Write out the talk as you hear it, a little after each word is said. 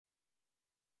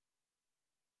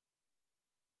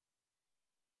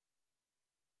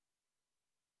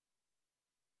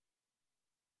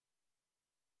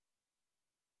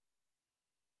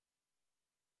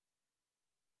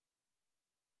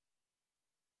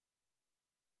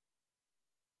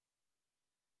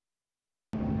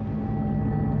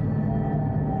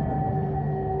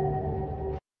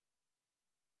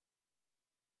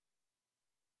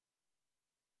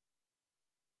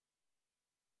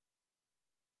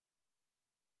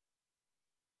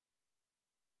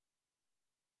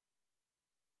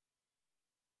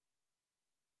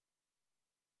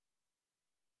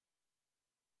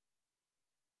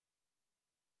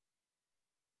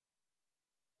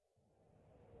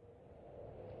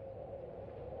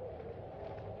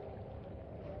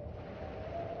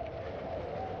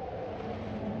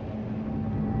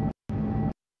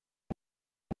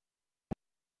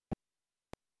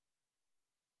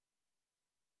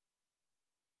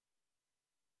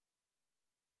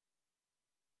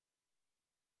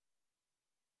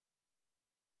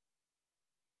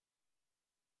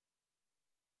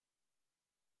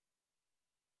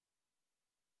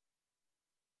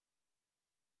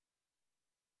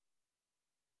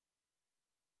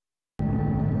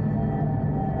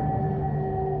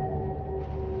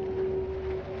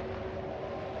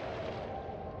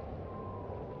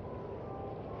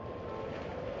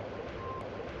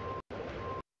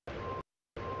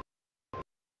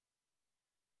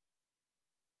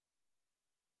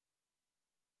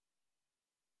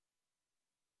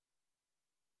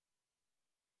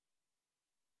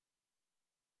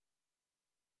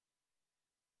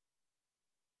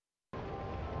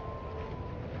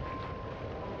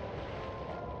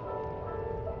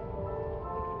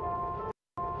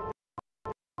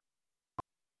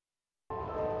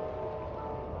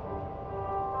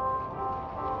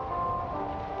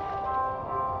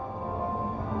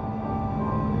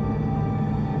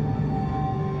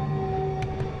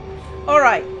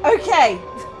Alright, okay.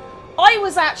 I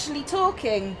was actually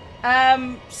talking,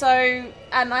 and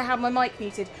I had my mic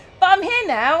muted. But I'm here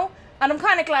now, and I'm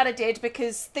kind of glad I did,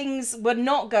 because things were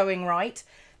not going right.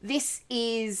 This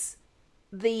is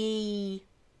the...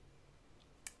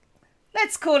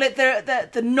 let's call it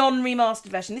the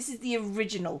non-remastered version. This is the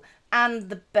original, and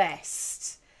the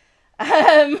best.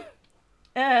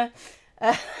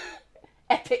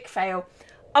 Epic fail.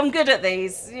 I'm good at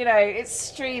these, you know, it's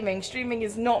streaming. Streaming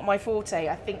is not my forte.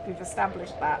 I think we've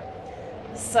established that.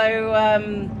 So,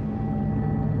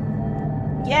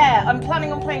 yeah, I'm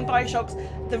planning on playing Bioshocks.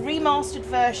 The remastered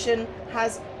version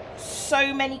has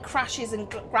so many crashes and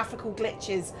graphical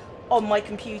glitches on my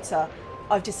computer.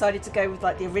 I've decided to go with,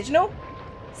 like, the original.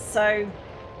 So,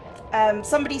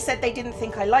 somebody said they didn't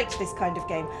think I liked this kind of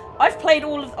game. I've played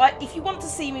all of... if you want to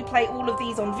see me play all of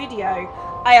these on video,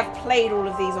 I have played all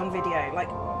of these on video. Like,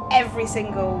 every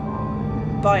single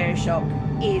Bioshock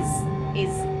is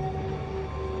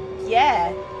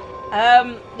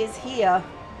here.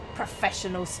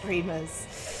 Professional streamers.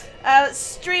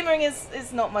 Streaming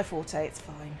is not my forte, it's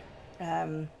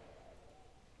fine.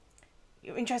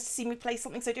 You're interested to see me play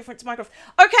something so different to Minecraft.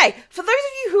 Okay, for those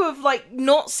of you who have, like,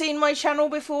 not seen my channel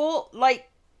before, like,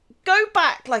 go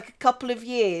back, like, a couple of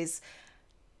years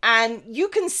and you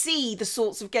can see the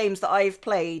sorts of games that I've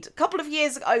played. A couple of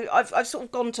years ago, I've sort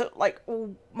of gone to, like,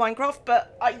 all Minecraft,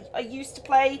 but I used to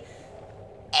play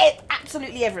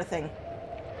absolutely everything.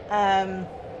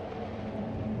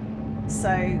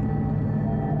 So,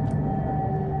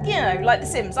 you know, like The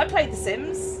Sims. I played The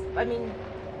Sims. I mean...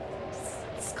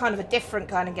 it's kind of a different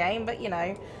kind of game, but you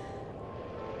know.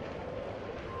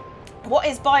 What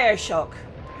is Bioshock?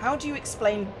 How do you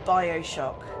explain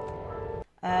Bioshock?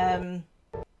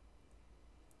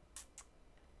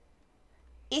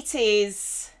 It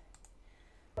is...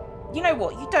 you know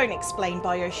what? You don't explain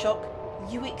Bioshock.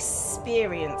 You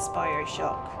experience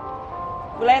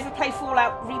Bioshock. Will I ever play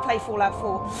Fallout, replay Fallout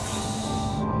 4?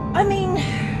 I mean...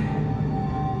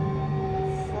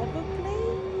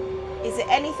 is it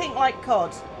anything like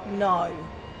COD? No.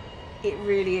 It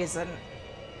really isn't.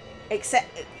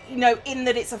 Except, you know, in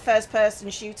that it's a first-person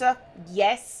shooter?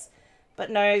 Yes. But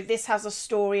no, this has a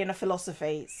story and a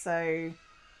philosophy, so...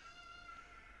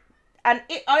 and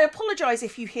I apologise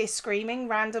if you hear screaming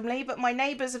randomly, but my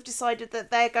neighbours have decided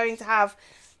that they're going to have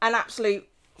an absolute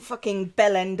fucking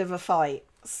bell end of a fight.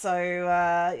 So,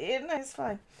 yeah, no, it's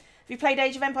fine. Have you played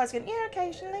Age of Empires again? Yeah,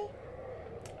 occasionally.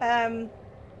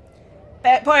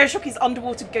 Bioshock is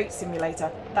underwater goat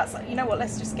simulator. That's, you know what,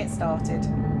 let's just get started.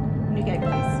 New game,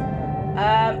 please.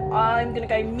 I'm going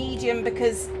to go medium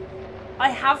because I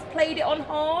have played it on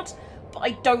hard, but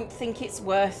I don't think it's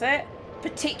worth it.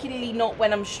 Particularly not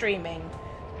when I'm streaming.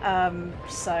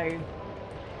 So,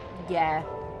 yeah.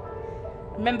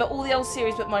 Remember, all the old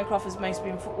series, but Minecraft has mostly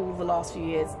been for all the last few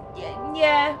years.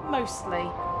 Yeah, mostly.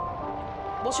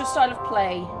 What's your style of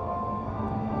play?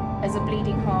 As a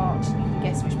bleeding heart, you can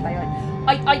guess which play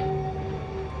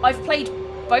I've played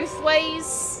both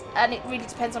ways, and it really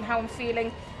depends on how I'm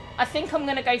feeling. I think I'm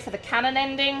going to go for the canon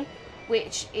ending,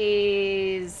 which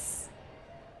is...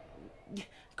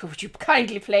 could you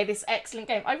kindly play this excellent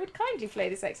game? I would kindly play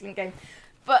this excellent game.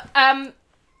 But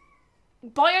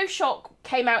Bioshock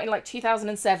came out in like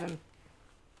 2007.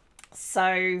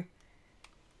 So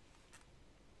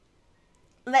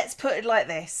let's put it like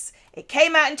this. It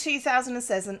came out in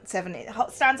 2007. It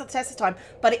stands up the test of time,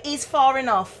 but it is far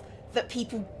enough that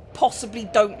people possibly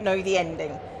don't know the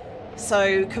ending.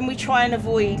 So can we try and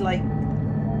avoid, like,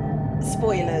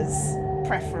 spoilers,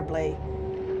 preferably?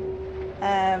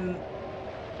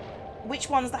 Which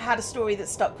ones that had a story that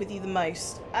stuck with you the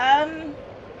most?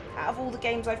 Out of all the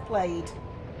games I've played,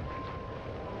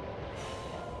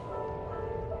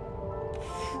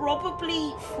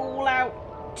 probably Fallout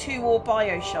 2 or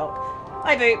Bioshock.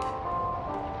 Hi, Boop.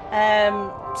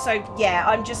 So yeah,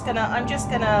 I'm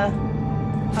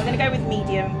gonna go with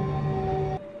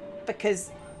medium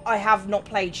because I have not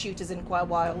played shooters in quite a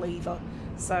while either.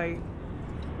 So,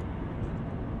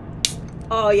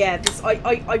 oh yeah, this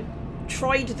I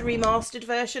tried the remastered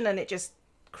version and it just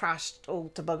crashed all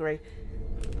to buggery.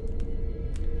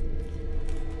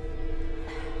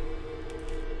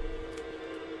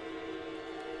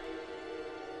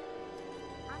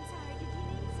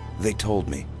 They told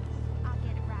me,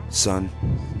 son,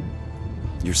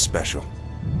 you're special.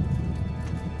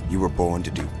 You were born to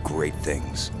do great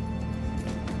things.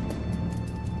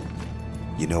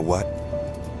 You know what?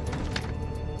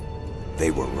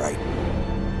 They were right.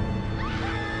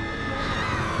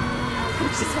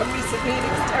 Just one recent meeting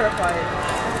was terrifying.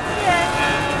 Yeah.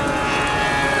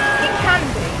 It can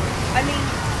be. I mean,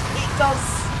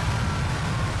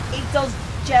 it does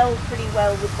gel pretty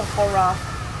well with the horror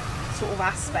sort of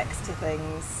aspects to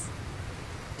things.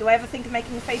 Do I ever think of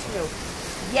making a face reveal?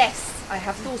 Yes, I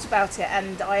have thought about it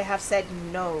and I have said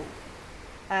no.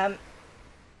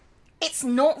 It's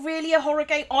not really a horror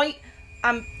game. I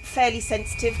am fairly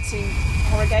sensitive to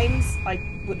horror games. I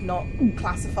would not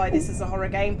classify this as a horror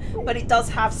game, but it does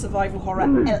have survival horror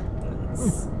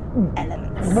elements.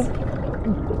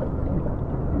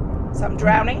 So I'm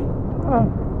drowning.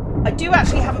 I do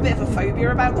actually have a bit of a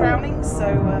phobia about drowning,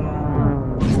 so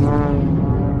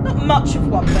not much of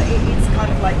one, but it's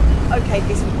kind of like, okay,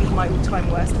 this would be my all-time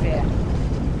worst fear.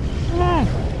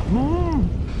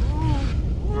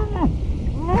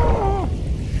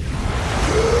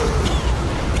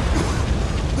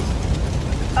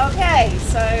 Okay,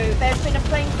 so there's been a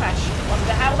plane crash.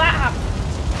 Wonder how that happened.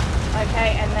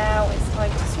 Okay, and now it's time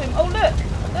to swim. Oh look,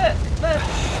 look, look!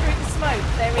 Through the smoke,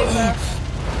 there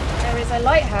is a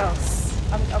lighthouse.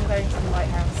 I'm going to the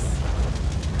lighthouse.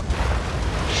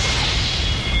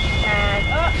 And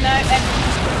oh no,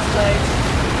 everything's explode.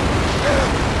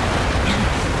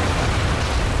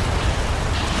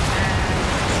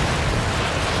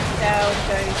 And down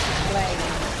goes the plane.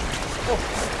 Oh,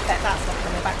 that's not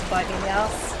coming back to bite me in the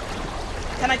arse.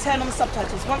 Can I turn on the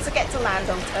subtitles? Once I get to land,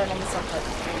 I'll turn on the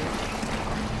subtitles for you.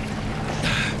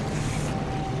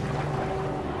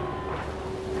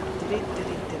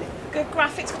 Good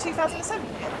graphics for 2007.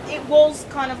 It was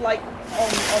kind of like on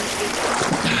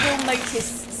it. You will notice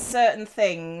certain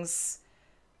things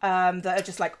that are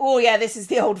just like, oh yeah, this is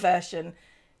the old version.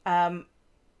 I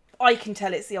can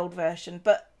tell it's the old version,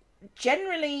 but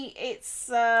generally it's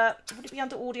would it be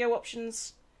under audio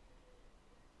options?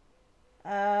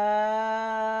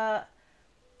 No,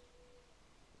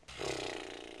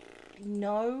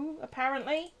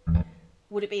 apparently.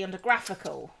 Would it be under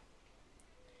graphical?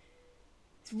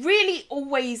 It's really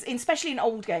always, especially in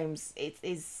old games, it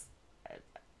is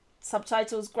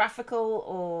subtitles graphical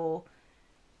or...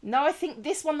 No, I think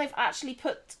this one they've actually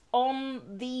put on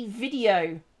the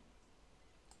video.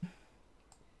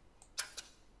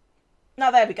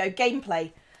 No, there we go,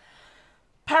 gameplay.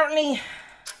 Apparently,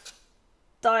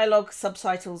 dialogue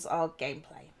subtitles are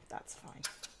gameplay. That's fine.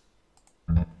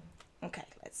 Okay,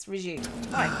 let's resume.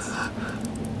 Right.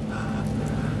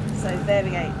 So there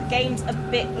we go. The game's a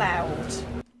bit loud.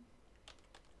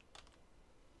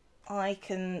 I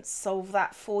can solve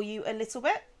that for you a little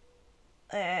bit.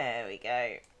 There we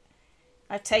go.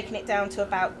 I've taken it down to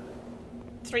about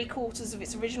 3/4 of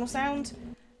its original sound.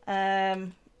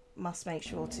 Must make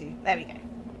sure to... There we go.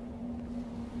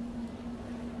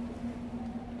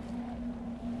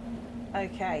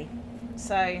 Okay,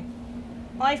 so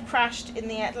I've crashed in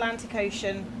the Atlantic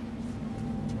Ocean.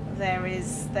 There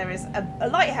is a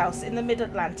lighthouse in the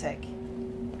mid-Atlantic.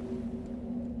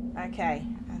 Okay,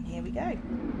 and here we go.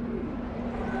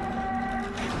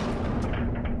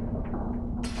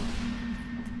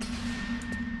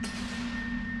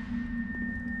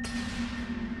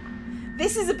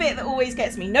 This is a bit that always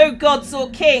gets me. No gods or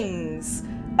kings,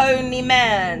 only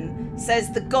man,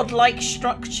 says the godlike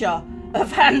structure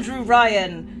of Andrew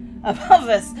Ryan above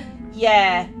us.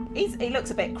 Yeah, he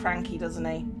looks a bit cranky, doesn't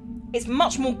he? It's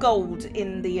much more gold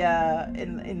in the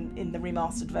in the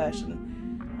remastered version.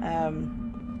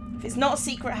 If it's not a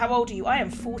secret, how old are you? I am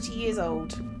 40 years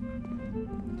old.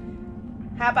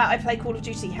 How about I play Call of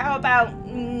Duty? How about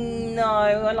no?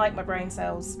 I like my brain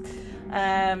cells.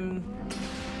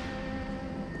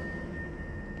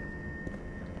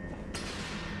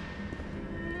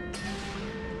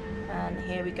 And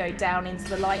here we go down into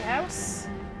the lighthouse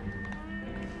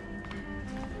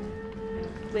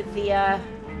with the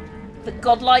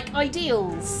godlike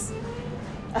ideals.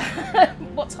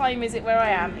 What time is it where I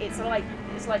am? It's like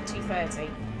 2:30.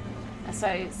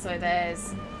 So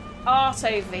there's art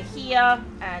over here,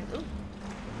 and ooh,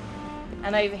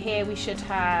 and over here we should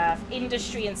have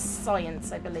industry and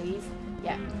science, I believe.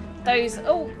 Yeah, those.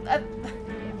 Oh,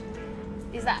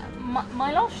 is that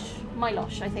Milosh?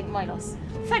 Milosh, I think Milos.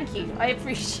 Thank you, I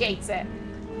appreciate it.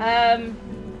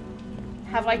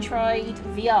 Have I tried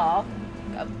VR?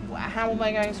 How am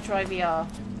I going to try VR?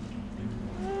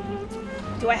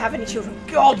 Do I have any children?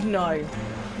 God, no.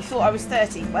 You thought I was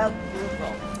 30? Well, you're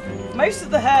wrong. Most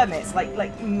of the hermits,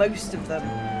 like most of them,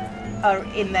 are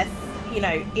in their,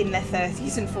 in their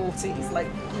 30s and 40s, like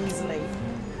easily.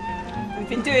 We've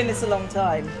been doing this a long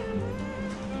time.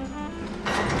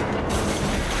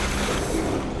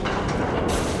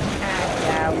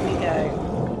 Down we go.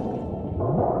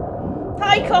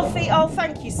 Hi, Coffee. Oh,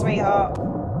 thank you, sweetheart.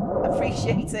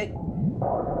 Appreciate it.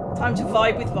 Time to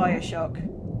vibe with Bioshock.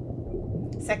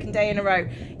 Second day in a row.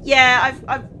 Yeah,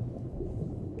 I've.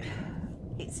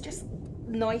 It's just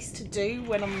nice to do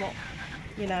when I'm not,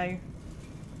 you know...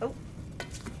 Oh.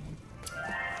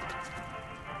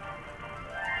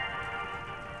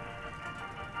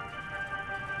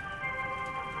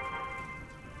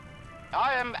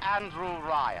 I am Andrew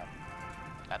Ryan,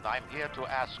 and I'm here to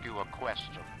ask you a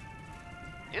question.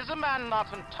 Is a man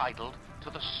not entitled to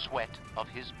the sweat of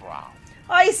his brow?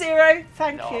 Hi, Zero.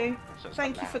 Thank No, you. says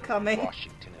Thank the you man for in coming.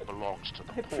 Washington, it belongs to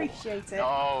the I poor. appreciate it.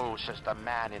 No, says the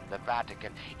man in the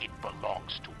Vatican, it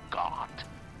belongs to God.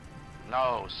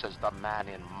 No, says the man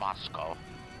in Moscow,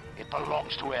 it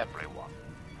belongs to everyone.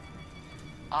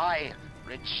 I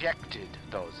rejected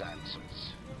those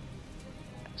answers.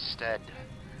 Instead,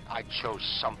 I chose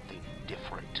something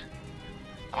different.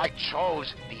 I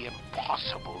chose the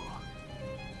impossible.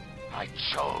 I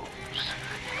chose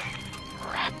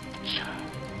Rapture.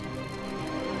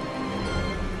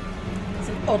 It's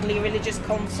an oddly religious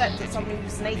concept. It's somebody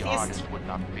who's an The atheist. artist would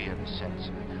not fear the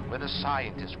censor, where the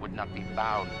scientist would not be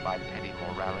bound by petty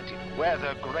morality, where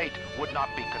the great would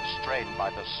not be constrained by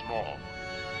the small.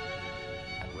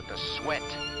 And with the sweat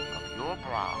of your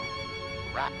brow,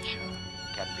 Rapture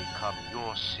can become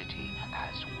your city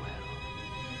as well.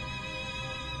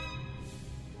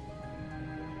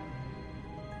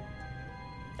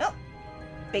 Oh,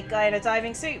 big guy in a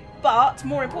diving suit, but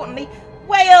more importantly,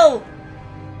 whale!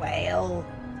 Whale.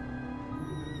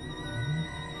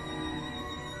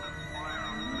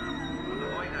 The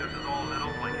lighthouse is all lit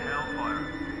up like hellfire.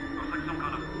 Looks like some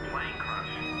kind of plane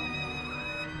crash.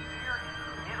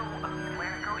 Here in the middle of the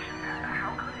Atlantic Ocean.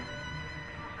 How could it?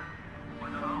 I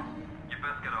don't know. You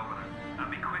best get over there. And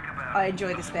be quick about it. I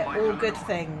enjoy this bit. All good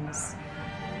things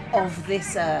of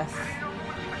this earth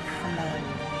flow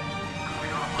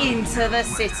into the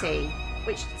city,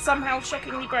 which somehow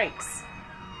shockingly breaks.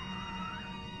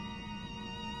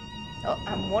 Oh,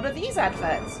 and what are these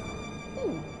adverts?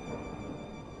 Ooh.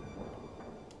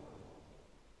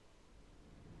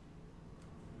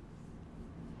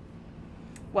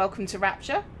 Welcome to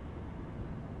Rapture.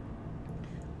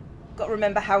 Got to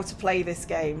remember how to play this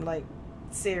game, like,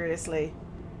 seriously.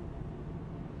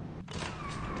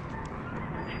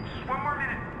 One more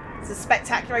minute. It's a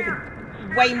spectacular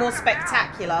open. Way more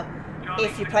spectacular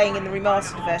if you're playing in the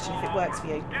remastered version, if it works for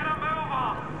you. Get a move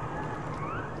on.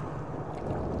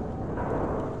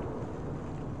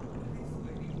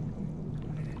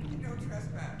 No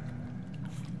trespass.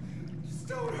 Just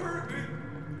don't hurt me.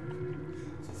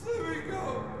 Just let me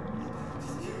go.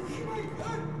 Just give me my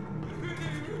gun.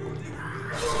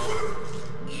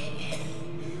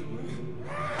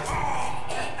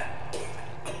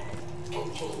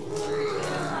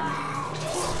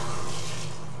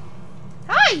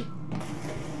 Hi!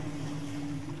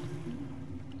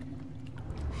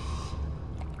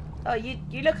 Oh, you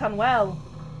look unwell.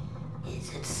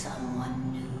 Is it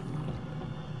someone new?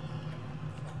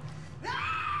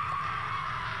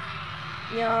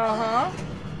 Uh-huh.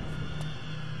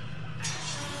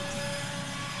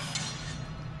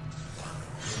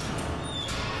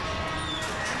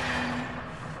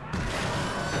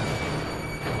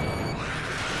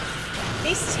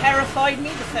 This terrified me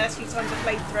the first few times I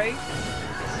played through.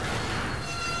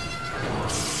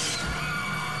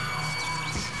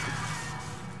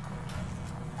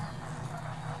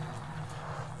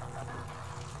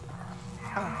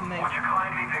 Oh, no. Would you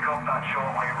kindly pick up that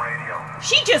shortwave radio?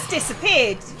 She just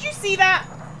disappeared. Did you see that?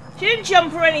 She didn't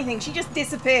jump or anything. She just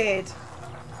disappeared.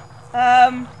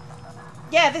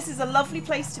 Yeah, this is a lovely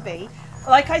place to be.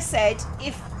 Like I said,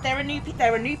 if there are new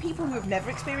people who have never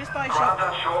experienced Grab Bioshock,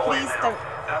 that shortwave please now. don't.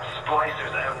 That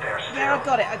splicer's out there still. Yeah,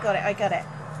 I got it.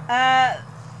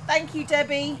 Thank you,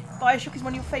 Debbie. Bioshock is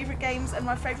one of your favourite games and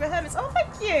my favourite hermits. Oh,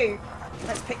 thank you.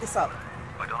 Let's pick this up.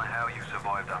 I don't know how you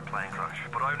survived that plane crash,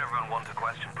 but I've never been one to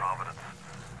question Providence.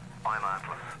 I'm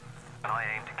Atlas, and I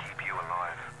aim to keep you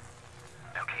alive.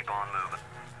 Now keep on moving.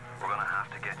 We're gonna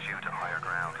have to get you to higher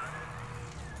ground.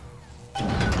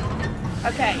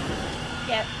 Okay.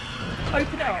 Yeah.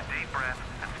 Open it up. Take a deep breath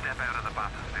and step out of the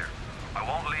bathysphere. I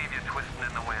won't leave you twisting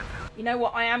in the wind. You know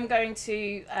what? I am going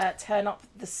to turn up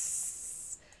the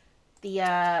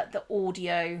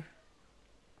audio.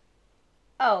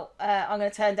 Oh, I'm going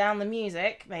to turn down the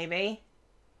music, maybe.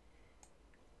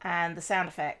 And the sound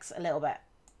effects a little bit.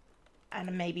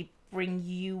 And maybe bring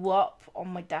you up on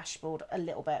my dashboard a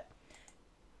little bit.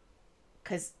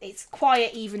 Because it's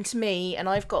quiet even to me, and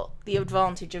I've got the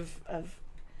advantage of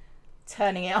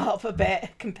turning it up a bit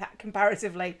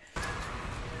comparatively.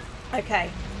 Okay,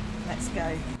 let's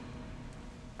go.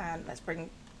 And let's bring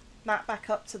that back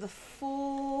up to the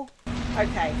 4.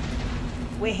 Okay,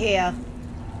 we're here.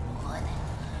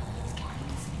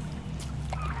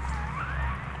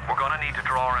 We're gonna need to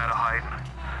draw her out of hiding.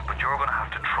 but you're gonna have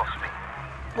to trust me.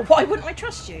 Well, why wouldn't I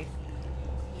trust you?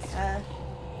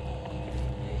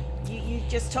 You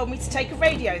just told me to take a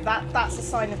radio. That's a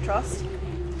sign of trust.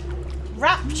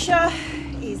 Rapture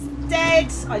is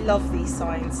dead. I love these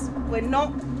signs. We're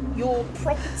not your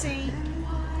property.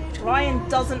 Ryan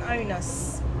doesn't own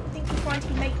us. I think you're trying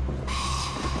to make...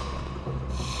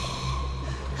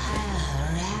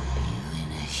 I'll wrap you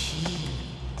in a sheet.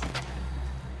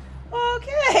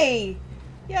 Okay.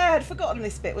 Yeah, I'd forgotten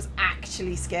this bit was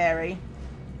actually scary.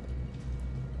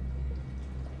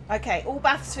 Okay, all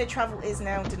bathysphere travel is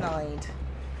now denied.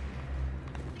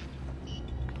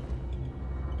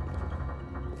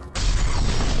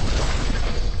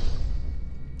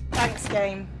 Thanks,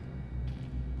 game.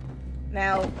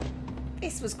 Now,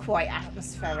 this was quite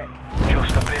atmospheric.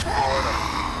 Just a bit further.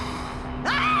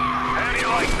 How do you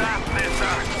like that,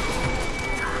 mister?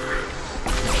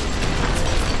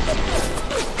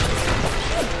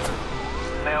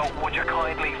 Now, would you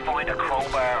kindly find a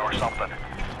crowbar or something?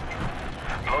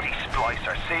 Bloody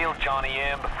splicer. Seal Johnny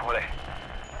in before they...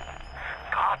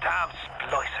 Goddamn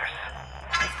splicers.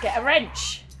 Let's get a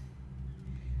wrench.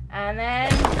 And then...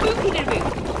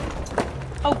 boopy-de-boop.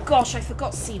 Oh gosh, I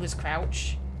forgot C was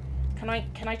crouch. Can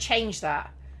I change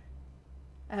that?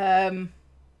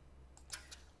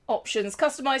 Options.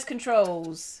 Customize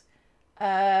controls.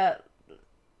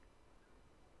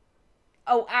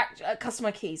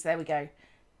 Customize keys. There we go.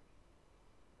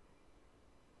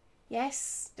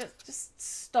 Yes. Just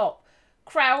stop.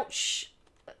 Crouch.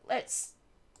 Let's...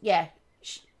 Yeah.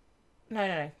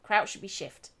 No. Crouch should be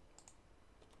shift.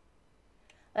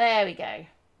 There we go.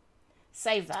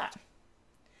 Save that.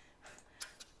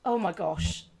 Oh my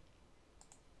gosh.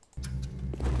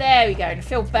 There we go. I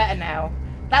feel better now.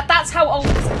 That's how old...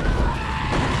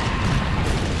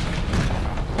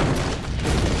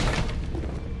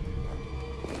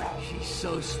 She's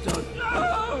so stunned.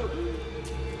 No!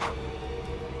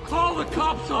 Call the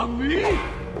cops on me! I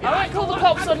won't call the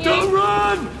cops on you. Don't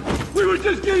run! We were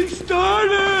just getting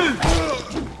started!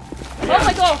 Oh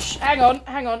my gosh. Hang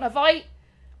on. Have I...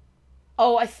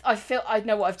 Oh, I feel... I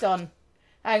know what I've done.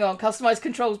 Hang on. Customize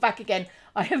controls back again.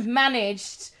 I have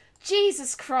managed...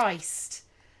 Jesus Christ.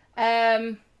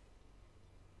 Where's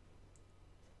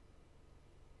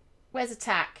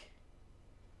attack?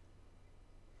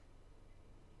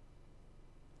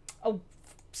 Oh,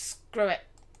 screw it.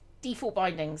 Default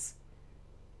bindings.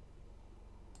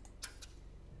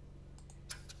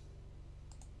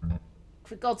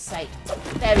 For God's sake.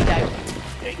 There we go.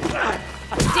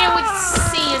 I can deal with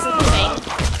C as a thing.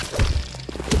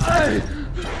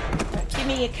 Give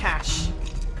me your cash.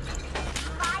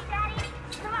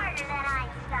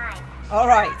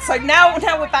 Alright, so now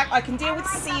we're back. I can deal with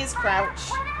C as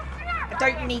crouch. I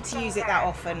don't need to use it that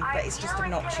often, but it's just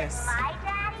obnoxious.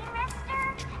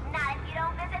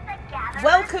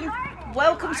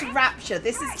 Welcome to Rapture.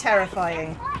 This is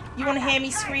terrifying. You want to hear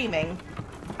me screaming?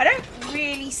 I don't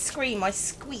really scream, I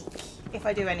squeak if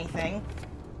I do anything.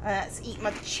 Let's eat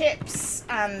my chips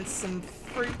and some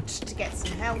fruit to get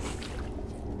some health.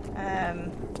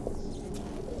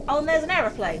 Oh, and there's an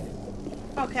aeroplane.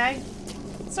 Okay.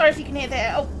 Sorry if you can hear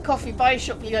that. Oh, coffee,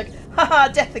 Bioshock. You're like, haha,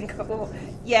 death and core.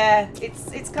 Yeah,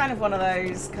 it's kind of one of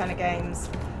those kind of games.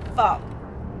 But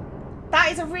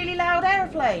that is a really loud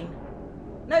aeroplane.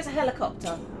 No, it's a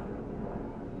helicopter.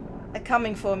 They're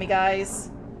coming for me,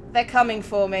 guys. They're coming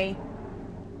for me.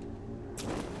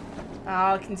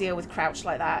 Oh, I can deal with crouch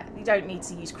like that. You don't need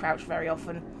to use crouch very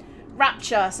often.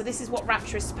 Rapture. So this is what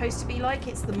Rapture is supposed to be like.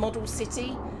 It's the model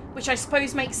city, which I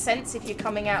suppose makes sense if you're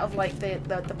coming out of like the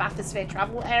bathysphere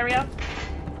travel area.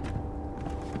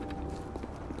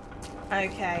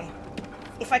 Okay.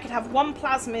 If I could have one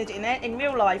plasmid in it in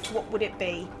real life, what would it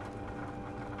be?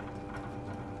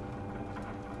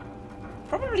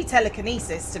 Probably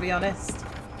telekinesis, to be honest.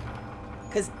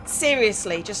 Because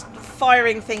seriously, just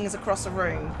firing things across a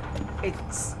room,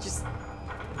 it's just...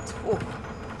 Oh.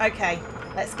 Okay,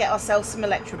 let's get ourselves some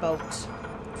Electrobolt.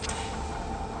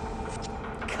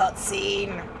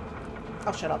 Cutscene.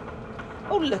 Oh, shut up.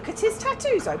 Oh, look at his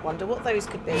tattoos. I wonder what those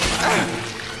could be.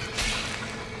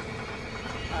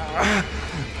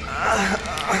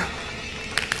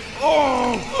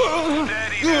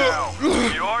 Steady now.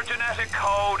 Your genetic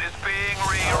code is being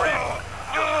rewritten.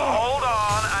 Just hold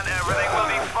on and everything will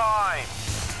be fine.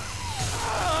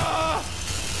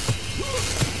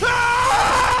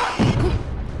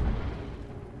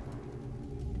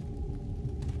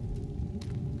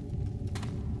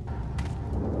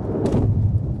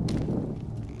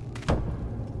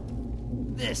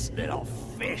 This little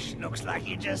fish looks like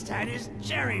he just had his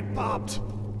cherry popped.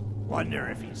 Wonder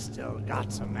if he's still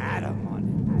got some Adam on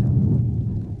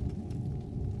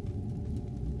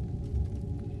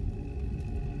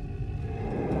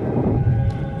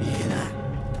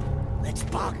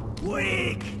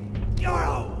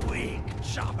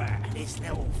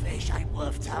fish ain't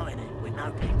worth towing it with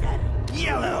no big daddy.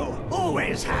 Yellow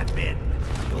always had been.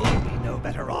 You'll be no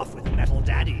better off with metal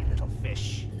daddy, little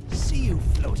fish. See you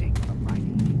floating from my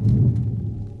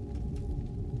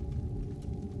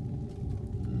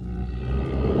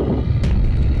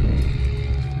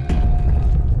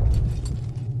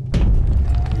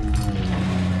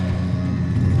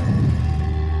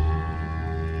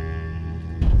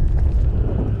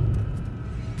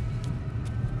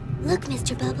Look,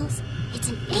 Mr. Bubbles, it's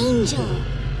an angel.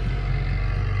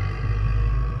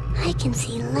 I can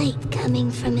see light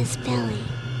coming from his belly.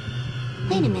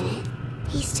 Wait a minute,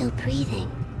 he's still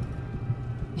breathing.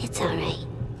 It's alright.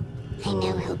 I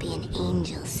know he'll be an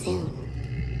angel soon.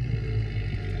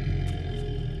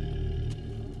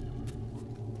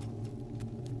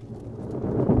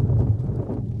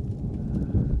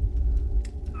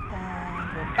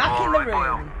 Back in the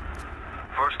room.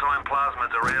 First time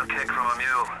plasmid's a real kick from a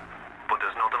mule. But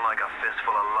there's nothing like a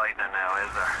fistful of lightning now,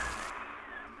 is there?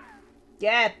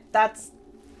 Yeah, that's...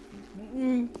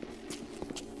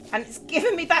 And it's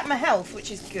given me back my health,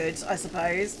 which is good, I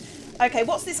suppose. Okay,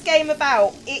 what's this game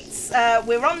about? It's,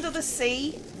 we're under the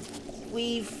sea.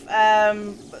 We've,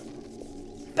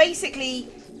 basically,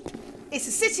 it's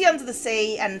a city under the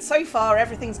sea, and so far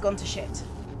everything's gone to shit.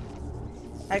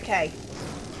 Okay.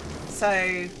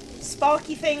 So,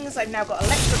 sparky things, I've now got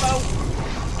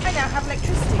electrovolt. I now have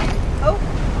electricity. Oh.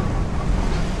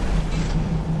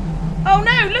 Oh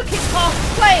no, look, it's half a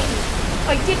plane.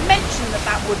 I did mention that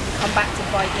that wouldn't come back to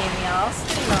bite me in the arse,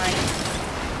 didn't I?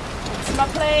 It's my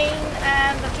plane,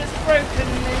 and I've just broken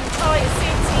the entire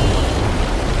city.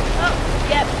 Oh,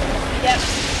 yep.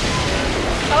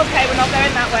 Okay, we're not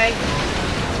going that way.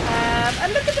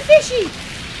 And look at the fishy.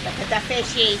 Look at the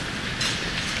fishy.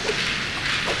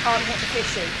 I can't hit the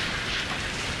fishy.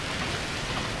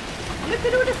 Look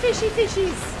at all the fishies.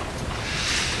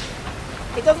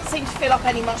 It doesn't seem to fill up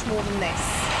any much more than this.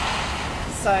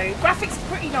 So, graphics are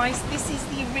pretty nice. This is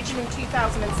the original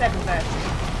 2007 version.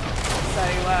 So,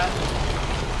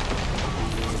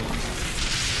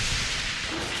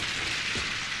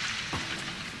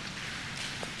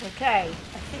 okay,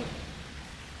 I think...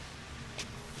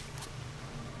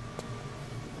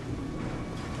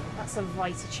 That's a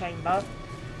Vita chamber.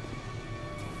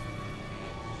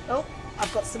 Oh,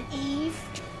 I've got some Eve.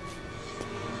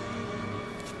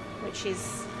 Which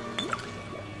is...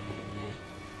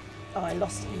 Oh, I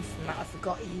lost Eve from that. I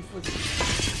forgot Eve was...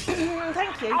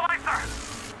 Thank you. Alright, sir.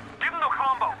 Give him the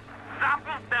combo. Zap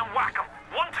him, then whack him.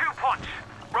 1-2 punch.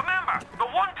 Remember, the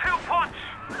 1-2 punch.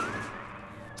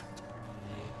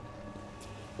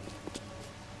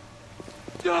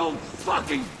 Don't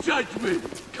fucking judge me!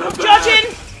 Come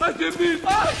Judging! back! I didn't mean...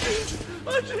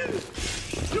 I didn't...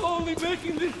 You're only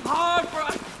making this hard for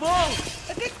us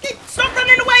both! Stop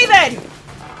running away then!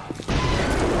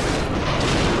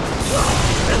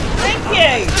 Thank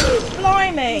you!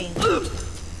 Blimey!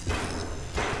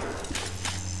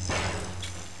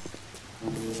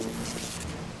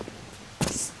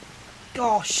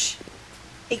 Gosh.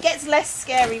 It gets less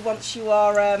scary once you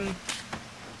are,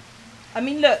 I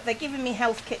mean, look, they're giving me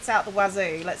health kits out the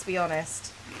wazoo, let's be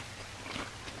honest.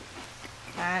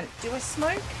 And do I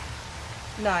smoke?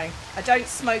 No, I don't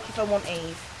smoke if I want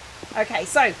Eve. Okay,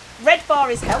 so, red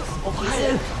bar is health,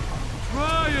 obviously.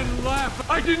 Try and laugh.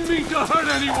 I didn't mean to hurt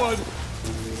anyone.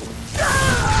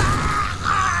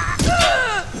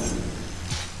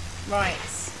 Right.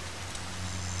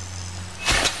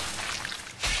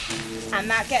 And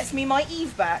that gets me my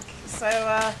Eve back. So,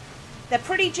 they're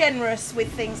pretty generous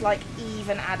with things like Eve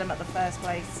and Adam at the first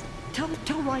place. Tell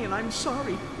Ryan I'm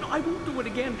sorry. No, I won't do it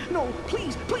again. No,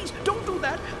 please, don't do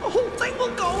that. The whole thing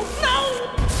will go. No!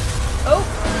 Oh!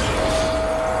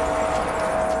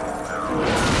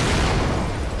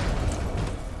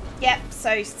 Yep,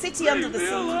 so city under the sea.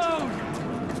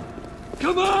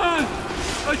 Come on!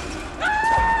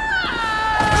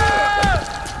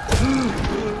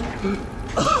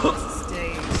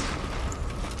 Dude.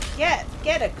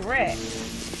 Get a grip.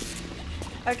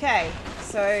 Okay,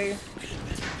 so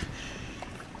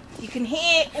you can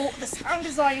hear the sound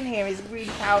design here is really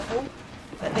powerful,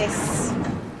 but this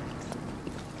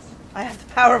I have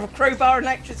the power of a crowbar and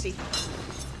electricity.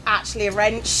 Actually a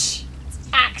wrench.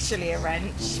 Actually a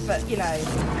wrench, but you know,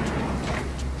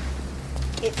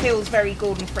 it feels very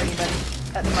Gordon Freeman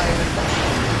at the moment.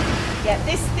 Yeah,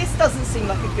 this doesn't seem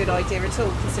like a good idea at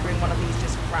all, considering one of these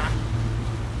just crap.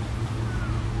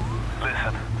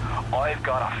 Listen, I've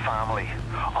got a family.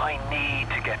 I need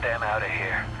to get them out of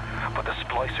here. But the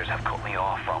splicers have cut me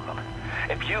off from them.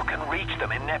 If you can reach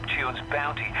them in Neptune's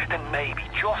bounty, then maybe,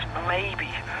 just maybe...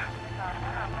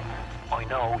 I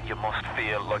know you must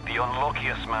feel like the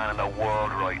unluckiest man in the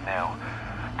world right now,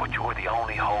 but you're the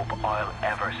only hope I'll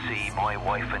ever see my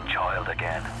wife and child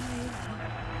again.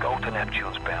 Go to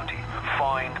Neptune's bounty.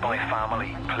 Find my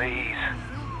family, please.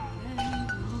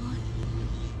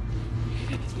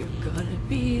 You're gonna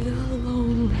be the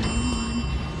lonely one.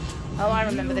 Oh, I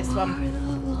remember this one.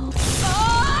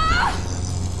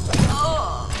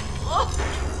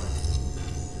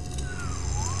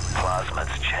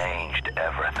 Plasmids changed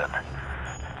everything.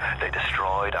 They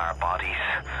destroyed our bodies,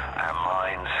 our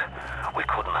minds. We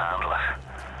couldn't handle it.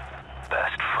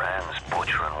 Best friends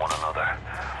butchering one another.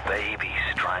 Babies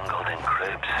strangled in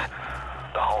cribs.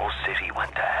 The whole city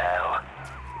went to hell.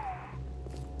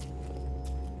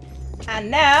 And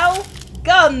now,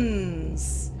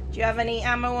 guns! Do you have any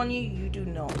ammo on you? You do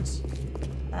not.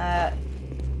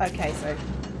 Okay, so...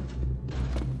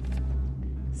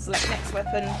 select next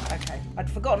weapon. Okay, I'd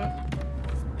forgotten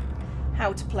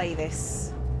how to play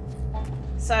this.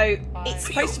 So, it's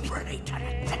supposed to be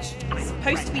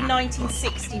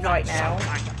 1960 right now.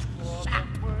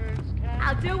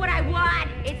 I'll do what I want.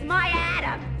 It's my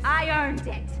Adam. I earned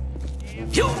it.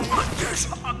 You want this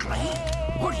ugly?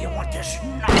 Or do you want this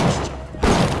next?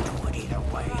 Do it either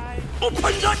way. Open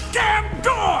the damn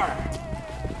door!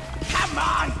 Come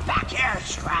on, back here,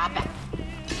 scrub!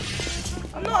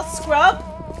 I'm not a scrub.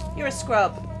 You're a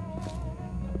scrub.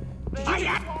 Did you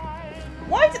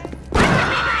Why did...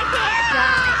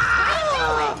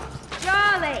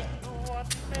 Charlie!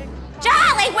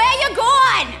 Charlie, where you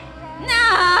going? No,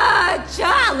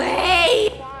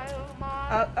 Charlie!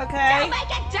 Okay. Don't make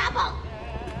it double!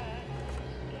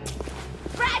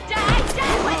 Rapture, I'm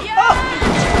done with you!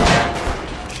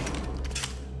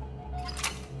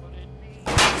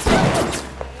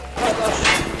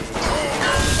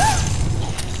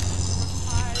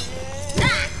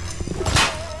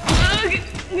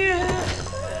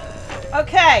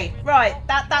 Okay, right.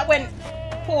 That went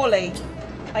poorly.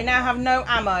 I now have no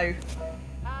ammo.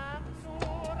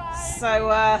 So,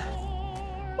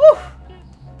 whew.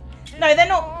 No,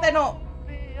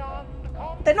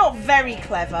 they're not very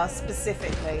clever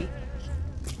specifically.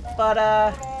 But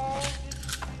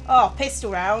oh,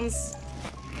 pistol rounds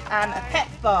and a pep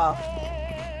bar.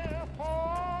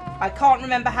 I can't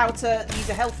remember how to use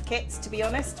a health kit, to be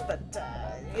honest, but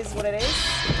it is what it is.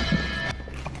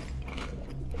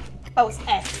 Oh, it's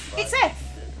F. It's F!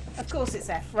 Of course it's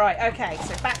F. Right, okay,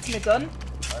 so back to my gun.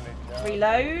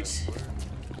 Reload.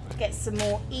 Get some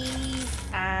more E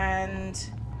and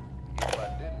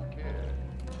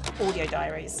audio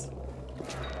diaries.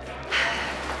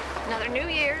 Another New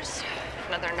Year's,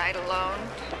 another night alone.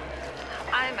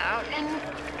 I'm out and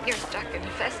you're stuck in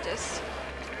Festus,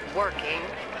 working.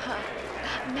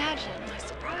 Imagine my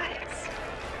surprise.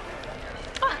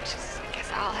 Oh, just guess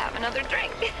I'll have another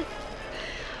drink.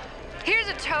 Here's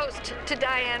a toast to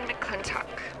Diane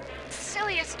McClintock,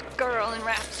 silliest girl in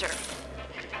Rapture.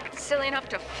 Silly enough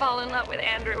to fall in love with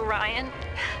Andrew Ryan.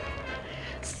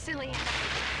 Silly enough.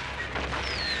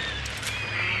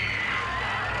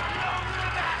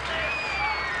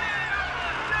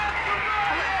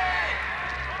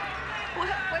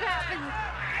 What happened?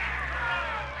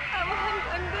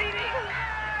 Oh, I'm bleeding.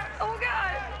 Oh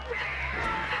God.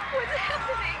 What's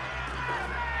happening?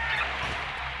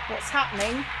 What's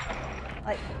happening?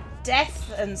 Like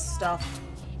death and stuff.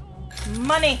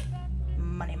 Money.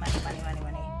 Money, money, money, money,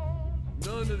 money.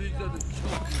 None of these other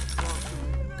chunkies talk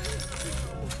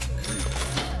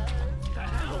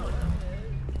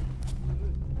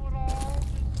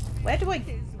Where do I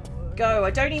go? I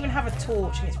don't even have a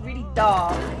torch and it's really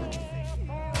dark.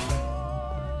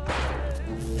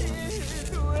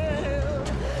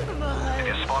 If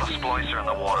you spot a splicer in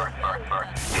the water,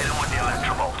 hit him with the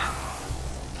electrobolt.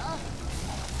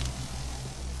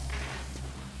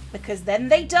 Because then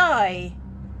they die.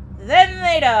 Then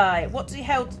they die. What the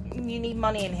hell do you need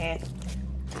money in here?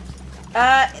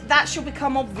 That should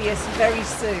become obvious very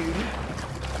soon.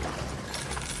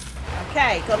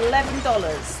 Okay, got $11.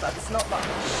 That's not much.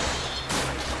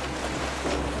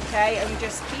 Okay, I'm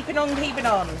just keeping on, keeping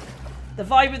on. The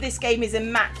vibe of this game is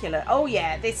immaculate. Oh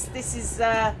yeah, this is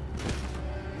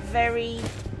very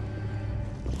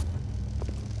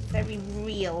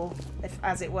real,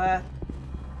 as it were.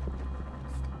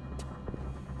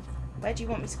 Where do you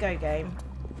want me to go, game?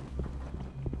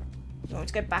 You want me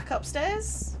to go back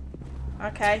upstairs?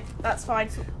 Okay, that's fine.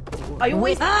 I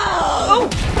always... Oh!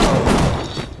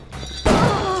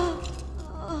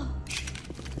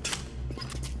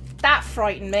 That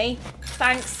frightened me.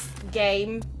 Thanks,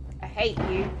 game. I hate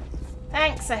you.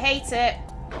 Thanks, I hate it.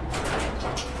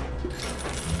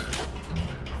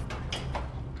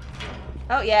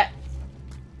 Oh, yeah.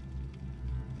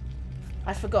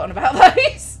 I'd forgotten about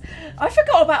those. I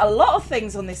forgot about a lot of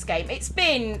things on this game. It's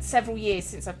been several years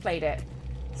since I've played it.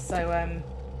 So,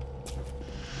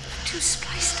 Too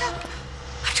spiced up.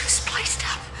 I'm too spiced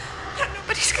up.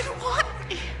 Nobody's gonna want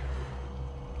me.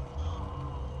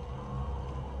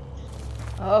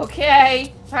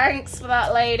 Okay, thanks for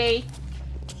that, lady.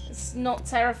 It's not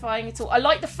terrifying at all. I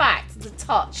like the fact, the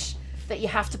touch, that you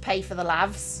have to pay for the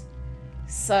lavs.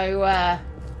 So,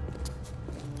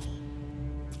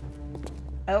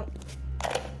 oh.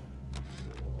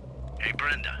 Hey,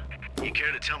 Brenda. You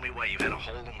care to tell me why you had a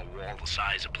hole in the wall the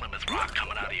size of Plymouth Rock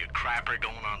coming out of your crapper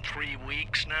going on 3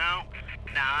 weeks now?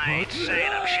 Nah, I ain't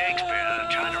saying I'm Shakespeare. I'm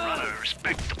trying to run a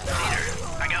respectable theater.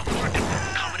 I got work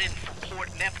coming in from Port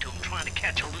Neptune trying to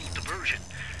catch a little diversion.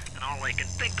 And all I can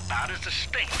think about is the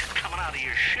stink coming out of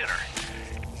your shitter.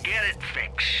 Get it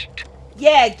fixed.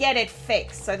 Yeah, get it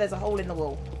fixed. So there's a hole in the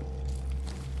wall.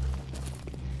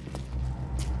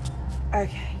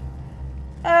 Okay.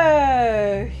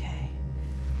 Okay.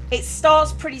 It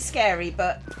starts pretty scary,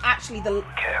 but actually the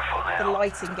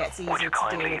lighting gets easier to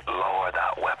deal with. Lower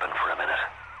that weapon for a minute.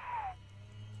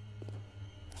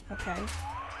 Okay.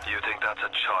 You think that's a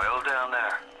child down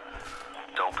there?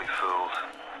 Don't be fooled.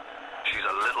 She's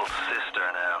a little sister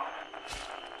now.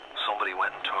 Somebody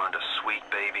went and turned a sweet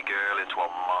baby girl into a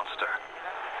monster.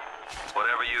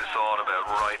 Whatever you thought about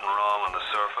right and wrong on the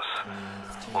surface,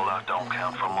 well, that don't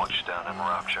count for much down in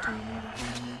Rapture.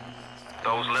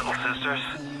 Those little sisters,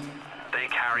 they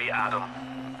carry Adam,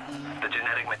 the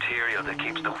genetic material that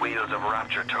keeps the wheels of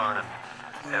Rapture turning.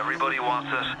 Everybody wants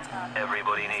it,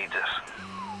 everybody needs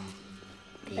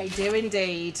it. They do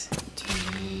indeed.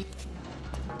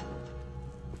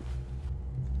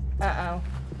 Uh-oh.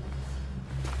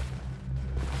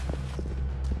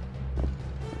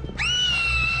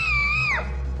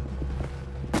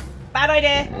 Bad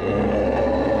idea.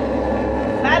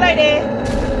 Bad idea.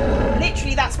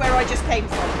 Literally, that's where I just came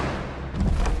from.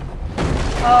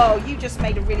 Oh, you just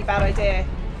made a really bad idea.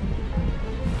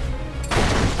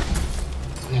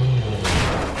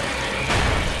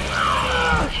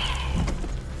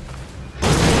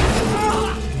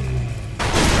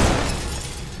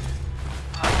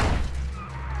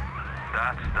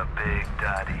 That's the Big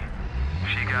Daddy.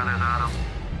 She gathers Adam.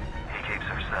 He keeps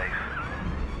her safe.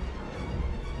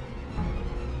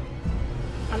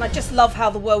 And I just love how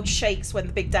the world shakes when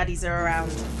the Big Daddies are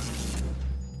around.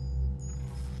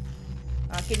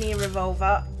 Give me a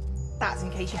revolver. That's in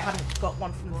case you hadn't got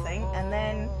one from the thing. And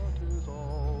then...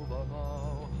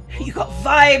 you got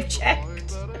vibe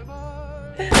checked.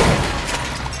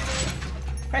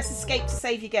 Press escape to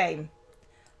save your game.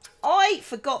 I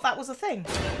forgot that was a thing.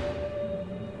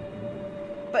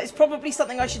 But it's probably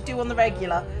something I should do on the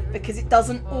regular because it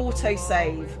doesn't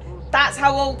auto-save. That's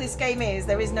how old this game is.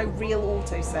 There is no real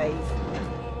autosave.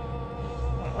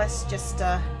 Well, let's just...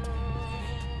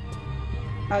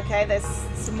 Okay, there's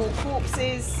some more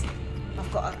corpses.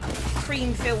 I've got a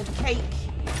cream-filled cake.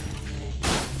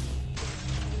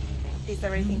 Is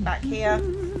there anything back here?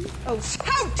 Oh,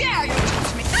 How dare you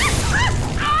touch me!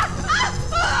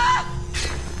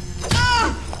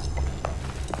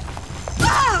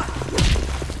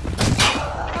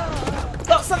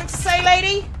 got something to say,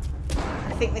 lady?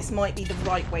 I think this might be the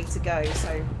right way to go,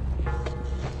 so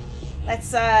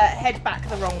let's head back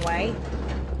the wrong way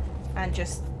and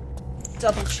just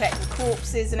double check the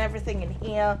corpses and everything in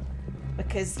here,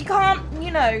 because you can't,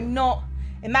 you know, not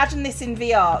imagine this in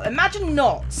VR. Imagine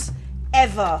not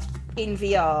ever in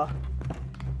VR.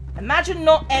 Imagine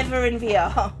not ever in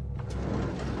VR.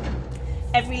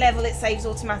 Every level it saves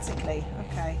automatically.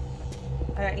 Okay,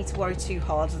 I don't need to worry too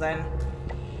hard then.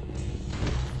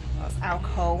 That's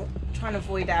alcohol. I'm trying to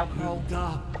avoid alcohol.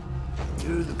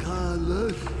 You're the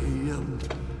Colosseum.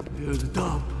 You're the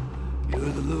top. You're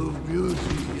the low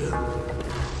museum.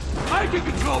 I can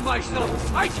control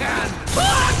myself. I can.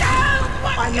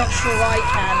 I'm not sure I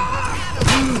can.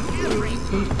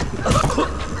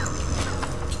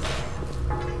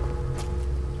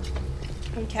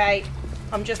 Okay,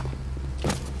 I'm just...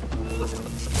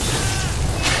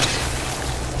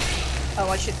 Oh,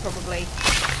 I should probably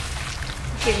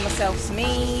give myself some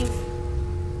Eve.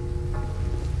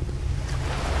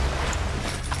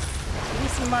 Give me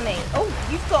some money. Oh,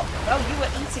 you've got... Oh, you were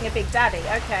eating a Big Daddy.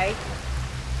 Okay.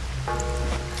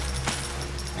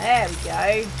 There we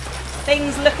go.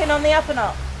 Things looking on the up and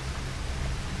up.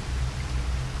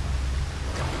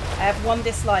 I have one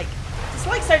dislike.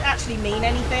 Dislikes don't actually mean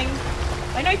anything.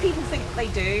 I know people think they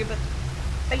do, but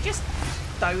they just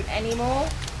don't anymore.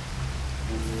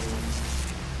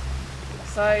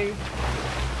 So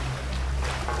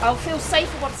I'll feel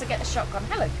safer once I get the shotgun.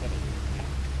 Hello, kitty.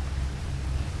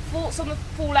 Thoughts on the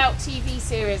Fallout TV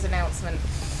series announcement?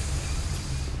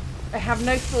 I have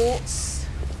no thoughts.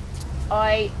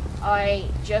 I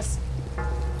just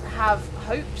have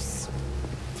hopes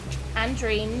and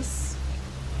dreams,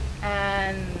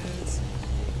 and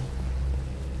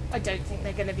I don't think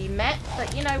they're going to be met.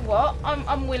 But you know what?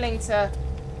 I'm willing to.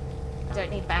 I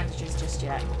don't need bandages just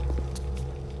yet.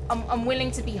 I'm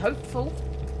willing to be hopeful.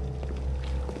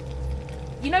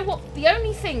 You know what? The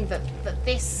only thing that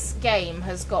this game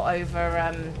has got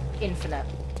over Infinite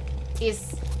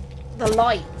is the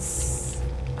lights.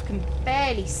 I can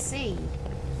barely see.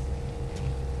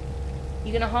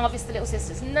 You're gonna harvest the little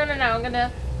sisters? No.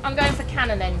 I'm going for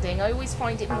canon ending. I always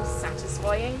find it more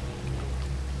satisfying,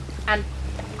 and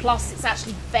plus it's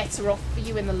actually better off for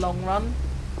you in the long run.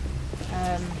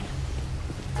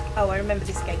 Oh, I remember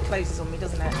this gate closes on me,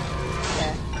 doesn't it?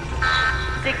 Yeah.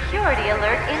 Security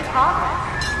alert in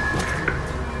progress.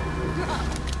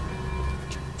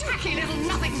 Tacky little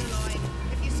nothing.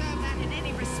 If you serve that in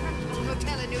any respectable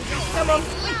hotel in New York, Come on.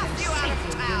 laugh you out of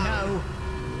town. No.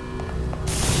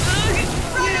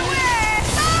 Run away!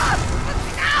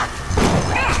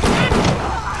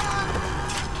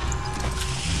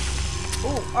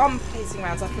 Oh, arm piercing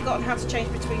rounds. I've forgotten how to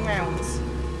change between rounds.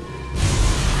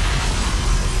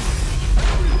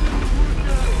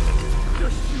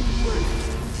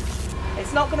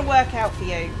 It's not going to work out for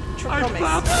you. Promise.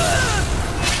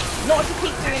 Not if you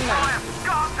keep doing that.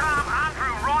 Goddamn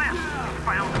Andrew Ryan!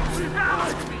 Found him.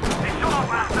 He shut off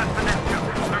access to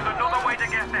Neptune. There's another way to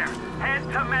get there. Head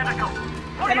to medical.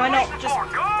 What Can are I you not waiting just... for?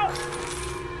 Go!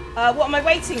 What am I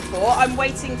waiting for? I'm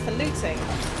waiting for looting.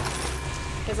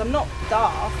 Because I'm not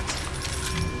daft.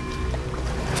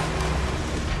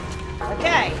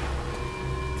 Okay.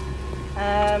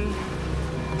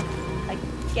 I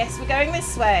guess we're going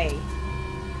this way.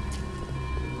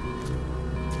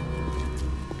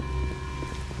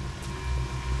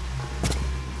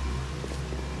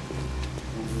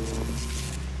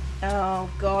 Oh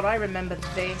god, I remember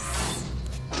this.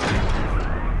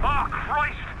 Oh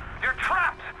Christ! You're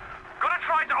trapped! Gonna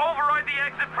try to override the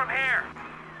exit from here.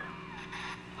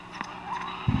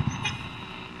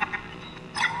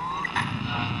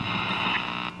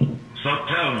 So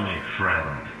tell me,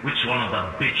 friend, which one of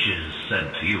the bitches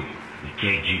sent you? The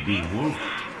KGB wolf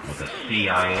or the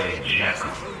CIA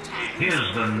jackal?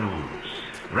 Here's the news.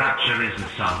 Rapture isn't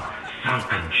some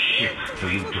sunken ship for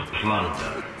you to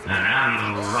plunder. And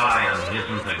Andrew Ryan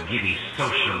isn't a giddy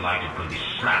socialite who can be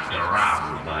slapped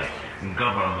around by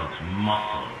government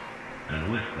muscle.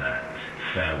 And with that,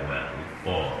 farewell,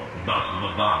 or das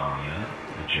Vidania,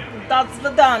 whichever. Das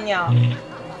Vidania.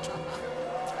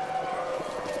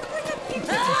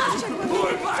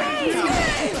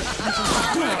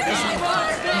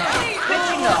 Could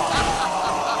you not?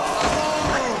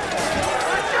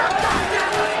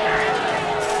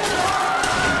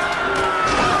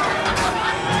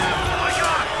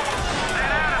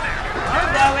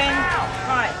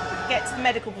 Get to the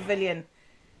medical pavilion.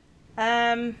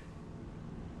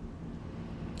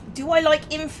 Do I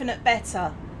like Infinite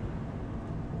better?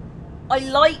 I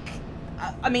like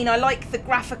the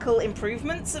graphical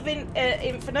improvements of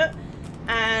Infinite,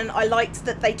 and I liked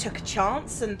that they took a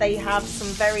chance and they have some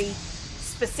very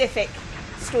specific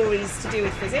stories to do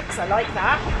with physics. I like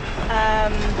that.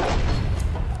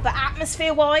 But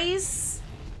atmosphere-wise,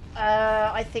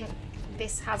 I think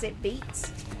this has it beat.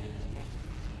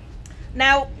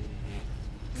 Now,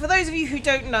 for those of you who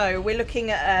don't know, we're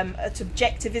looking at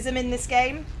objectivism in this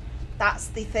game. That's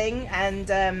the thing,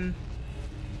 and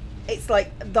it's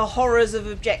like the horrors of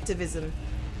objectivism.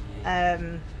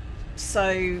 So,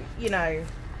 you know.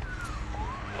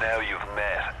 Now you've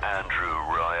met Andrew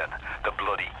Ryan, the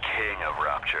bloody king of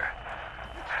Rapture.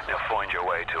 Now find your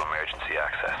way to emergency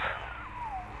access.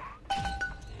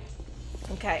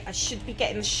 Okay, I should be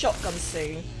getting the shotgun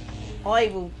soon. I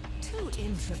will... Too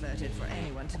introverted for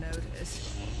anyone to notice.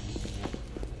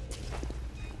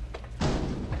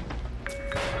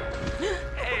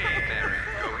 Hey, Mary,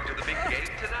 going to the big game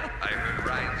tonight? I heard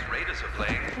Ryan's Raiders are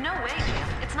playing. No way, Jim.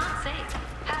 It's not safe.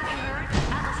 Have you heard?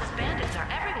 Atlas's bandits are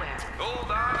everywhere.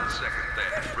 Hold on a second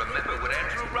then. Remember what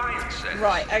Andrew Ryan said.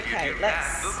 Right, okay,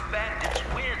 let's... The bandits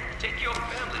win. Take your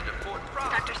family to Fort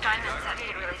Rock. Dr. Steinman said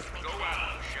he'd release me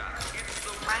today.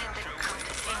 Ryan didn't come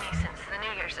to see me since the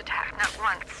New Year's attack, not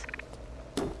once.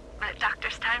 But Dr.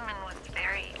 Steinman was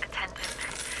very attentive.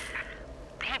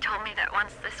 He told me that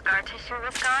once the scar tissue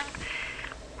was gone,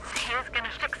 he was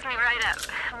gonna fix me right up,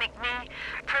 make me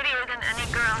prettier than any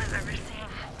girl I've ever seen.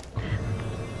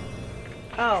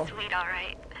 Oh. Sweet, all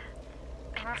right.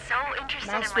 And so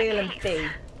interested Mouse in my wheel and case. B.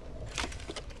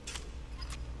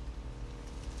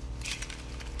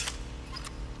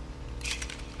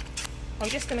 I'm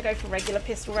just going to go for regular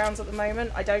pistol rounds at the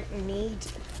moment. I don't need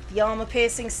the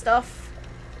armor-piercing stuff.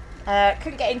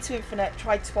 Couldn't get into Infinite,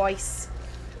 tried twice.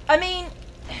 I mean,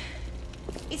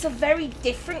 it's a very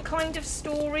different kind of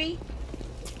story.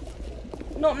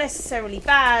 Not necessarily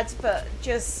bad, but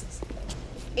just,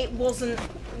 it wasn't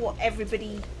what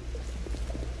everybody...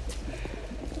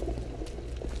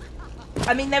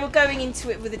 I mean, they were going into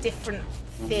it with a different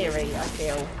theory, I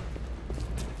feel.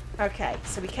 Okay,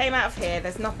 so we came out of here.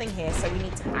 There's nothing here, so we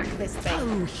need to hack this thing. Oh,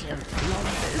 you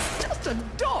love this. Just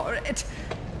adore it.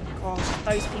 Gosh,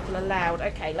 those people are loud.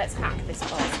 Okay, let's hack this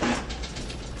bastard.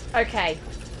 Okay.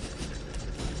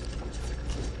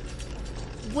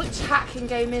 Which hacking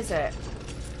game is it?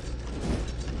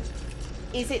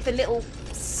 Is it the little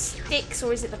sticks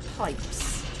or is it the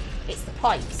pipes? It's the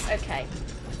pipes, okay.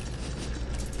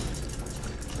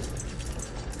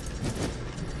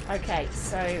 Okay,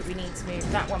 so we need to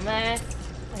move that one there.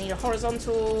 I need a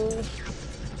horizontal,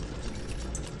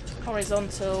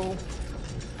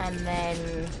 and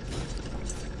then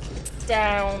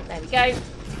down. There we go.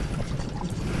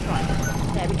 Right,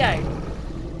 there we go.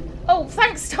 Oh,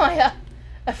 thanks, Tyre.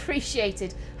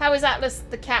 Appreciated. How is Atlas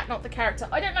the cat, not the character?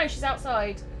 I don't know, she's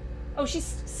outside. Oh,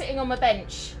 she's sitting on my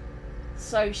bench.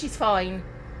 So she's fine.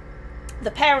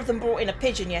 The pair of them brought in a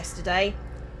pigeon yesterday.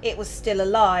 It was still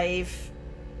alive.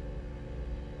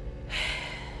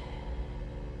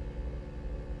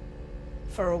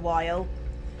 For a while.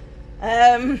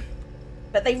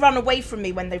 But they run away from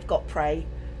me when they've got prey.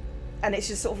 And it's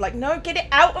just sort of like, no, get it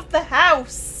out of the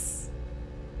house.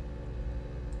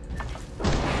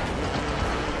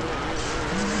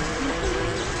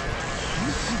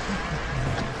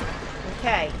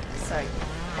 Okay, so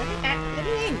let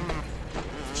me in.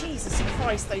 Jesus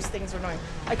Christ, those things are annoying.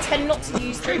 I tend not to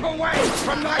use them. Keep away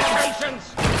from my patients!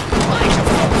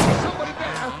 Somebody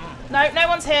there! No, no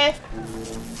one's here.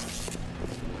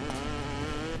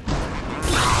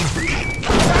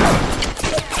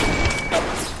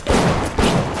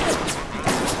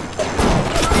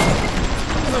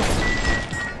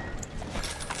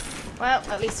 Well,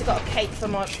 at least I got a cake for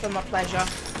my pleasure.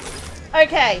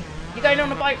 Okay, you're going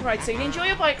on a bike ride soon. Enjoy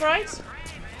your bike ride.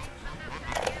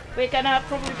 We're gonna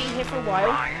probably be here for a while.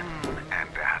 Ryan and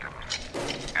Adam.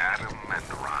 Adam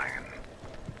and Ryan.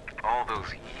 All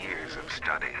those years of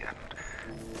study, and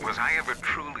was I ever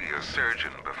truly a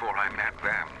surgeon before I met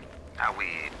them? How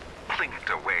we plinked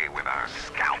away with our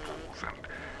scalpels and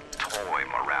toy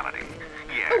morality.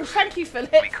 Yes. Oh, thank you,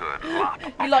 Philip. We could lop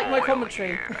You like my oil commentary.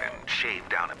 here and shave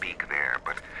down a beak there,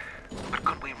 but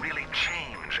could we really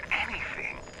change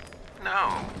anything?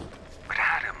 No. But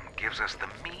Adam gives us the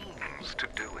means to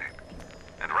do it.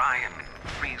 And Ryan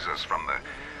frees us from the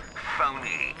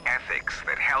phony ethics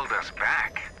that held us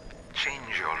back.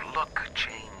 Change your look,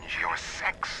 change your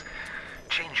sex,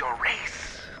 change your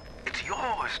race. It's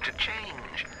yours to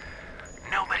change.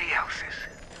 Nobody else's.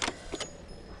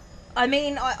 I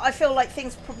mean, I feel like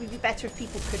things would probably be better if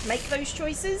people could make those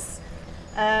choices.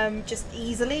 Just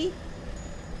easily.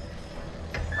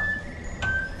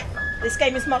 This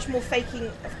game is much more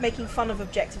making fun of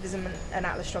objectivism and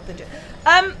Atlas Shrugged than just...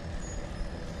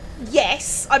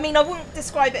 yes. I mean, I wouldn't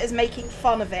describe it as making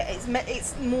fun of it.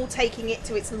 It's more taking it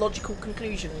to its logical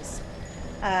conclusions,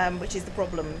 which is the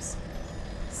problems.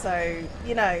 So,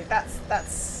 you know,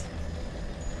 that's...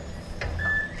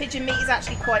 Pigeon meat is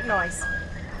actually quite nice.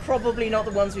 Probably not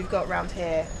the ones we've got around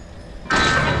here.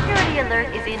 Security alert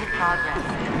is in progress.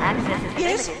 Access is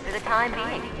limited for the time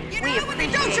being. We appreciate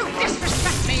Don't you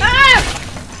disrespect me! Ah!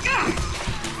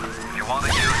 If you want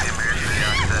to use the emergency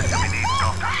access, we need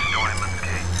Dr. Steinman's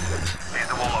key. He's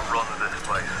the one that runs this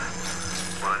place.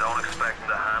 But I don't expect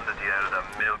him to hand it to you out of the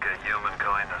milk of human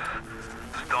kindness.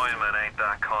 Steinman ain't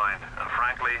that kind. And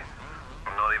frankly,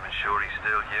 I'm not even sure he's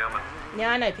still human.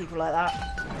 Yeah, I know people like that.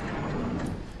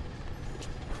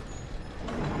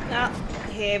 Ah,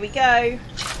 here we go.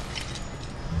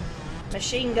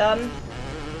 Machine gun.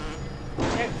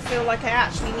 I don't feel like I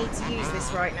actually need to use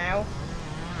this right now.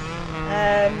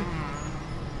 And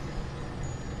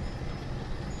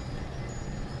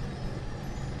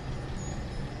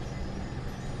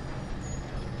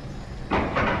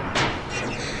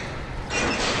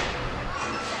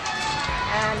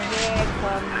here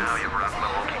comes... Now you've run the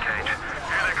monkey cage.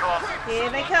 Here they come. Here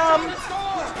they come.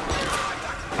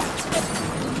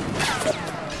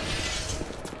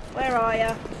 Where are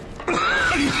ya?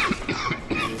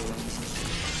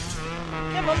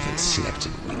 Come on.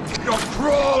 You're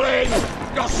crawling!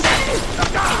 You're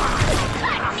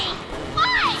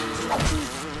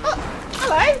Oh,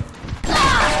 hello.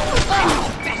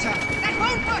 Better! That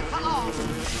won't work for long!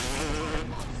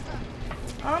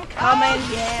 I'm coming. Oh,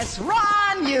 yes,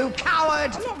 run, you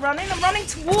coward! I'm not running. I'm running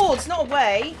towards, not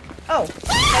away. Oh,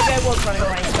 maybe I was running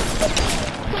away.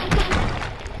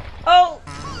 Oh.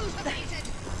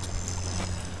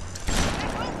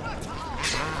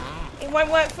 It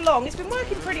won't work for long. It's been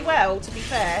working pretty well, to be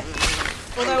fair.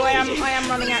 Although I am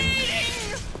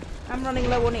I'm running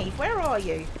low on Eve. Where are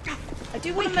you? I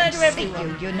do want to murder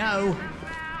everyone. You know.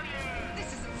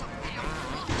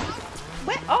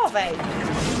 Where are they?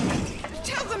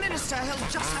 Tell the minister he'll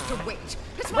just have to wait.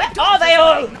 Where are they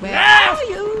all? Where are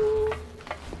you?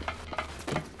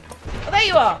 Oh, there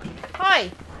you are.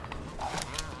 Hi.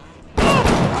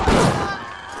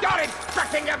 You're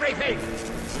infecting everything!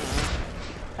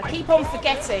 I keep on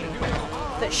forgetting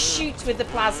that shoot with the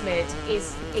plasmid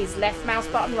is left mouse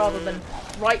button rather than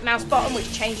right mouse button,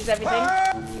 which changes everything.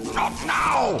 Not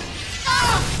now!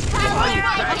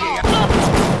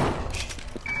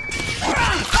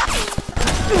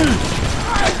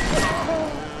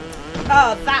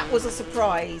 Oh, that was a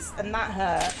surprise, and that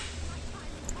hurt.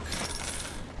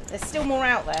 There's still more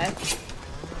out there.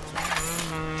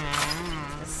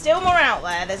 There's still more out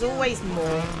there. There's always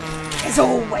more. There's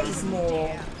always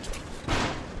more.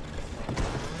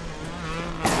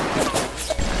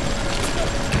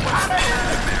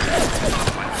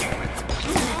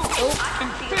 Oh,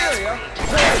 inferior.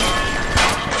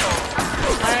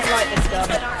 I don't like this gun.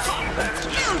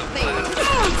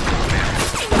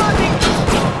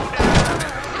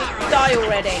 Die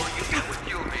already.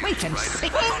 We can see.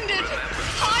 Wounded.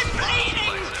 I'm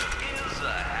bleeding.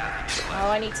 Oh,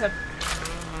 I need to.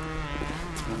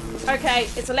 Okay,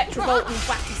 it's Electrobolt and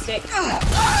Wacky Stick.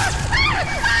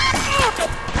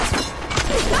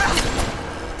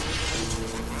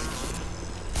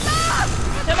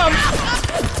 Come on.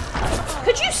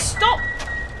 Could you stop?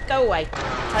 Go away.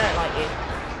 I don't like you.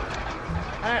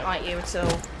 I don't like you at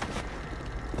all.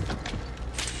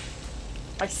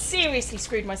 I seriously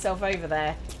screwed myself over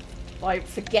there by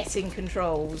forgetting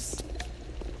controls.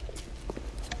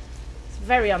 It's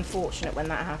very unfortunate when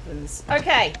that happens.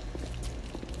 Okay.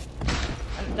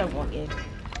 I don't want you.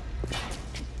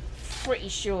 Pretty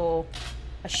sure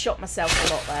I shot myself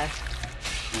a lot there.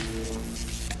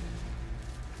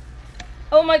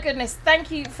 Oh my goodness. Thank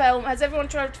you, Felm. Has everyone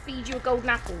tried to feed you a golden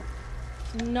apple?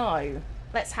 No.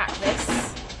 Let's hack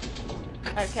this.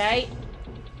 Okay.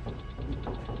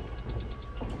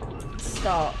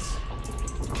 Start.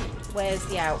 Where's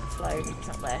the outflow? It's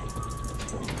up there.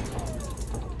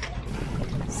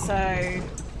 So,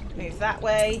 move that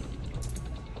way.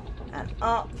 And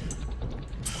up.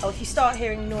 Oh, if you start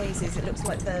hearing noises, it looks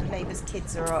like the neighbour's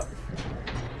kids are up.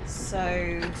 So...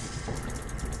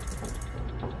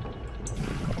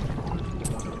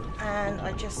 And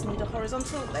I just need a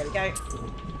horizontal. There we go.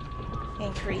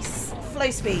 Increase flow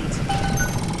speed.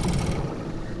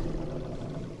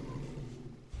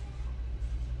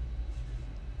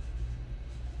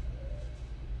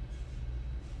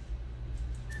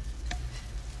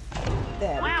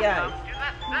 There we go.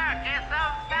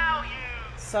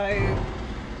 So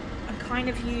I'm kind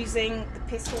of using the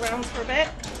pistol rounds for a bit.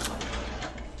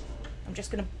 I'm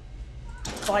just going to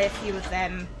buy a few of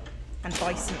them and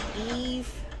buy some Eve.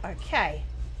 Okay.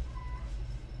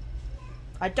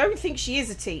 I don't think she is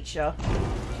a teacher.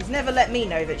 She's never let me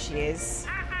know that she is.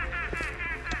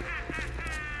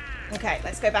 Okay,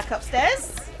 let's go back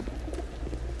upstairs.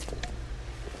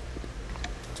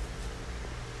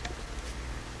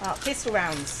 Ah, pistol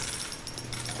rounds.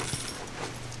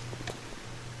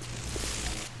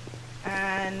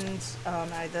 And, oh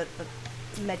no, the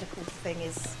medical thing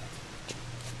is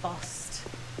bust.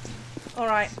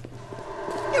 Alright.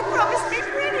 You promised me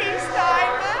pretty,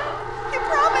 Simon. You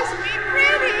promised me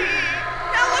pretty.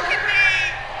 Now look at me.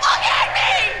 Look at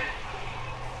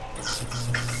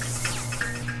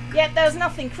me. Yep, there's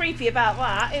nothing creepy about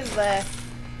that, is there?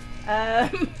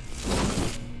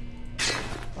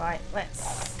 Right,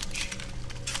 let's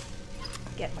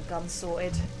get my gun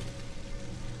sorted.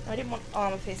 I didn't want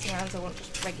armor piercing rounds, I want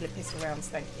just regular pistol rounds,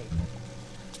 thank you.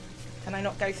 Can I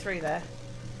not go through there?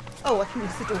 Oh, I can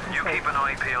use the door control. You keep an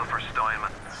eye peeled for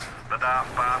Steinman. The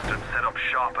daft bastard set up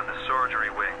shop in the surgery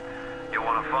wing. You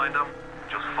want to find him?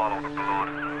 Just follow the blood.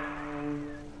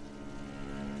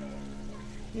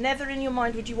 Never in your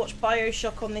mind would you watch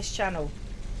Bioshock on this channel.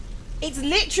 It's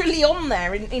literally on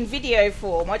there in video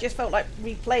form. I just felt like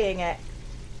replaying it.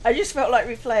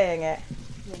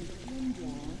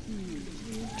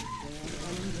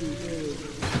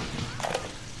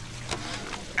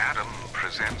 Adam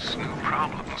presents new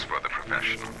problems for the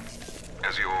profession.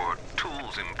 As your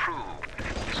tools improve,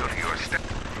 so do your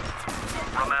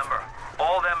Remember,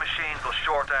 all them machines will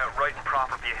short out right and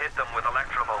proper if you hit them with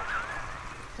electrovolt.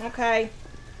 Okay.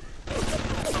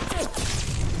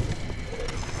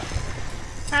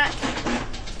 Hack.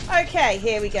 Okay,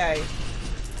 here we go.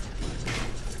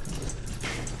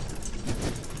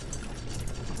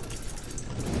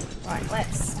 Right,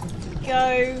 let's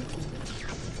go.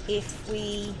 If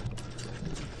we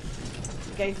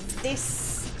go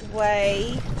this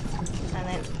way, and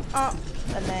then up,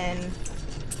 and then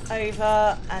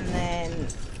over, and then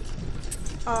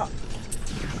up,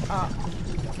 up,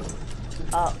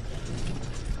 up,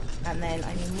 and then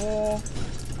I need more.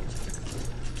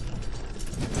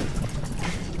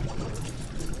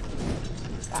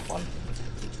 That one.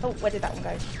 Oh, where did that one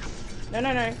go? No,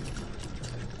 no, no.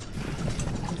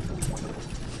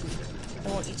 I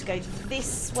want you to go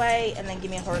this way and then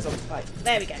give me a horizontal pipe.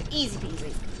 There we go. Easy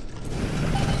peasy.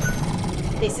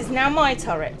 This is now my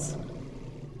turret.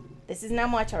 This is now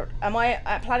my turret. Am I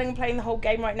planning on playing the whole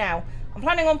game right now? I'm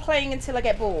planning on playing until I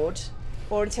get bored.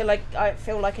 Or until I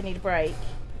feel like I need a break.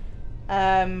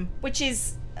 Which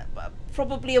is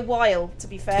probably a while, to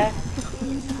be fair.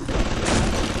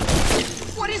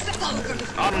 What is the bunker?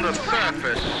 On the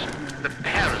surface, the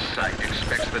parasite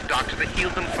expects the doctor to heal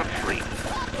them for free.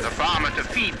 The farmer to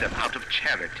feed them out of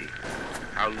charity.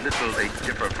 How little they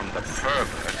differ from the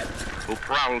pervert who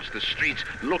prowls the streets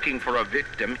looking for a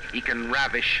victim he can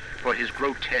ravish for his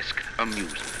grotesque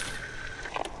amusement.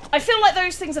 I feel like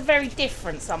those things are very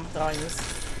different sometimes.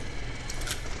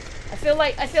 I feel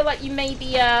like you may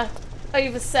be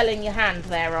overselling your hand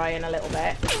there, Ryan, a little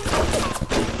bit.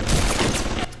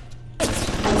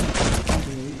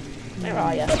 Where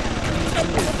are you?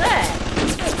 There.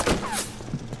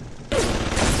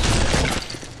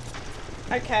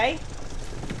 Okay.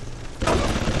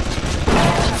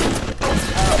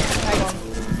 Oh, hang on.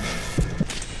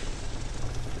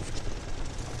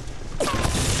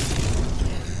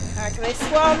 Back to this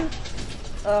one.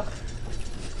 Ugh.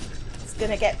 It's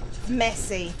gonna get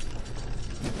messy.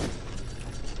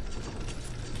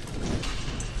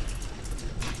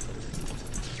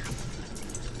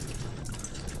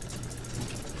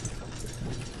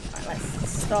 Right, let's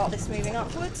start this moving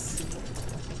upwards.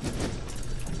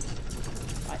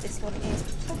 Right, this one is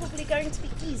probably going to be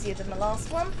easier than the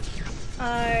last one.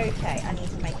 Okay, I need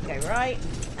to make it go right,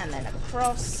 and then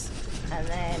across, and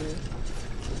then...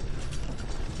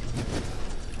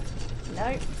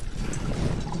 no.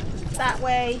 That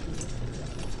way,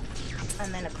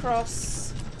 and then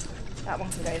across. That one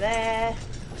can go there,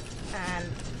 and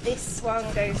this one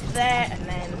goes there, and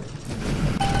then...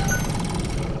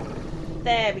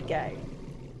 there we go.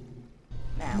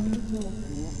 Now,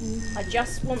 I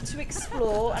just want to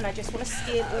explore, and I just want to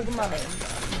steal all the money.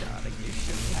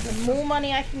 And the more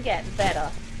money I can get, the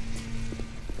better.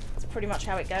 That's pretty much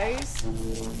how it goes.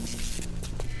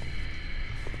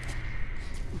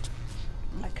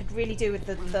 I could really do with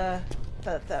the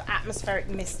atmospheric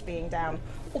mist being down.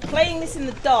 Or playing this in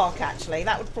the dark, actually.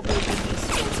 That would probably be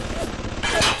useful.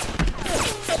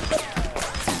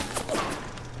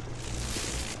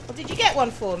 Well, did you get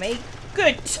one for me?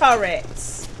 Good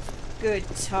turrets. Good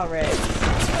turrets.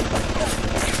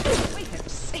 We have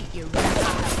seen you.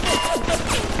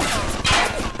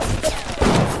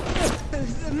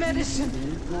 The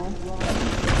medicine.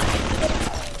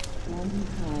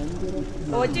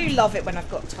 Oh, I do love it when I've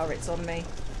got turrets on me.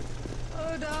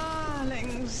 Oh,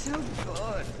 darling, so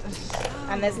good.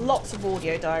 And there's lots of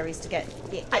audio diaries to get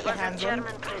your hands on.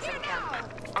 German prison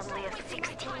camp. Only at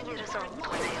 16 years old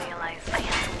when I realized I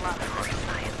had a love for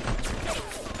science.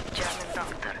 German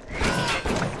doctor. He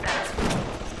makes experiments.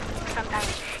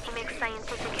 Sometimes he makes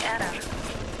scientific error.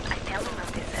 I tell him of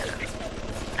this error.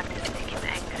 And this makes him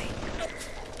angry.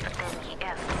 But then he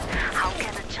asks, how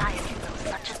can a child know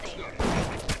such a thing?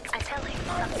 I tell him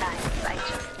sometimes I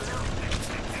just know.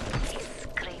 He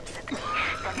screams at me.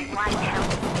 Then why help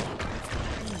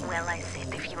me? Well, I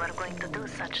said, if you are going to do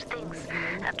such things,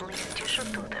 at least you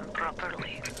should do them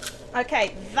properly.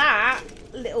 Okay, that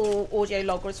little audio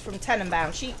log was from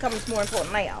Tenenbaum. She comes more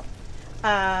important later.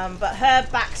 But her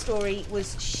backstory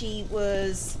was she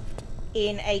was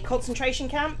in a concentration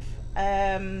camp.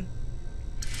 And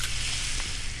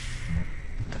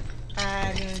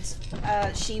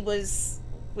she was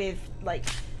with, like,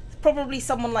 probably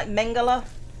someone like Mengele,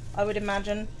 I would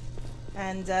imagine.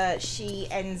 And she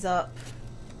ends up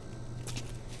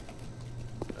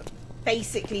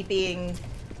basically being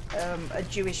a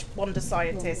Jewish wonder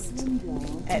scientist,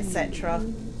 etc.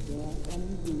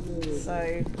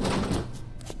 So,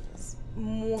 there's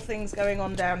more things going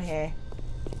on down here.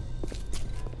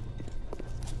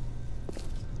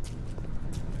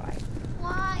 Right.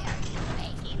 Why are you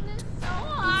making this so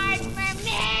hard for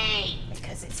me?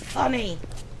 Because it's funny.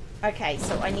 Okay,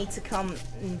 so I need to come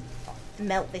and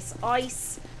melt this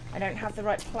ice. I don't have the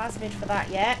right plasmid for that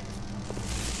yet.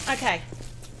 Okay.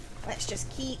 Let's just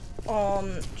keep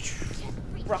on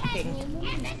rocking.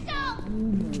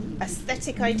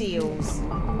 Aesthetic ideals.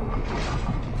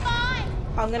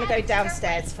 I'm going to go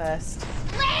downstairs first.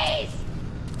 Please!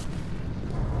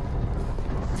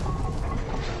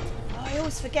 Oh, I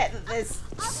always forget that there's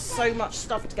so much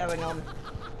stuff going on.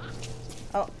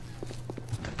 Oh.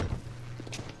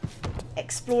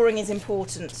 Exploring is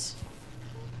important.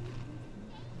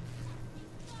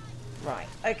 Right,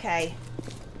 okay.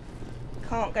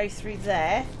 Can't go through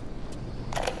there.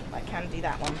 I can do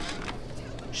that one.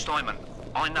 Steinman,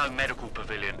 I know Medical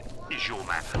Pavilion is your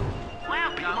man.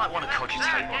 But you might want to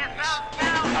cogitate on this.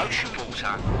 Ocean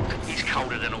water is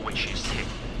colder than a witch's tip.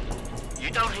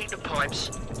 You don't heat the pipes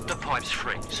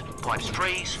freeze. Pipes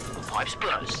freeze, pipes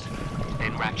burst.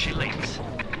 Then Rapture leaks.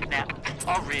 Now,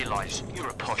 I realise you're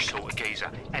a posh sort of geezer,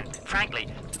 and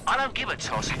frankly, I don't give a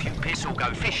toss if you piss or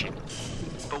go fishing.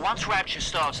 But once Rapture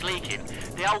starts leaking,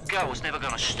 the old girl's never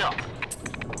gonna stop.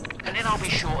 And then I'll be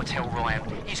sure to tell Ryan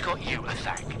he's got you to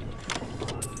thank.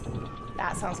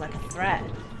 That sounds like a threat.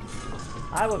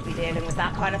 I won't be dealing with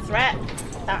that kind of threat.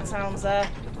 That sounds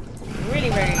really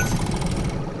rude.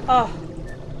 Oh,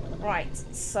 right.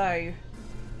 So,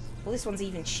 well, this one's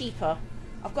even cheaper.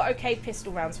 I've got okay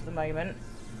pistol rounds for the moment.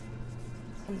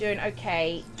 I'm doing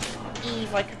okay.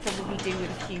 Eve, I could probably do with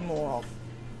a few more of.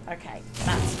 Okay,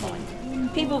 that's fine.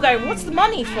 People go, what's the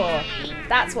money for?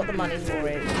 That's what the money for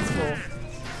is for.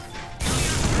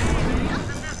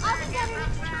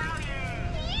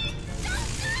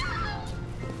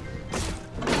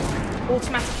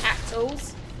 Automatic hack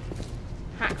tools.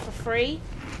 Hack for free.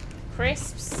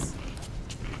 Crisps.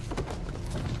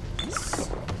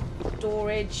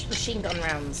 Storage. Machine gun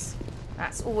rounds.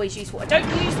 That's always useful. I don't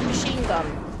use the machine gun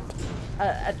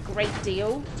a great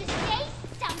deal. Just say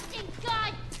something,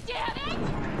 God damn it!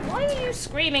 Why are you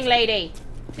screaming, lady?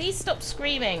 Please stop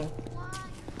screaming.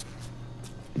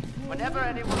 Whenever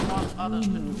anyone wants others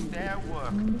to do their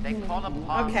work, they call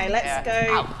upon Okay, let's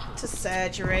go to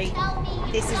surgery.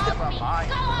 This is the... Go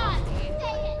on!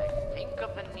 Think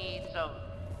of the needs of...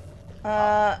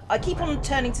 I keep on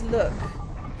turning to look.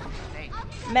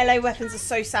 Melee weapons are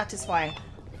so satisfying.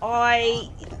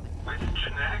 With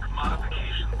genetic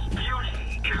modifications,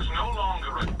 beauty is no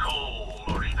longer a goal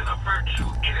or even a virtue.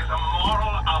 It is a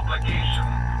moral obligation.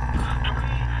 Do we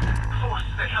force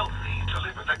the healthy to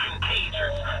live with the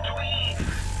contagious? Do we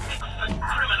mix the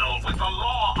criminal with the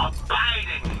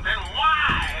law-abiding? Then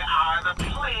why are the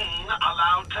plain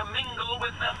allowed to mingle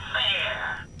with the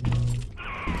fair?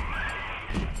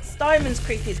 Steinman's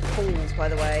creepy as balls, by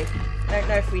the way. I don't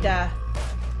know if we'd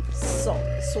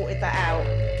sorted that out.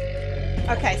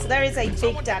 Okay, so there is a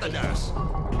big daddy.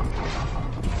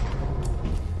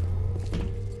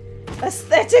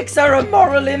 Aesthetics are a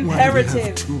moral imperative.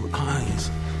 Why do we have 2 eyes?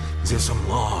 There's some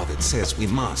law that says we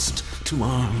must. 2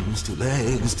 arms, 2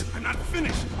 legs. I'm not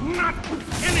finished. I'm not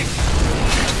finished.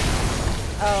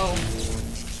 Oh.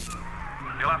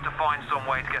 You'll have to find some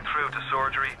way to get through to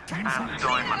surgery and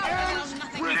Steinman.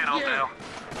 Chin up now.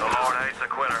 The Lord hates a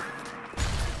quitter.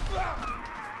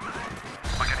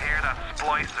 I can hear that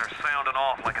splicer sounding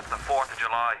off like it's the 4th of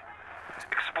July.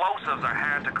 Explosives are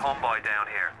hard to come by down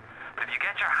here. But if you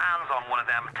get your hands on one of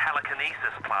them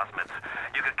telekinesis plasmids,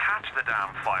 you can catch the damn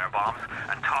firebombs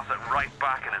and toss it right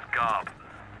back in his gob.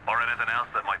 Or anything else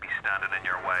that might be standing in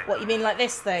your way. What, you mean like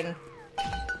this thing?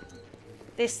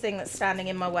 This thing that's standing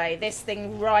in my way. This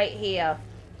thing right here.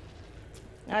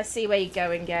 I see where you're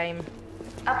going, game.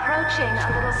 Approaching a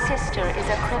little sister is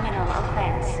a criminal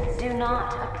offense. Do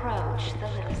not approach the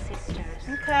little sisters.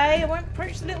 Okay, I won't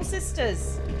approach the little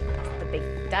sisters. The big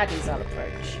daddies I'll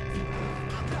approach.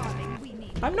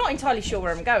 I'm not entirely sure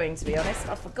where I'm going, to be honest.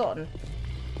 I've forgotten.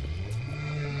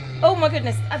 Oh my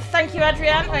goodness. Thank you,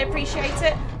 Adrienne. I appreciate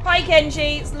it. Hi,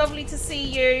 Kenji. It's lovely to see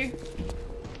you.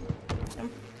 I'm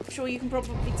sure you can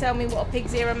probably tell me what a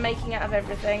pig's ear I'm making out of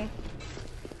everything.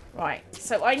 Right,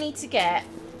 so I need to get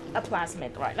a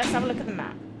plasmid. Right, let's have a look at the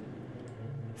map.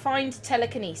 Find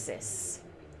telekinesis.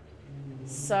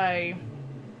 So, I'm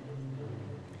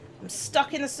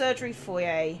stuck in the surgery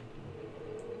foyer.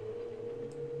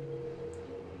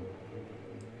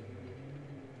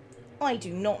 I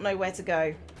do not know where to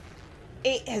go.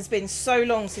 It has been so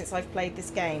long since I've played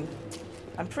this game.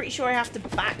 I'm pretty sure I have to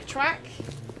backtrack.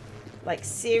 Like,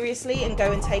 seriously, and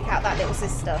go and take out that little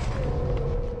sister.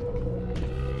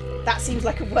 That seems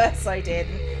like a worse idea.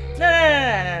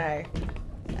 No.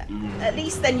 At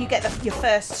least then you get your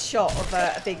first shot of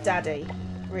a Big Daddy.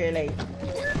 Really. Your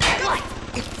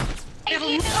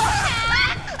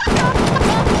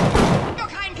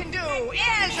kind can do,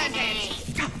 isn't it?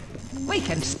 We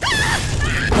can stop.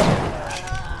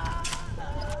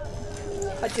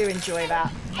 I do enjoy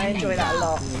that. I enjoy that a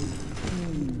lot.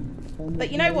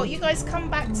 But you know what? You guys come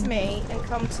back to me and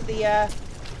come to the, yeah.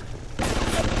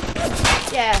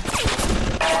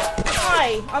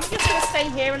 Hi, I'm just going to stay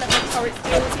here and let my turrets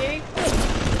deal with you.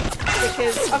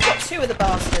 Because I've got 2 of the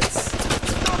bastards.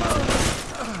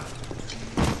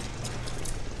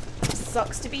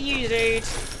 Sucks to be you, dude.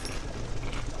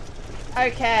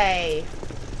 Okay.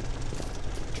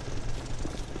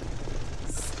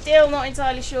 Still not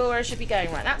entirely sure where I should be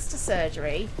going. Right, that's to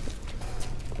surgery.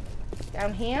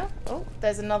 Down here. Oh,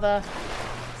 there's another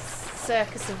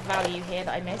circus of value here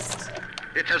that I missed.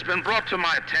 It has been brought to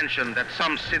my attention that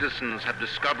some citizens have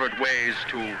discovered ways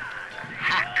to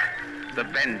hack the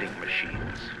vending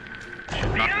machines. I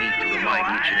should not need to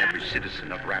remind each and every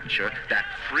citizen of Rapture that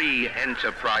free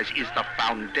enterprise is the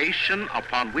foundation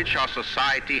upon which our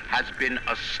society has been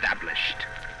established.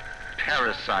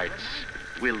 Parasites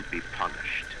will be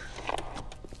punished.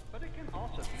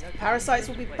 Parasites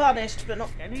will be punished, but not...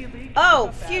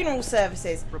 Oh, funeral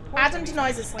services. Adam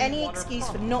denies us any excuse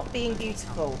for not being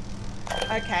beautiful.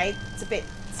 Okay, it's a bit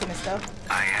sinister.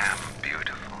 I am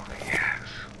beautiful, yes.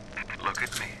 Look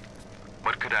at me.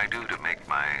 What could I do to make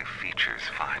my features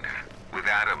finer? With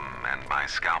Adam and my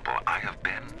scalpel, I have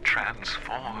been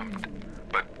transformed.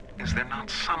 But is there not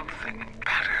something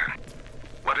better?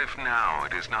 What if now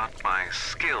it is not my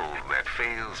skill that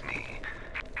fails me,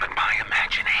 but my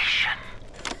imagination?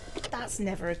 That's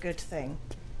never a good thing.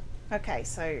 Okay,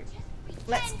 so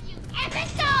let's...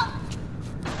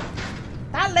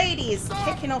 That lady is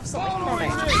kicking off something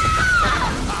chronic.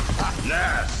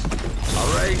 Yes.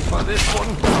 Hooray for this one.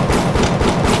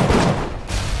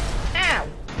 Ow.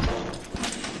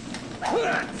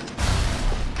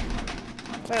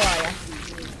 Where are you?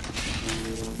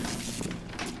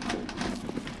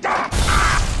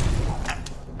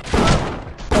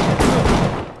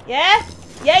 Yeah?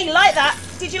 Yeah, you like that?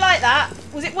 Did you like that?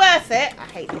 Was it worth it? I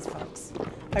hate these fucks.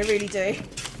 I really do.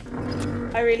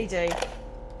 I really do.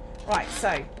 Right, so...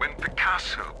 When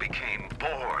Picasso became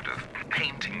bored of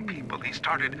painting people, he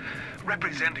started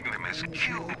representing them as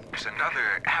cubes and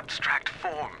other abstract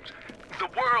forms. The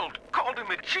world called him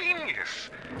a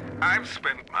genius. I've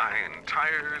spent my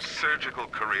entire surgical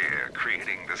career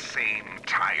creating the same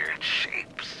tired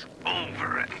shapes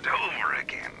over and over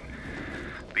again.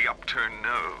 The upturned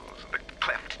nose, the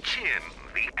cleft chin,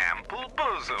 the ample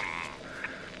bosom.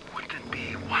 Wouldn't it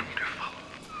be wonderful?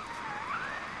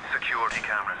 Security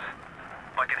cameras.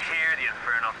 I can hear the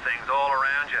infernal things all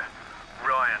around you.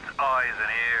 Ryan's eyes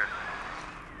and ears.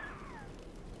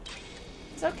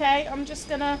 It's okay, I'm just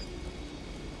gonna...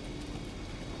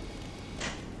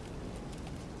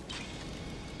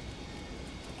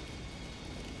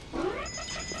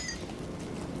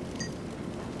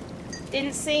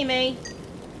 Didn't see me.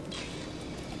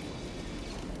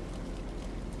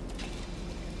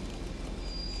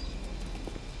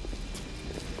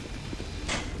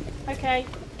 Okay.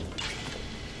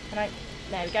 Can I...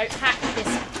 There we go. Hack this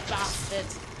bastard.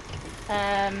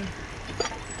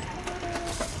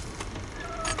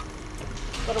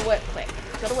 Gotta work quick.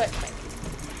 Gotta work quick.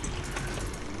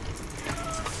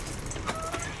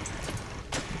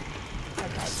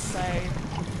 Okay, so...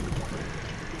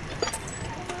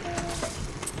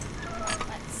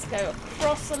 Let's go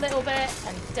across a little bit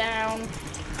and down.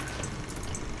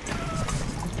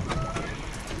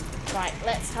 Right,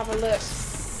 let's have a look.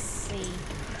 See.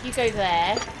 You go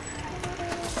there.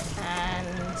 And...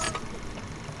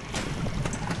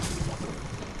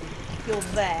 You're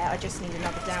there. I just need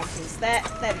another down piece. There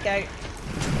we go.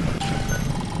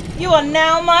 You are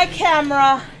now my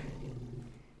camera.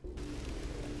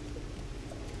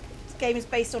 This game is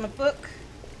based on a book.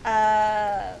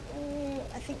 I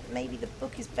think maybe the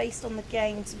book is based on the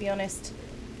game, to be honest.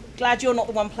 Glad you're not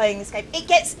the one playing this game. It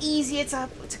gets easier to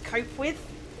cope with.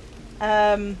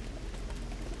 I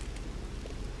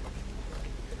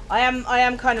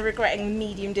am kind of regretting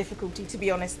medium difficulty, to be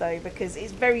honest, though, because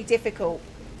it's very difficult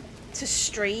to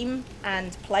stream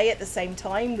and play at the same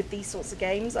time with these sorts of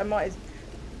games.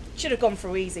 Should have gone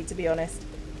through easy, to be honest.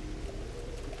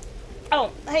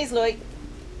 Oh, hey, Lloyd.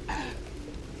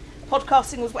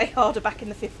 Podcasting was way harder back in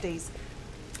the 50s.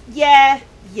 Yeah,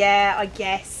 I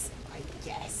guess.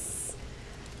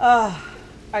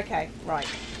 Okay, right.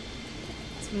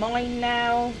 It's mine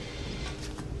now.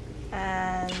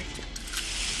 And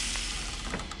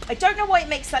I don't know why it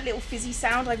makes that little fizzy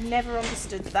sound. I've never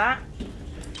understood that.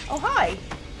 Oh, hi.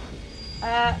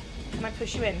 Can I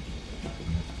push you in?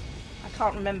 I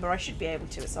can't remember. I should be able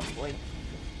to at some point.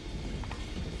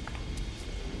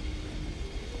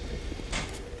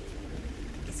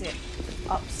 Is it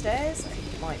upstairs? I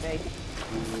think it might be.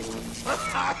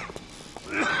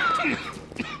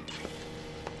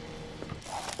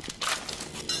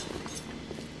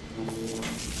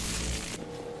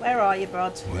 Where are you,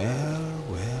 Brod? Well.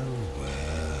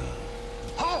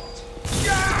 Halt!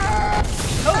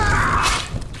 Oh.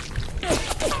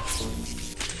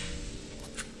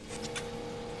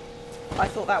 I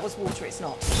thought that was water, it's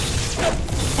not.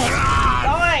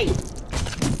 Die!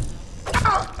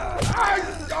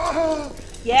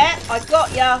 Yeah, I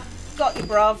got ya. Got you,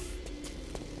 bruv.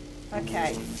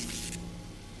 Okay.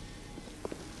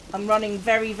 I'm running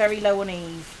very, very low on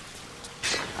Eve.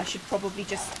 I should probably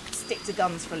just stick to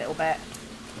guns for a little bit.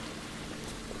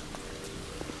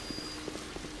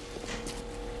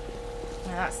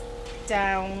 Now that's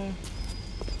down.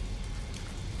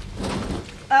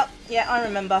 Oh, yeah, I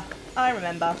remember.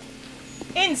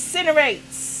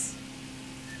 Incinerates!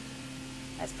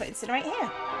 Let's put incinerate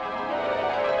here.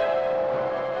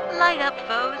 Light up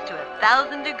foes to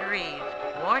 1,000 degrees.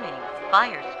 Warning,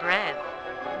 fire spreads.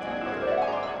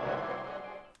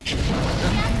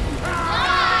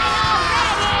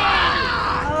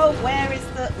 Oh, where is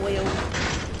the oil?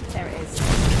 There it is.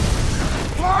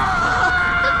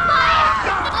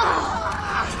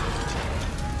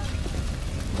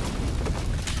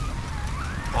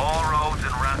 All roads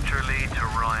in Rapture lead to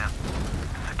Ryan.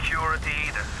 The security,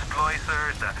 the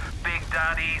splicers, the big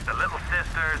daddies, the little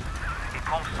sisters. He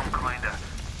pumps some kind of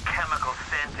chemical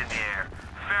scent in the air.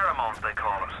 Pheromones, they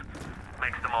call it.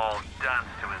 Makes them all dance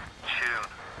to his tune.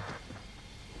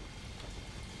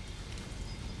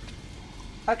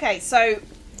 Okay, so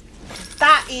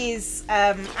that is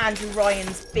Andrew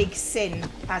Ryan's big sin,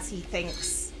 as he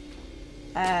thinks.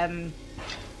 The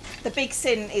big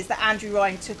sin is that Andrew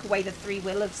Ryan took away the free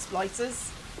will of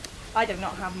splicers. I do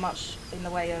not have much in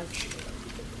the way of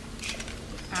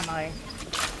ammo.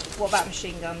 What about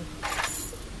machine gun?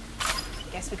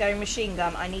 Guess we're going machine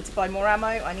gun. I need to buy more ammo.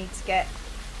 I need to get...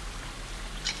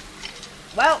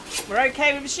 Well, we're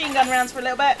okay with machine gun rounds for a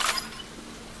little bit.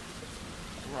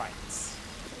 Right.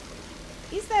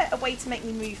 Is there a way to make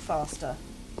me move faster?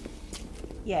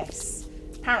 Yes.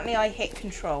 Apparently I hit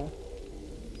control.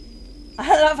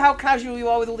 I love how casual you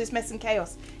are with all this mess and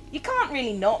chaos. You can't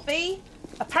really not be.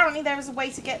 Apparently there is a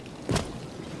way to get...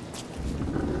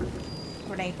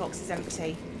 Grenade box is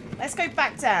empty. Let's go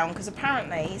back down, because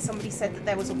apparently somebody said that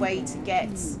there was a way to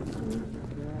get...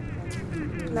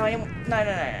 No, I didn't... No.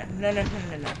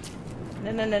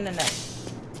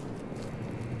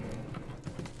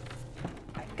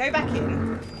 Right, go back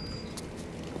in.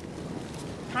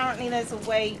 Apparently there's a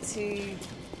way to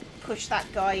push that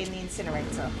guy in the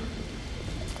incinerator.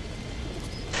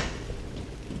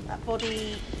 That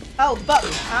body... Oh, the button.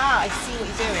 Ah, I see what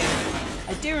you're doing.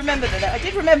 I do remember that. I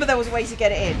did remember there was a way to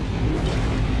get it in.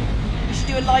 You should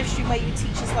do a live stream where you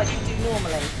teach us like you do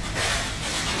normally.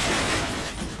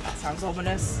 That sounds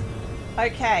ominous.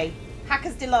 Okay.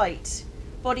 Hacker's Delight.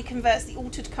 Body converts the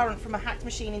altered current from a hacked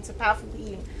machine into powerful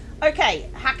healing. Okay,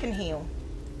 hack and heal.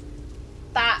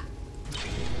 That...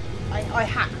 I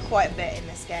hack quite a bit in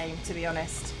this game, to be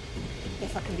honest.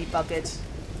 If I can be buggered.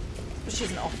 Which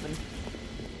isn't often.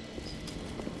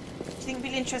 Do you think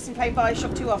it'd be interesting playing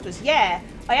Bioshock 2 afterwards? Yeah,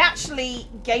 I actually,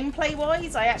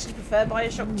 gameplay-wise, I actually prefer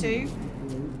Bioshock 2.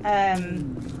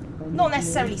 Not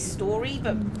necessarily story,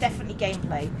 but definitely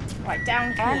gameplay. Right,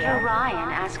 down here. Andrew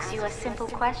Ryan asks you a simple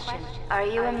question. Are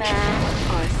you a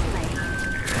man or a slave?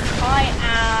 I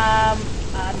am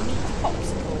a meat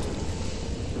popsicle.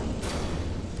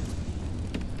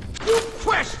 You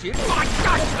question my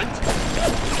judgment?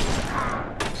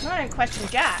 No, I don't question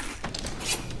Jack.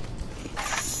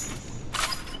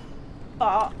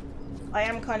 But I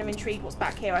am kind of intrigued what's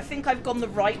back here. I think I've gone the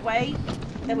right way.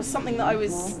 There was something that I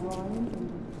was...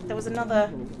 There was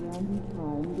another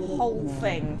whole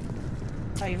thing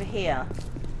over here,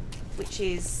 which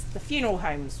is the funeral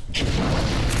homes.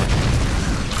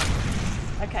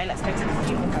 Okay, let's go to the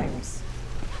funeral homes.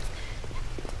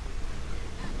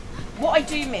 What I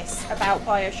do miss about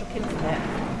Bioshock Infinite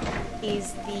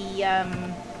is the...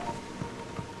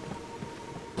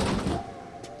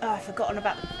 Oh, I've forgotten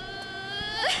about the...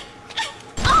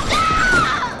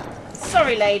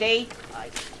 Sorry, lady.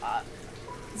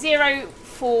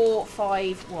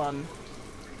 0451.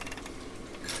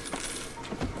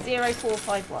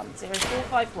 0451.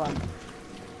 0451.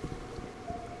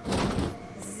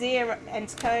 0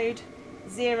 enter code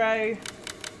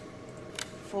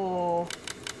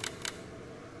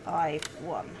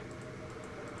 0451.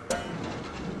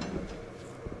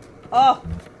 Oh,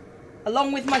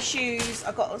 along with my shoes,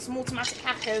 I've got some automatic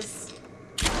hackers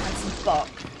and some buck.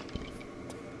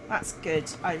 That's good.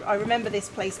 I remember this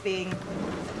place being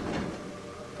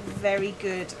very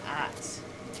good at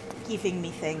giving me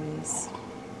things.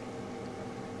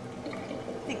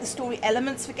 think the story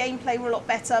elements for gameplay were a lot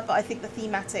better, but I think the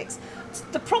thematics.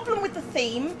 The problem with the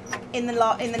theme in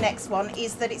the next one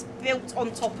is that it's built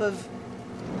on top of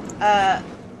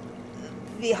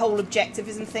the whole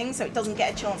objectivism thing, so it doesn't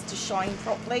get a chance to shine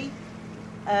properly.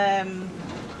 And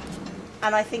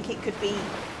I think it could be...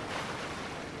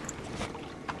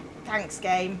 Thanks,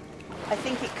 game. I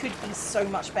think it could be so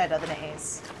much better than it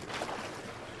is.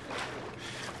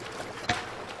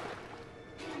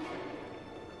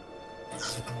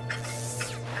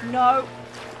 No.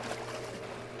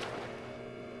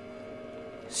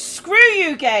 Screw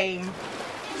you, game.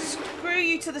 Screw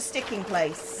you to the sticking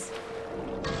place.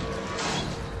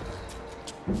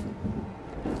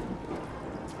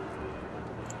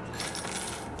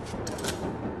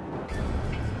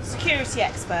 Security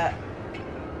expert.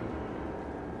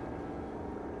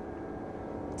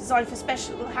 Designed for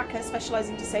special hackers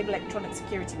specialising in disable electronic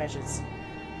security measures.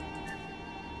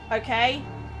 Okay.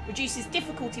 Reduces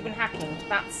difficulty when hacking.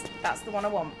 That's the one I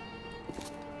want.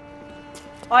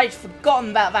 I'd forgotten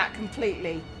about that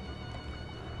completely.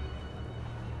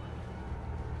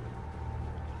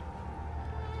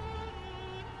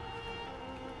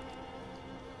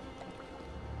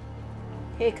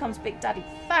 Here comes Big Daddy.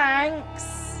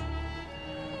 Thanks.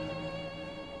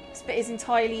 This bit is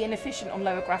entirely inefficient on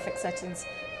lower graphic settings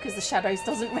because the shadows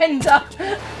doesn't render.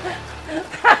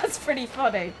 That's pretty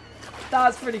funny.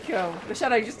 That's pretty cool. The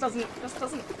shadow just doesn't.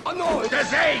 Oh no, the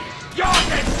Zane! You're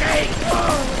the Zane!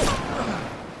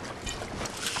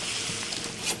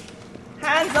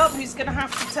 Hands up, who's gonna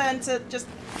have to turn to just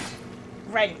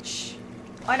wrench?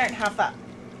 I don't have that.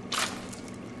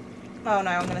 Oh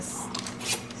no, I'm gonna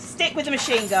stick with the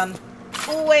machine gun.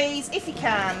 Always, if you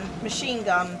can, machine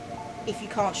gun if you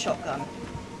can't shotgun.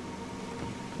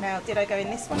 Now, did I go in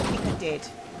this one? I think I did. I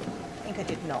think I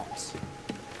did not.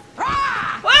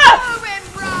 Ah! Ah! Oh, and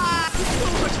run!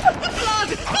 The blood!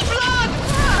 The blood!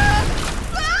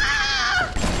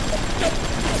 Ah!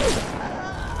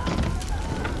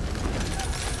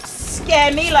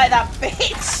 Scare me like that,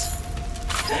 bitch!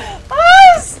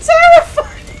 Oh, it's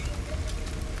terrifying!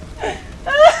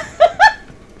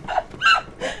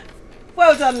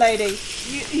 Well done, lady.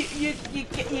 You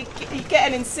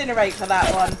get an incinerate for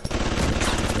that one.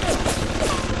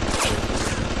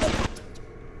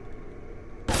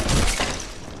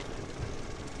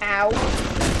 Ow.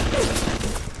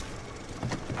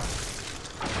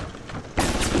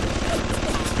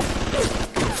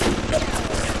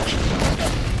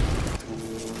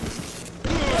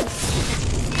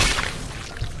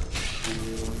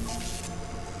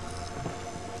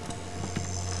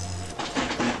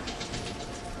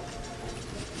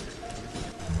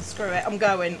 Screw it, I'm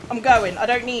going. I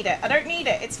don't need it.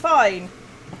 It's fine.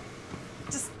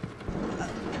 Just...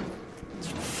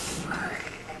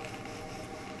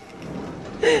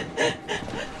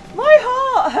 My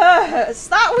heart hurts.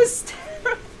 That was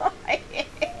terrifying.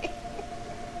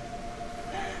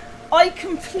 I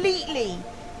completely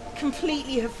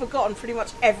have forgotten pretty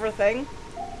much everything.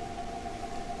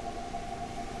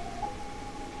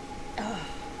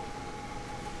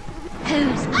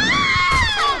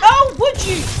 Oh, would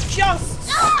you just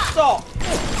stop?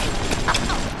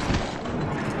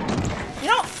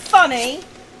 You're not funny.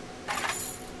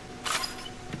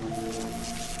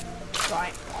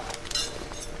 Right.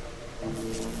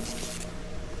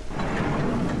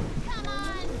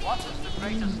 What is the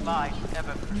greatest lie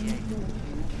ever created?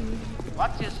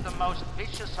 What is the most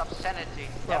vicious obscenity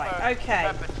ever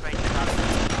perpetrated on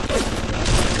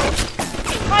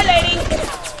Hi, lady.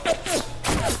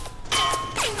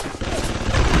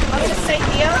 I'm going to stay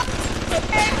here.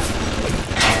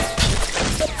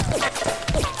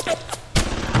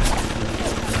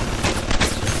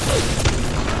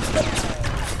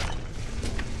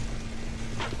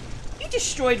 You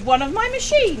destroyed one of my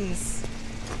machines.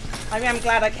 I mean, I'm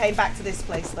glad I came back to this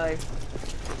place, though.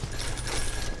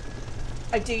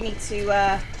 I do need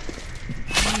to,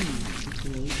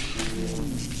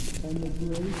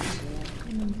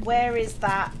 where is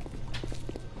that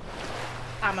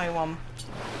ammo one?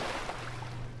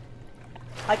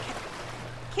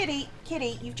 Kitty,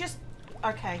 you've just...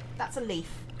 Okay, that's a leaf.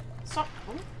 Stop.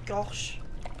 Oh, gosh.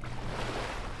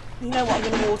 You know what? I'm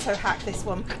going to auto-hack this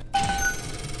one.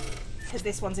 Because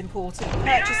this one's important.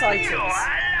 Purchase items.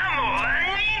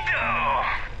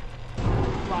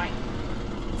 Right.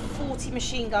 40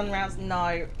 machine gun rounds.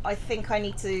 No. I think I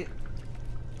need to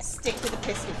stick with the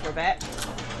pistol for a bit.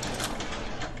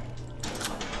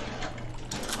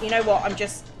 You know what? I'm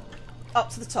just up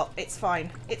to the top. It's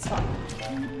fine. It's fine.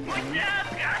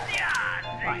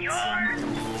 Right.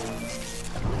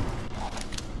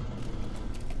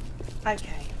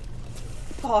 Okay.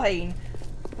 Fine.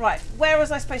 Right, where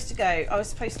was I supposed to go? I was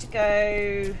supposed to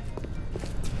go...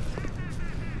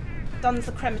 Done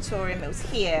the crematorium. It was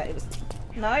here. It was...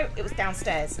 No, it was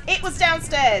downstairs. It was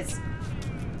downstairs!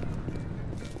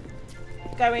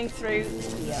 Going through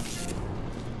here.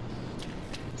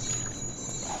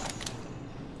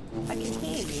 I can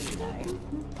hear you, though.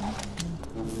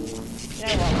 You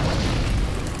know what?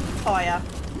 Fire.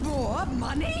 More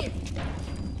money?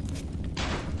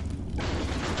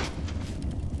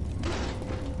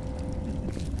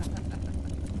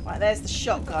 Right, there's the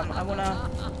shotgun. I wanna...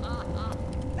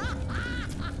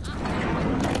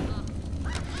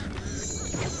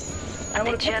 I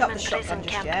want to pick up the shotgun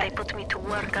just yet. They put me to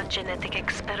work on genetic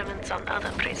experiments on other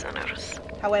prisoners.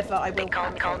 However, I will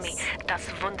call me das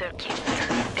Wunderkind,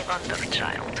 the Wonder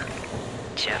Child.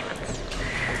 Germans.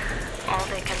 All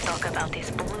they can talk about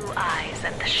is blue eyes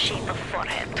and the shape of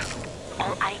forehead.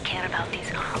 All I care about is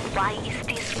why is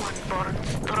this one born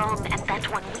strong and that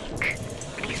one weak?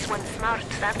 This one smart,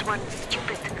 that one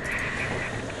stupid.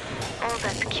 All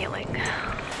that killing.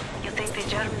 You think the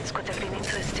Germans could have been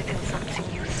interested in something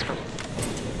useful?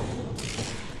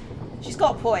 She's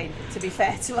got a point, to be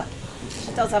fair to her.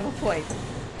 She does have a point.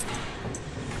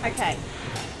 Okay.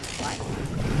 Right.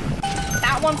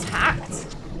 That one's hacked.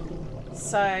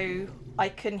 So I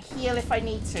can heal if I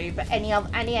need to, but any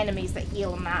enemies that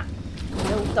heal on that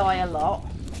will die a lot.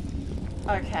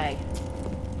 Okay.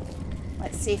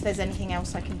 Let's see if there's anything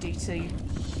else I can do to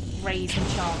raise my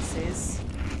chances.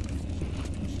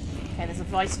 Okay, there's a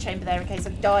vice chamber there in case I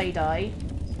die.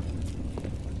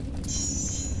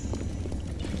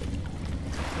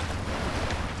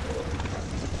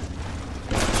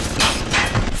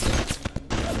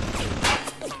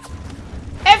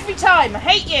 Every time! I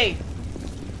hate you!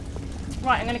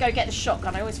 Right, I'm gonna go get the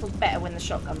shotgun. I always feel better when the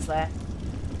shotgun's there.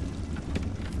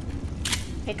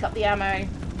 Pick up the ammo.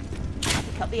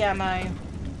 Pick up the ammo.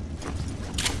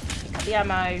 Pick up the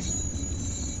ammo.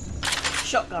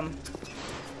 Shotgun.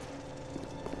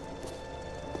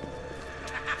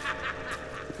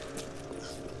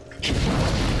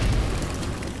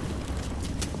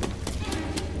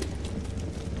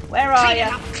 Where are you?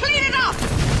 Clean it up!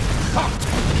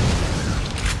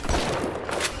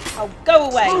 Oh, go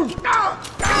away! Don't you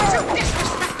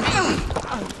disrespect me!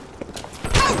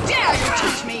 How dare you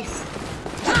touch me!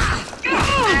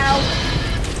 Ow!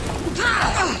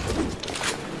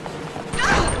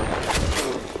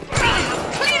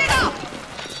 Clean it up!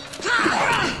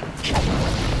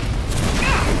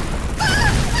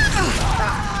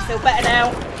 Feel better now.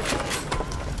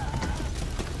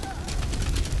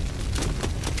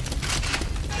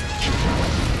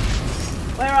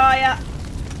 Where are ya?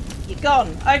 You're gone.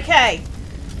 Okay.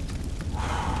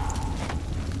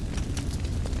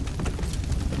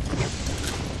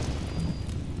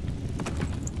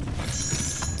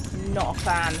 Not a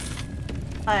fan.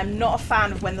 I am not a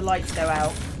fan of when the lights go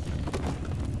out.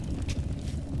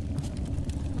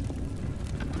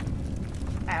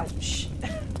 Ouch.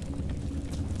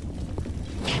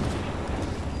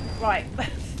 Right.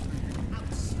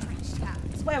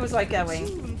 Where was I going?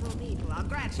 Tuneful people, I'll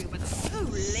grant you, but so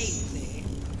lazy.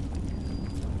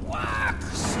 Work,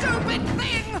 stupid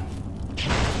thing!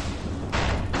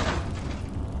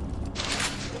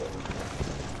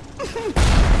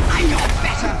 I know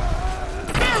better!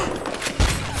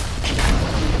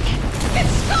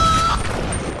 It's stuck!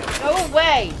 Go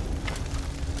away!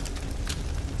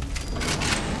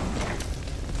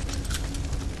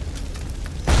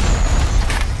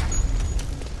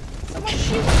 Someone's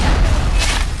shooting at me.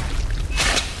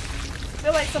 I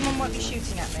feel like someone might be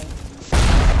shooting at me.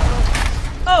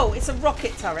 Oh, it's a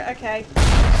rocket turret, okay.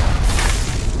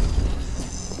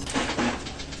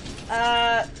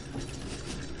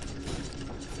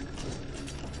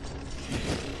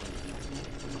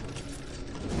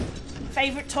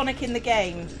 Favourite tonic in the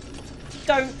game?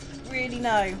 Don't really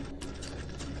know.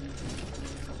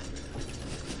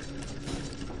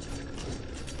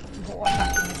 What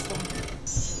happened this one?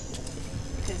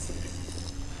 Because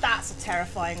that's a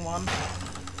terrifying one.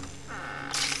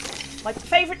 My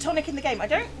favourite tonic in the game? I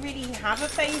don't really have a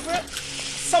favourite.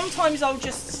 Sometimes I'll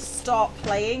just start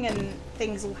playing and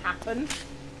things will happen.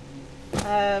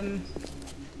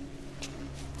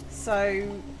 So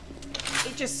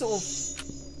it just sort of...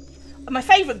 My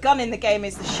favourite gun in the game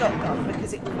is the shotgun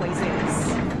because it always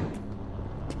is.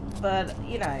 But,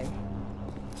 you know,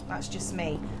 that's just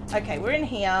me. Okay, we're in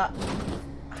here.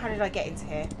 How did I get into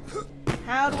here?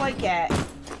 How do I get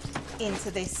into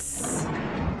this?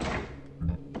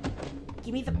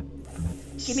 Give me the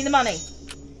money.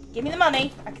 Give me the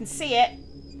money. I can see it.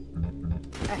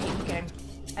 I hate you, game.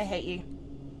 I hate you.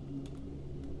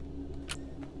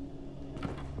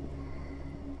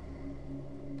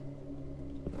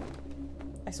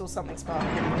 I saw something spark.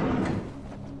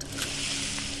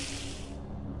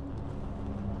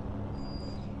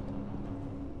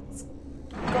 It's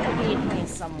gotta be in here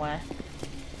somewhere.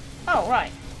 Oh,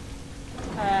 right.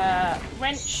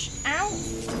 Wrench out.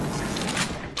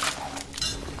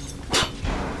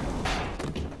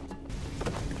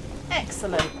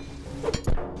 Excellent.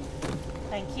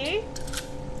 Thank you.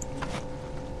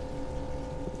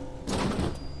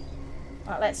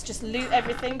 Right, let's just loot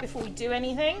everything before we do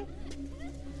anything.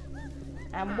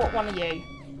 And what one are you?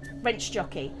 Wrench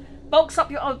jockey. Bulks up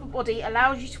your upper body,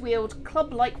 allows you to wield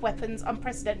club-like weapons,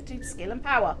 unprecedented skill and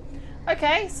power.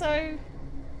 Okay, so...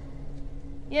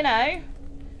 You know...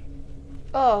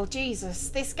 Oh, Jesus.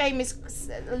 This game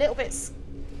is a little bit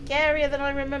scarier than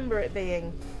I remember it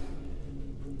being.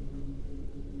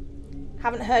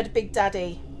 Haven't heard of Big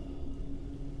Daddy.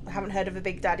 I haven't heard of a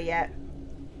Big Daddy yet.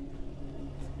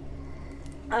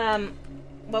 Well,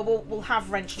 we'll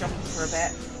have wrench jockey for a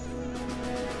bit.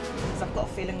 Because I've got a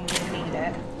feeling we're going to need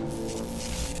it.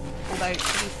 Although, to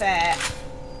be fair...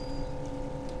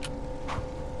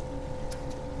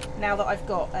 Now that I've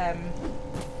got,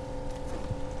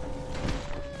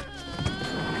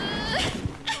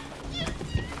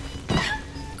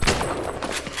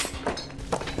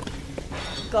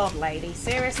 God, lady,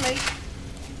 seriously?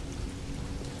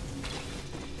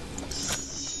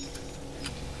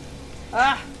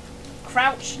 Ah!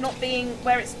 Crouch not being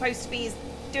where it's supposed to be is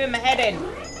doing my head in.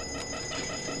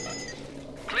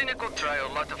 Clinical trial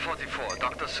lot 44,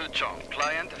 Dr. Su Chong,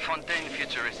 client Fontaine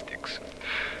Futuristics.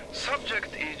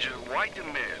 Subject is white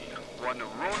male, one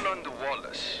Roland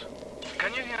Wallace.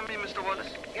 Can you hear me, Mr.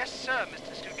 Wallace? Yes, sir,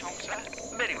 Mr. Su Chong, sir.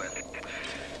 Very well.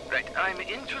 Right, I'm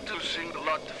introducing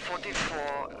lot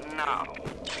 44 now.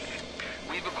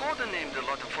 We've codenamed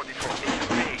lot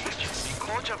 44 Rage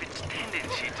because of its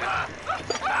tendency to...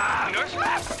 Nurse?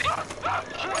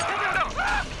 Take him down!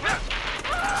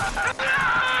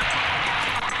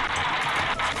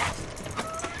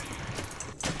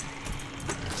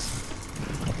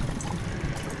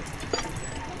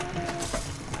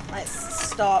 Let's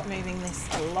start moving this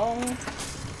along.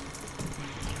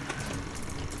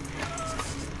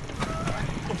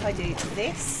 If I do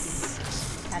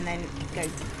this, and then go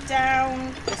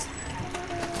down, just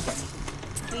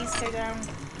please go down,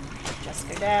 just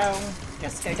go down,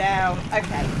 just go down.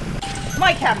 Okay,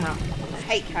 my camera. I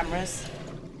hate cameras.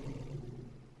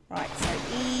 Right, so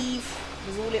Eve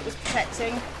was all it was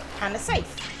protecting, and a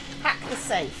safe. Hack the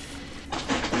safe.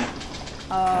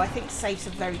 Oh, I think safes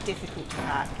are very difficult to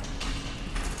hack.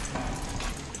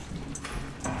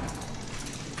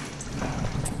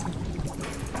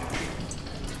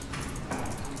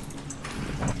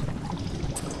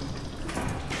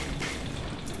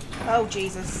 Oh,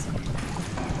 Jesus.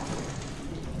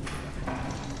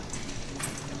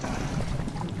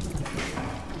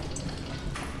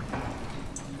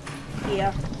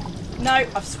 Here. No,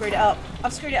 I've screwed it up.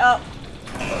 I've screwed it up.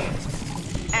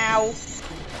 Ow.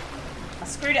 I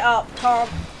screwed it up. Can't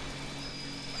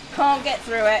get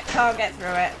through it. Can't get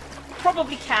through it.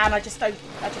 Probably can. I just can't be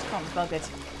buggered,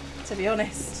 to be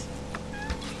honest.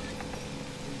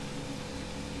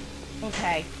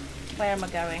 Okay. Where am I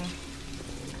going?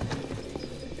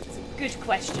 It's a good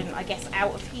question. I guess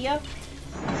out of here.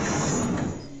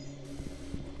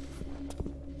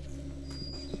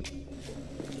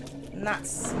 And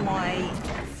that's my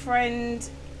friend.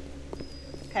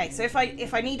 Okay, so if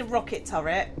I need a rocket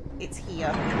turret, it's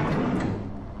here.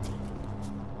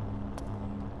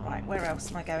 Right, where else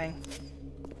am I going?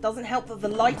 Doesn't help that the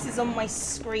light is on my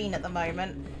screen at the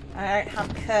moment. I don't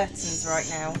have curtains right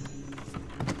now.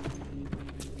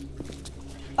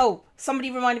 Oh,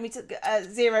 somebody reminded me to...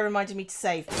 Zero reminded me to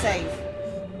save. Save.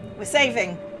 We're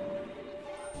saving.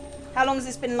 How long has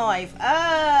this been live?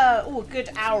 Oh, a good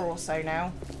hour or so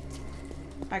now.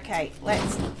 Okay,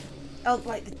 let's... Oh,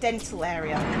 like the dental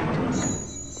area.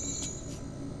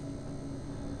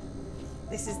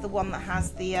 This is the one that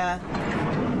has the...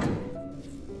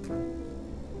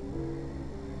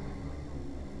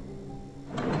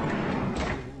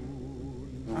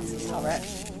 That's a turret.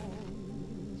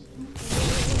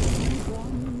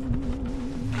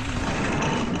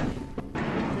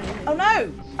 Oh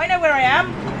no! I know where I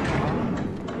am!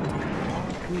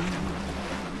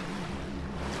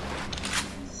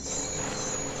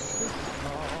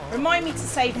 Remind me to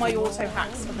save my auto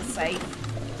hacks for the safe.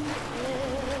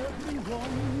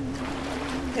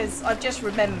 Because I've just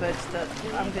remembered that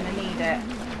I'm going to need it.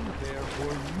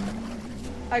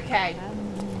 Okay.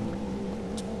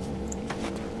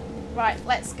 Right,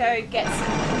 let's go get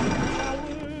some...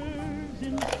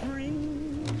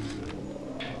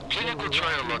 Clinical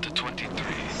trial lot 23,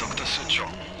 Dr. Su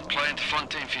Chong, Client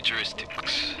Fontaine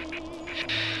Futuristics.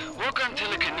 Work on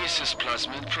telekinesis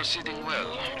plasmid proceeding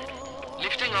well.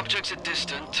 Lifting objects at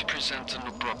distance presents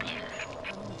no problem.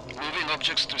 Moving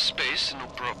objects through space, no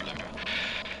problem.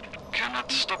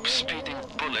 Cannot stop speeding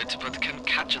bullet, but can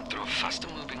catch and throw faster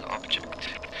moving object.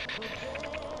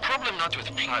 Problem not with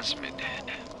plasmid.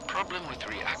 Problem with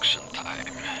reaction time.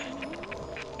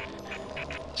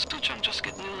 Stooch, I'm just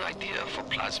getting an idea for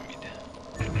plasmid.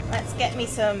 Let's get me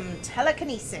some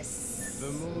telekinesis.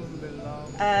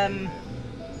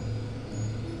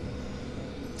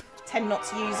 Tend not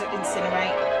to use it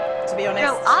incinerate, to be honest.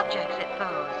 Throw objects at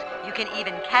foes. You can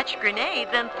even catch grenades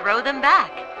and throw them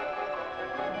back.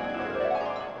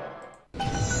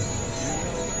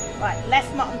 Right,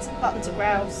 left button to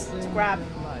grab.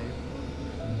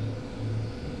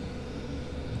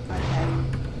 Okay.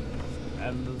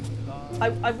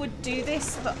 I would do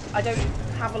this, but I don't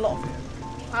have a lot of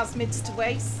plasmids to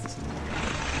waste.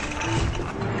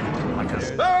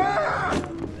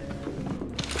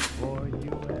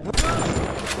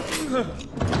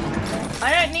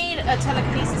 I don't need a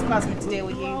telekinesis plasmid to deal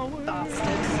with you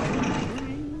bastards.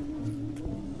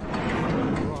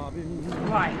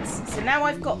 Right, so now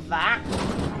I've got that.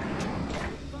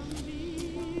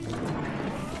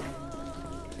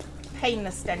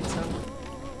 Painless dental.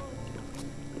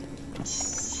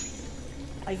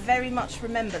 I very much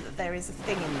remember that there is a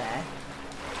thing in there.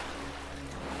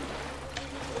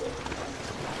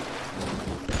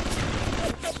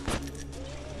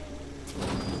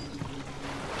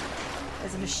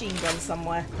 There's a machine gun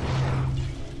somewhere.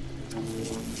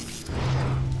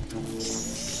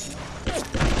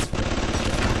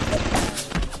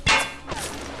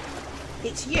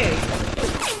 It's you.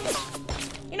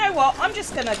 You know what? I'm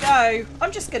just gonna go.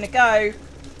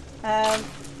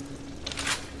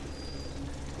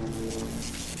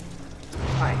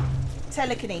 Right.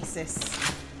 Telekinesis.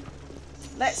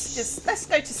 Let's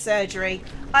go to surgery.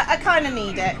 I kind of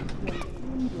need it.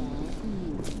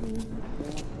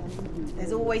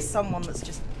 There's always someone that's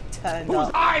just turned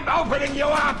up. I'm opening you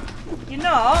up! You're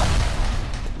not.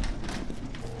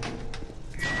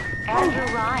 Andrew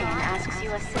Ryan asks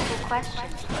you a simple question.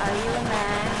 Are you a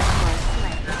man or a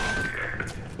slave?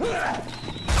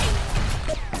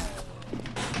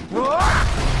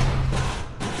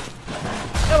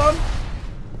 Go on.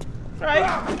 Right.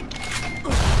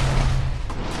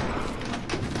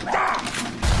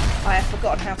 I have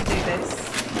forgotten how to do this.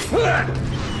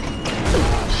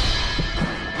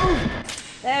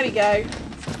 There we go.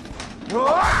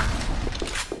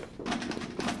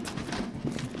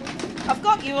 I've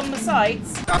got you on the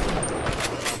sides.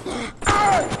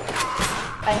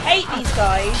 I hate these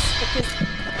guys because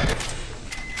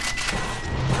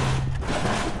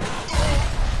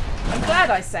I'm glad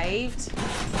I saved.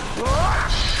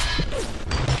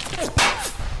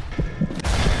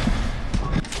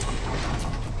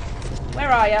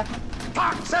 Where are you?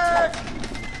 Toxic!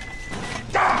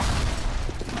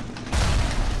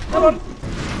 Come on.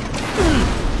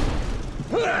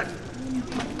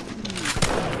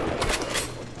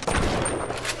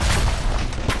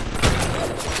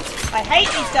 I hate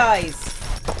these guys.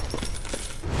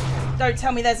 Don't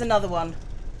tell me there's another one.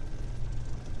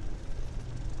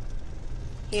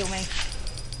 Heal me.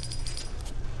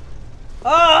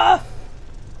 Oh!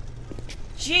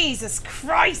 Jesus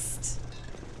Christ!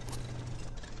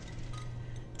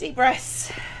 Deep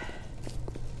breaths.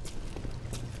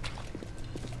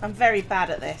 I'm very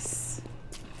bad at this.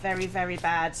 Very, very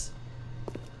bad.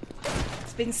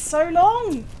 It's been so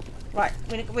long. Right,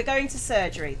 we're going to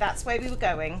surgery. That's where we were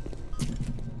going.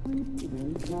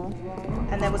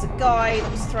 And there was a guy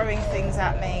that was throwing things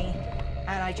at me.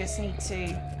 And I just need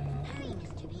to...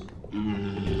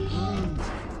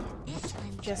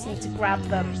 grab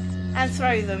them and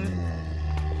throw them.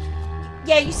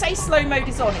 Yeah, you say slow mode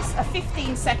is on. It's a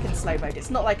 15-second slow mode.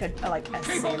 It's not like a Keep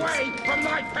away from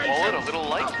my Call it a little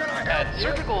light? At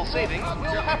Surgical Savings,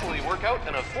 we'll happily work out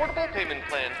an affordable payment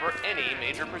plan for any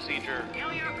major procedure.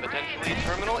 Potentially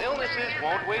terminal illnesses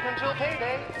won't wait until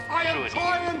payday. I am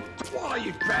trying. Why are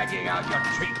you dragging out your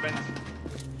treatment?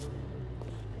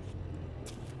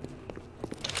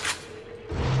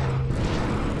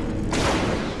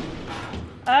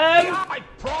 I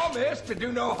promise to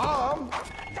do no harm.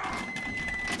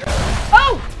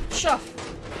 Oh! Shuff.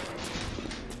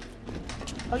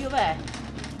 Oh, you're there.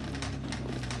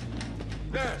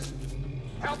 Nurse,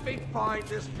 help me find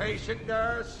this patient,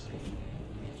 nurse.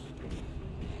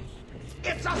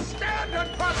 It's a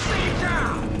standard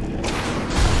procedure!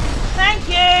 Thank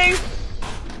you!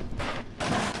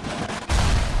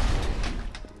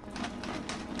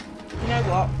 You know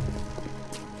what?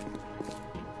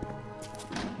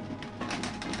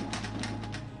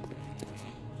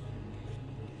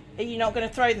 Are you not going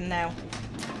to throw them now?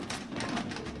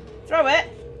 Throw it.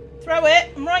 Throw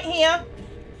it. I'm right here.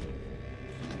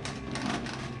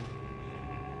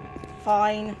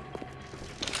 Fine.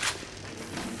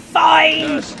 Fine!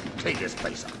 Nurse, take this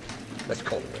place up. Let's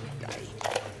call it a day.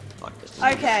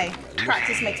 Okay.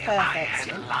 Practice makes perfect. I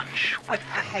had lunch I with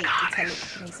hate the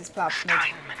telekinesis plasmid.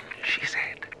 Steinman, she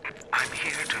said. I'm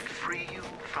here to free you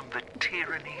from the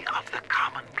tyranny of the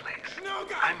commonplace.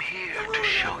 I'm here to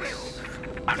show you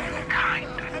a new kind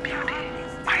of beauty.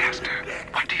 I asked her,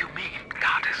 what do you mean,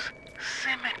 goddess?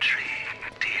 Symmetry,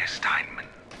 dear Steinman.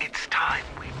 It's time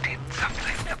we did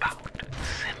something about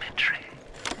symmetry.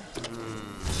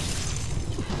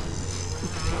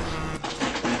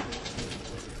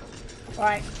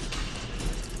 Right.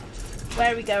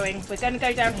 Where are we going? We're going to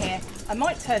go down here. I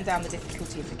might turn down the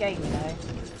difficulty of the game, you know.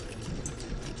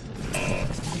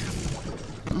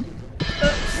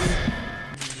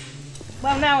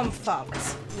 Well, now I'm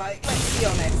fucked. Like, let's be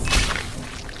honest.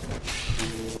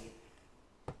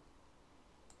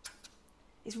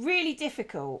 It's really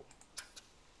difficult.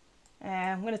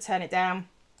 Yeah, I'm going to turn it down.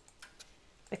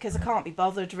 Because I can't be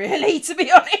bothered, really, to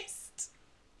be honest.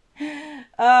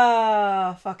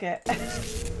 Ah, fuck it.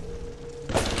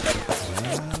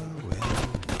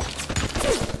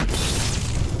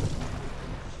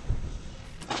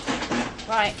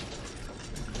 Right.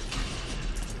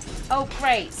 Oh,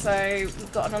 great. So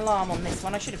we've got an alarm on this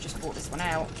one. I should have just brought this one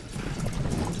out.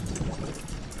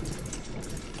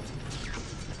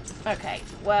 Okay.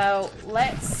 Well,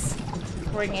 let's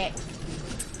bring it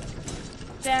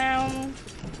down.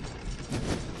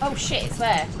 Oh, shit. It's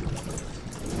there.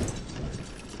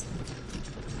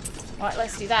 Right,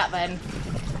 let's do that then.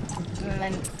 And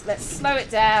then let's slow it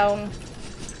down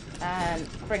and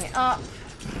bring it up.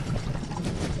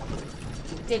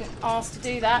 Didn't ask to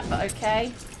do that, but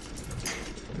okay.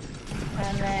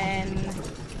 And then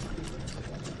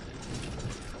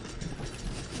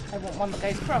I want one that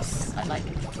goes across. I like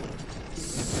it.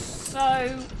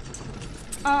 So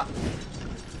up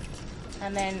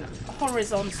and then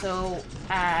horizontal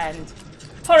and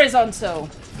horizontal.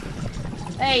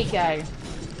 There you go.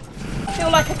 I feel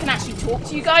like I can actually talk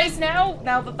to you guys now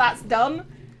that that's done,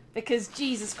 because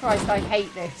Jesus Christ, I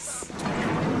hate this.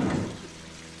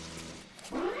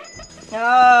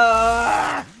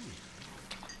 Ah!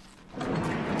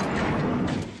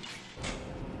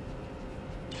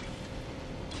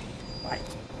 Right,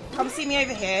 come see me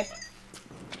over here.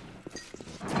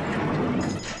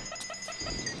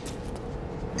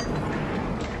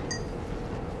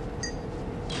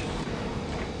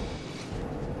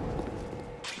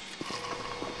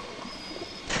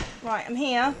 Right, I'm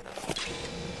here.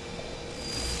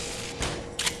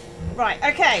 Right,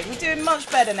 okay, we're doing much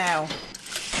better now.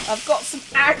 I've got some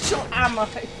actual ammo.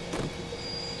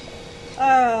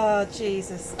 Oh,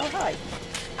 Jesus. Oh, hi.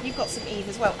 You've got some Eve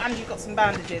as well, and you've got some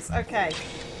bandages. Okay.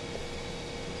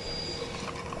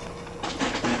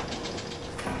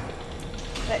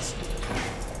 Let's...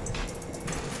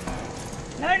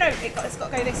 No, it's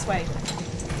got to go this way.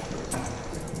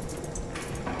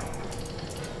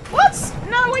 What?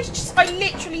 No, I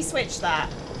literally switched that.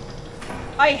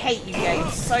 I hate you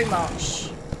games so much.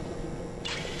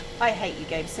 I hate you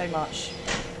games so much.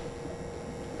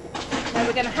 Now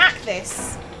we're going to hack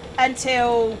this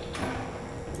until...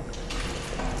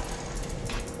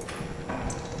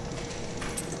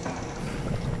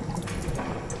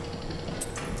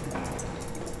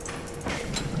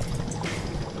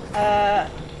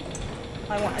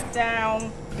 I want a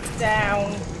down,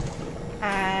 down,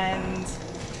 and...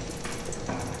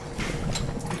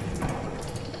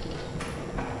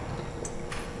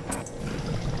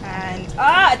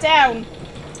 down.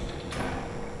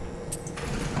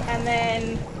 And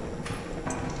then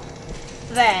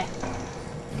there.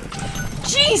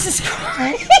 Jesus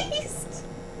Christ.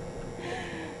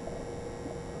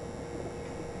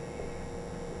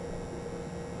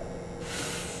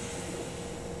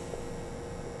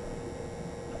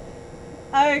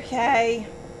 Okay.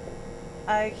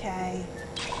 Okay.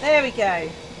 There we go.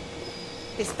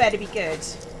 This better be good.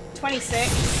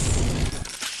 26.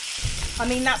 I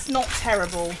mean, that's not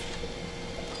terrible.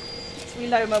 Let's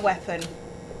reload my weapon.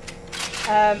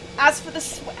 As for the...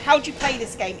 How do you play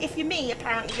this game? If you're me,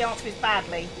 apparently the answer is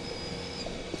badly.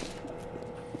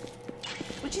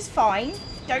 Which is fine.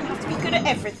 You don't have to be good at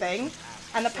everything.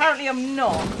 And apparently I'm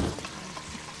not.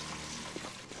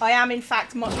 I am, in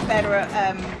fact, much better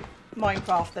at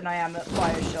Minecraft than I am at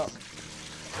Bioshock.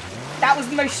 That was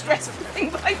the most stressful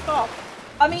thing by far.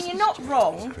 I mean, you're not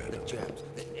wrong.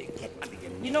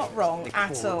 You're not wrong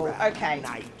at all. Okay.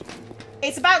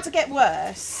 It's about to get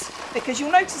worse, because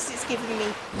you'll notice it's giving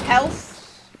me health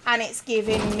and it's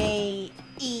giving me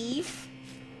Eve,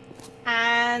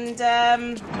 and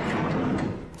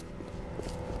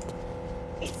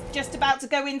it's just about to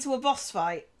go into a boss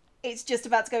fight. It's just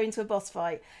about to go into a boss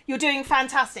fight. You're doing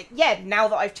fantastic. Yeah, now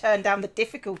that I've turned down the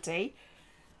difficulty.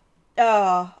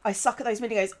 I suck at those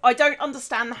minigames. I don't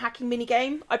understand the hacking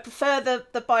minigame. I prefer the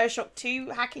Bioshock 2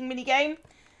 hacking minigame.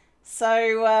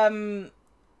 So,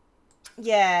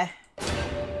 yeah.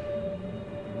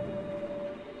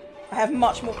 I have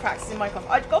much more practice in Minecraft.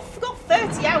 I've got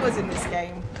 30 hours in this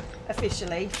game,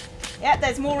 officially. Yeah,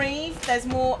 there's more Eve. There's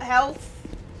more health.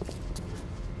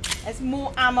 There's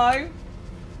more ammo.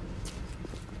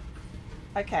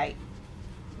 Okay.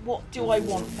 What do I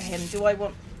want for him? Do I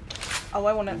want... Oh,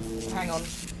 I want to... Hang on.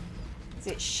 Is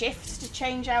it shift to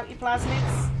change out your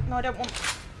plasmids? No, I don't want...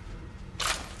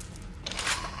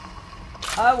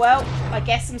 Oh, well. I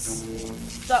guess I'm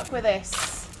stuck with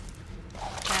this.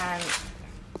 And...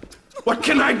 What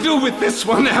can I do with this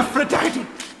one, Aphrodite?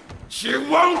 She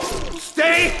won't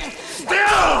stay still!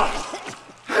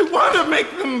 I want to make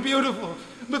them beautiful,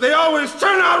 but they always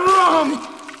turn out wrong!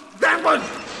 That was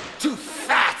too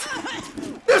fat!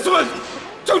 This was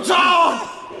too tall!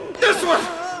 This was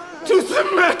too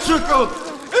symmetrical!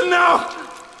 And now...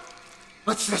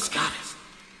 What's this goddess?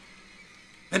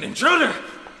 An intruder!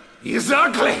 He's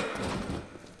ugly!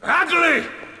 Ugly!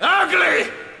 Ugly!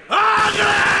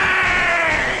 Ugly!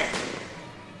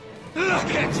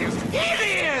 Look at you! Here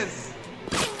he is!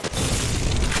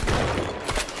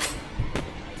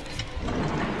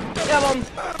 Come on.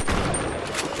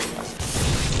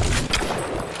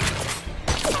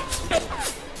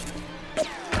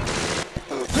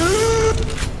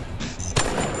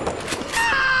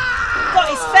 Got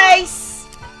his face!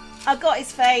 I got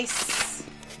his face.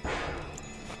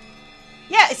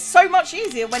 Yeah, it's so much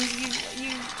easier when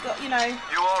you got, you know...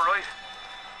 You alright?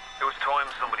 It was time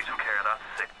somebody took care of that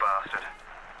sick bastard.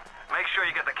 Make sure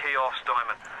you get the key off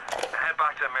Steinman. Head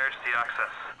back to emergency access.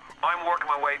 I'm working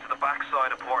my way to the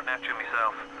backside of Port Neptune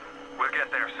myself. We'll get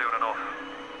there soon enough.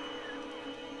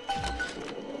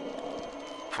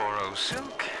 4-0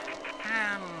 silk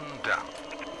and down.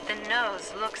 The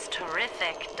nose looks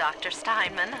terrific, Dr.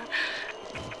 Steinman.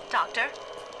 Doctor?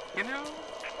 You know,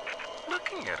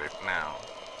 looking at it now,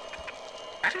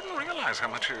 I didn't realize how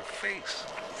much her face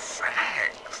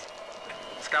sags.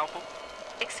 Scalpel?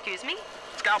 Excuse me?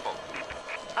 Scalpel.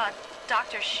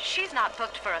 Doctor, she's not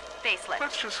booked for a facelift.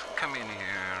 Let's just come in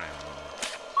here and...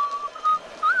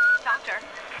 Doctor,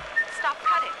 stop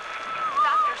cutting.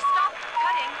 Doctor, stop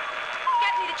cutting.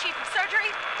 Get me the chief of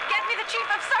surgery. Get me the chief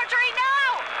of surgery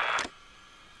now!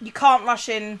 You can't rush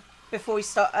in before you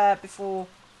start,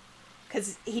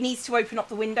 because he needs to open up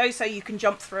the window so you can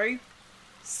jump through.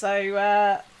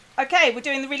 So, okay, we're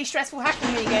doing the really stressful hacking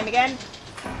minigame again.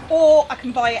 Or I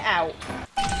can buy it out.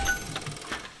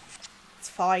 It's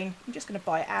fine. I'm just going to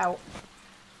buy it out.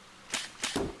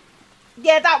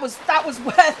 Yeah, that was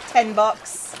worth 10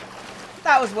 bucks.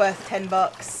 That was worth 10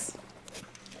 bucks.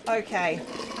 Okay.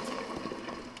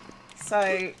 So,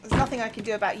 there's nothing I can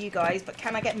do about you guys, but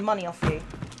can I get money off you?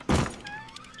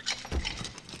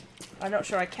 I'm not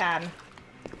sure I can.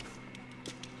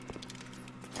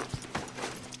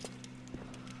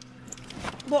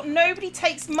 What, nobody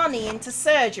takes money into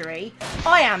surgery?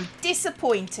 I am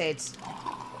disappointed.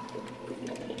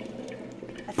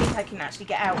 I think I can actually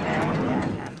get out now. Yeah, I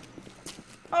can.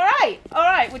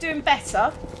 Alright, we're doing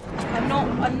better. I'm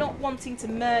not wanting to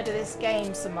murder this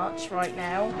game so much right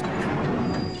now.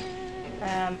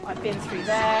 I've been through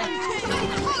there.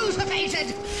 Who's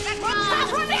evaded? That one's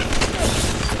not on it!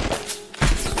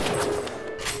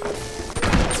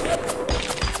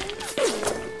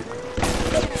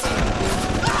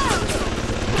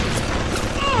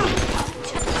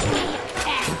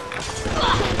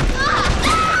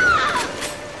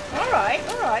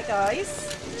 Alright guys,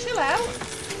 chill out.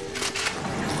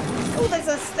 Oh, there's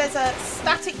a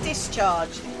static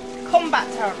discharge. Combat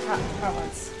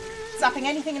talents. Zapping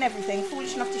anything and everything,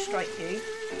 foolish enough to strike you.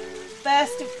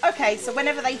 Burst of... Okay, so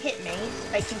whenever they hit me,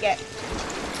 they can get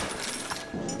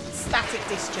static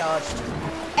discharged.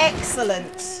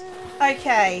 Excellent.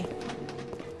 Okay.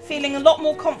 Feeling a lot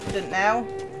more confident now.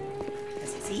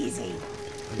 Because it's easy.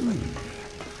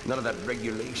 None of that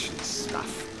regulation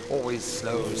stuff. Always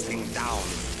slows things down.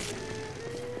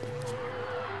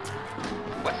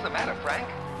 What's the matter, Frank?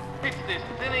 It's this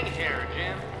thinning hair,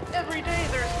 Jim. Every day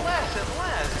there's less and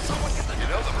less. You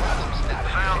know the problem's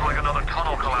Sounds like another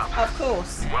tunnel collapse. Of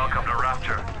course. Welcome to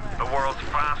Rapture, the world's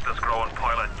fastest growing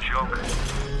pilot junk.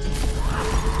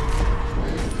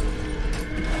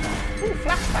 Ooh,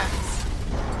 flashbacks.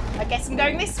 I guess I'm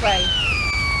going this way.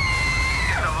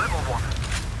 The little one.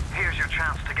 Here's your chance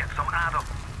chance to get some Adam.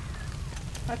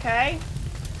 Okay.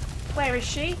 Where is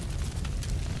she?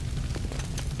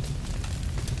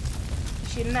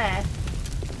 Is she in there?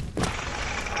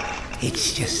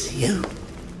 It's just you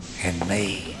and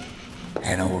me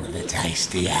and all of the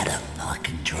tasty Adam I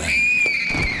can drink.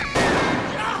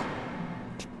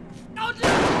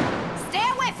 Stay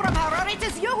away from her, or it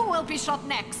is you who will be shot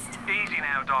next. Easy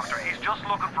now, Doctor. He's just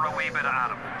looking for a wee bit of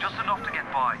Adam. Just enough to get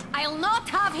by. I'll not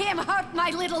have him hurt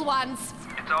my little ones.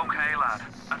 It's okay, lad.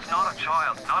 That's not a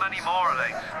child. Not anymore,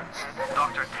 it ain't.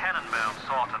 Dr. Tenenbaum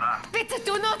saw to that. Bitte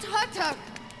do not hurt her.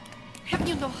 Have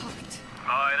you no heart?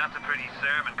 Aye, that's a pretty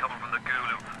sermon coming from the ghoul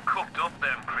who cooked up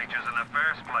them creatures in the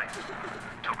first place.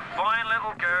 Took fine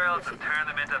little girls and turned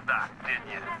them into that, didn't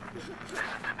you?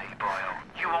 Listen to me, boyo.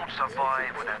 You won't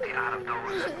survive without the Adam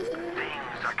those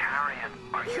things are carrying.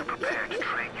 Are you prepared to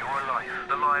trade your life,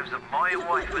 the lives of my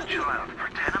wife and child, for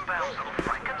Tenenbaum's little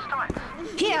Frankensteins?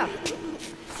 Here!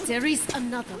 There is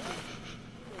another way.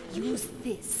 Use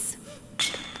this.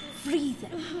 Free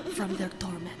them from their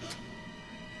torment.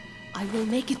 I will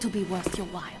make it to be worth your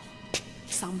while.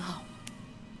 Somehow.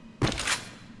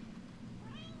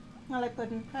 Hello,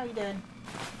 Puddin'. How are you doing?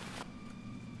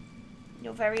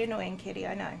 You're very annoying, Kitty,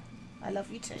 I know. I love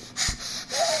you too.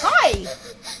 Hi!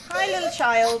 Hi, little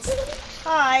child.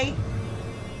 Hi.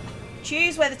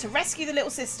 Choose whether to rescue the little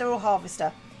sister or harvest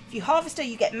her. If you harvest her,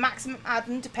 you get maximum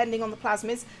Adam depending on the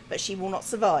plasmids, but she will not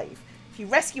survive. If you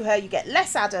rescue her, you get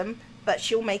less Adam, but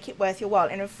she'll make it worth your while.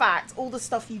 And in fact, all the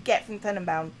stuff you get from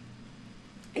Tenenbaum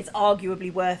is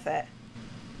arguably worth it.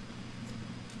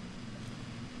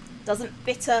 Doesn't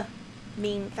bitter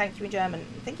mean thank you in German?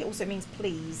 I think it also means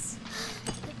please.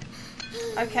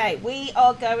 Okay, we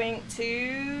are going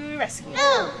to rescue.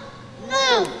 No!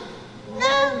 No!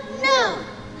 No! No!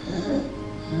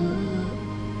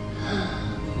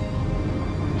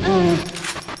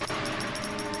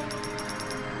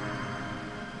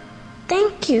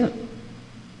 Thank you. The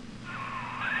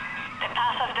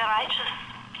path of the righteous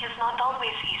is not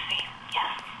always easy,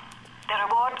 yes. The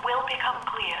reward will become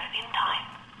clear in time.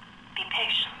 Be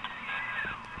patient.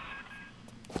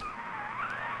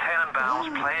 Tenenbaum's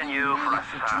playing you for a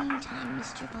sap.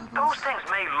 Those things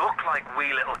may look like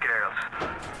wee little girls,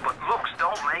 but looks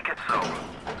don't make it so.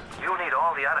 You need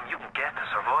all the Adam you can get to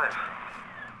survive.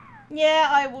 Yeah,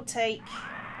 I will take.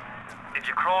 Did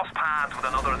you cross paths with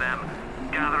another of them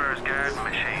gatherers garden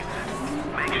machines?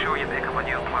 Make sure you pick up a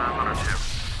new plant or two.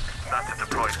 That's if the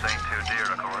price ain't too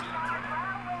dear, of course.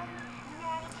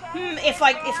 If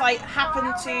I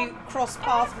happen to cross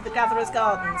paths with the gatherers'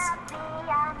 gardens.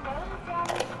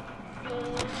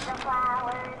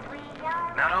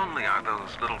 Not only are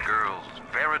those little girls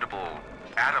veritable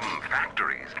Adam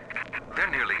factories,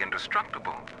 they're nearly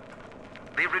indestructible.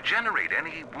 They regenerate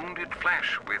any wounded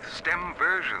flesh with stem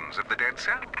versions of the dead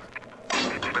cell.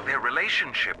 But their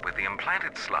relationship with the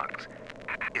implanted slugs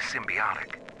is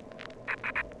symbiotic.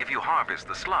 If you harvest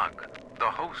the slug,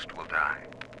 the host will die.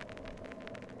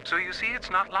 So you see, it's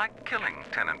not like killing,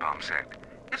 Tenenbaum said.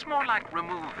 It's more like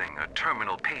removing a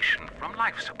terminal patient from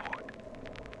life support.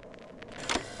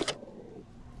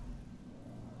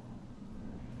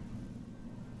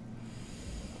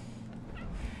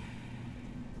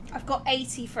 I've got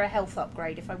 80 for a health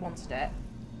upgrade if I wanted it.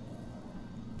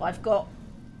 But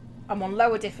I'm on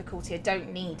lower difficulty, I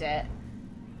don't need it.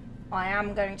 I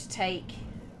am going to take...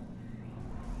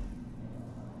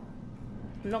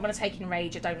 I'm not going to take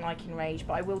Enrage, I don't like Enrage,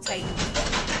 but I will take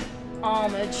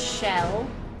Armoured Shell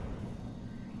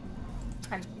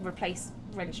and replace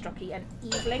Renstrocki and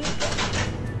Evelyn.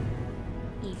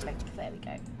 Evelyn, there we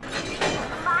go.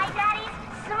 My daddy's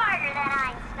smarter than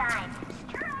Einstein.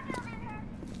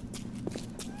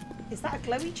 Is that a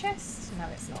glowy chest? No,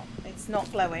 it's not. It's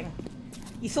not glowing.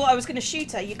 You thought I was going to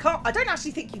shoot her. You can't. I don't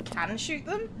actually think you can shoot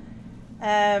them.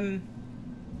 I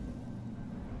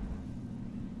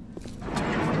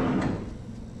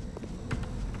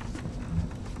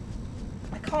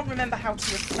can't remember how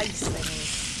to replace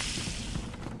things.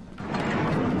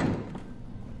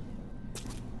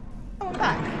 Oh, I'm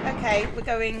back. Okay, we're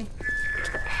going...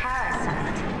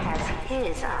 Parasite has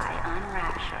his eye on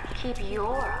Rapture. Keep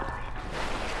your eye.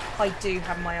 I do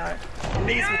have my own. And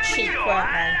these were cheap, weren't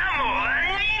they?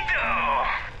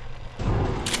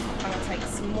 I'm going to take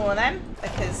some more of them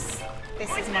because this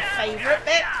is my favourite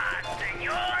bit.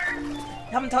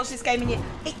 I haven't touched this game in years.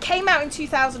 It came out in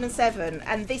 2007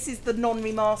 and this is the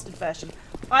non-remastered version.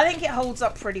 I think it holds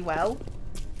up pretty well,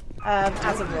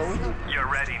 as a rule. You're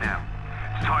ready now.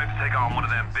 It's time to take on one of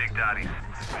them big daddies.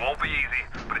 It won't be easy,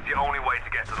 but it's the only way to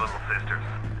get to the little sisters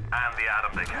and the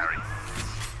Adam they carry.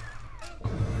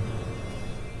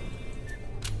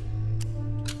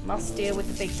 Must deal with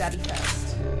the big daddy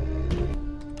first.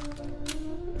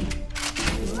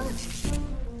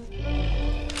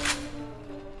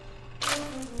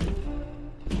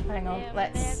 Hang on,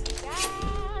 let's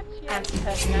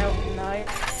anti-personnel. No.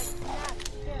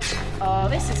 Oh,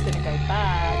 this is gonna go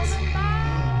bad.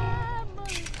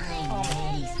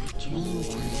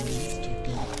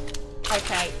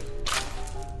 Okay.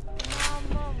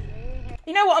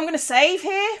 You know what? I'm gonna save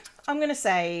here. I'm gonna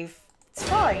save. It's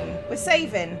fine. We're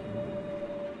saving.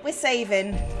 We're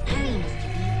saving.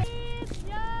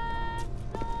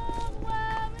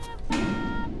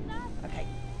 Okay.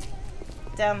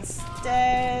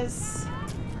 Downstairs.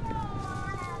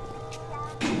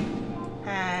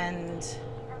 And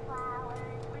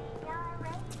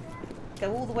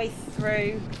go all the way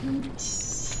through. And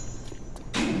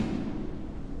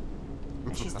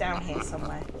she's down here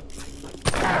somewhere.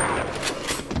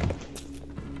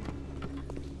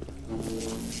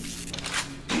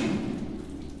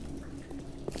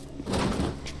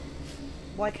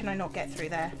 Why can I not get through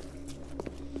there?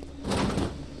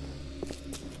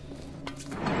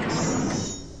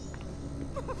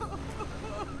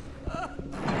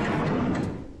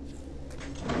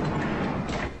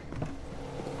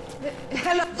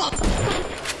 Hello.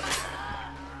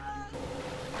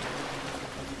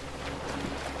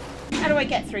 How do I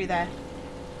get through there?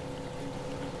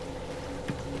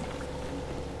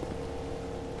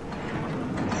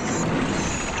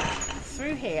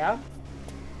 Through here.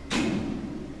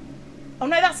 Oh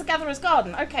no, that's the Gatherer's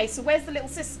Garden. Okay, so where's the little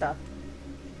sister?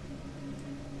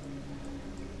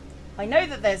 I know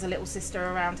that there's a little sister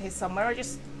around here somewhere. I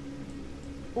just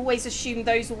always assumed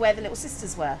those were where the little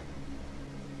sisters were.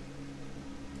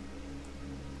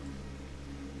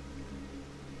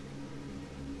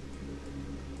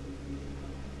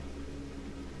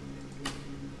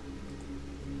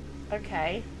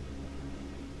 Okay.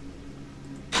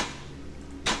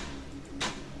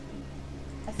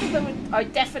 I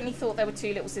definitely thought there were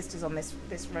two little sisters on this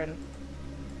run.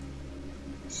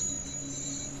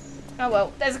 Oh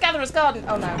well, there's a Gatherer's Garden.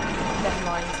 Oh no, never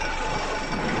mind.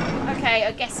 Okay,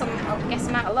 I guess I'm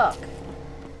out of luck.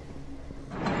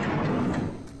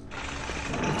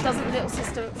 Doesn't the little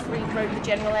sister free roam the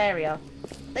general area?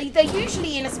 They're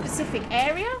usually in a specific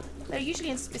area. They're usually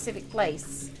in a specific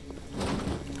place.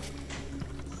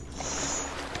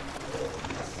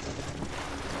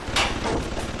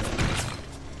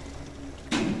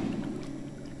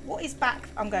 What is back?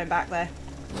 I'm going back there.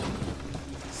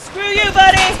 Screw you,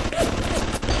 buddy!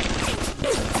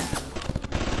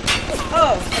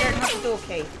 Oh, I don't have the door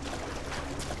key.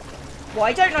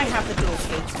 Why don't I have the door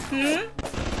key?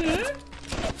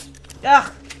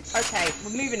 Ugh. Okay,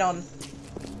 we're moving on.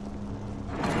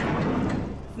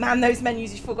 Man, those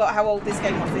menus, you forgot how old this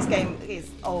game was. This game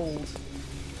is old.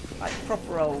 Like,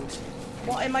 proper old.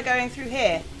 What am I going through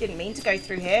here? Didn't mean to go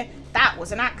through here. That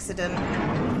was an accident.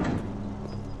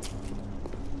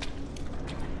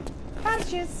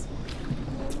 Bandages.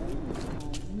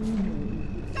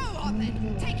 Go on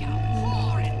then, take your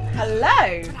whore in.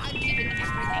 Hello. But I've given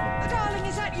everything. Darling,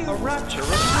 is that you? A rapture.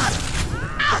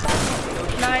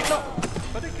 No, it's not.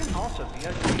 But it can also be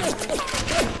a...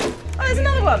 Oh, there's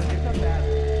another one.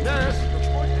 Nurse,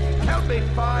 help me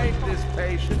find this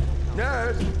patient.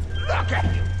 Nurse, look at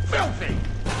you, filthy.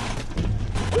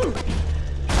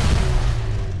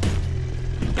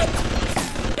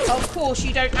 Of course,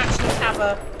 you don't actually have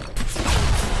a...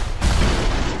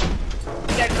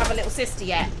 You don't have a little sister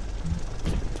yet.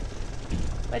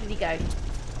 Where did he go?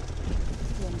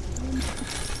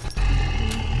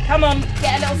 Come on,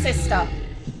 get a little sister.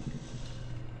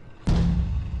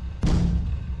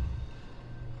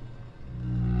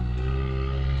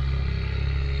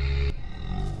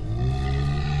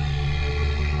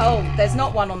 Oh, there's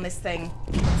not one on this thing.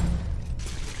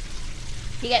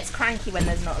 He gets cranky when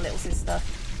there's not a little sister.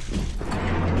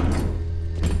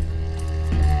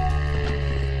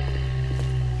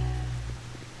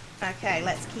 Okay,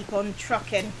 let's keep on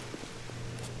trucking.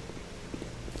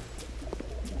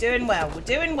 We're doing well. We're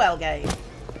doing well, game.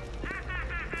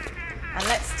 And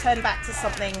let's turn back to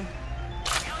something.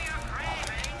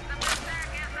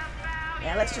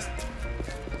 Yeah, let's just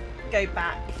go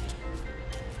back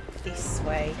this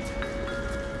way.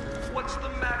 What's the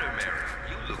matter, Mary?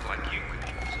 You look like you could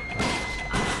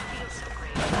use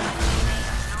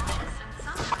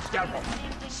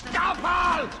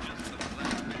Scalpel!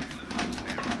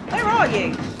 Where are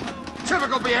you?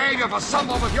 Typical behavior for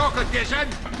someone with your condition.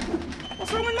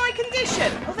 What's wrong with my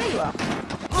condition? Oh, there you are.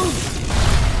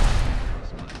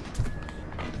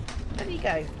 Where did you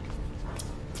go?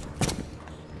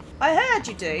 I heard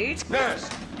you, dude. Nurse,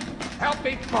 help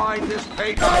me find this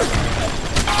patient.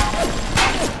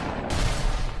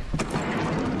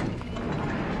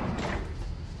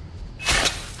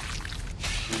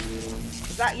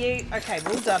 that you? Okay,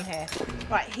 we're all done here.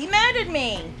 Right, he murdered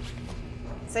me.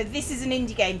 So this is an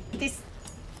indie game. This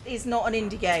is not an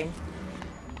indie game.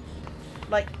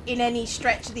 Like, in any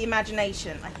stretch of the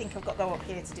imagination. I think I've got to go up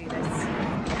here to do this.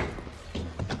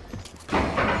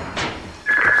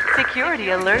 Security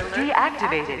alert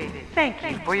deactivated. Thank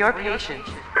you for your patience.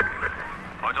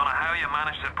 I don't know how you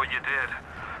managed it, but you did.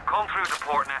 Come through the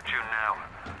Port Neptune now.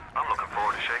 I'm looking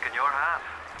forward to shaking your hand.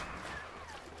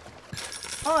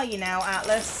 Are you now,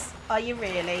 Atlas? Are you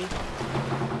really?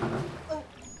 Oh.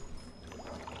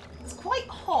 It's quite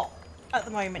hot at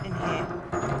the moment in here.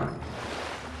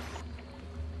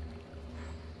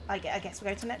 I guess we're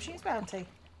going to Neptune's Bounty.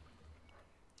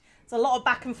 There's a lot of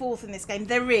back and forth in this game.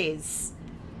 There is.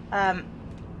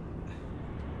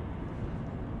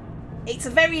 It's a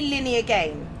very linear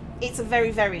game. It's a very,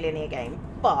 very linear game.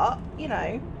 But, you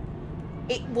know,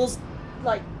 it was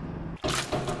like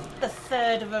the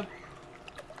third of a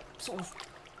sort of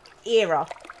era.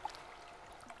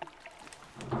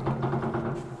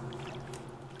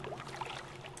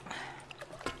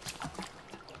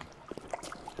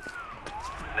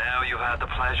 Now you've had the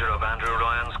pleasure of Andrew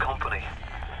Ryan's company.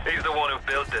 He's the one who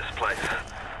built this place,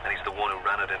 and he's the one who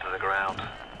ran it into the ground.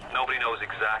 Nobody knows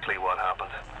exactly what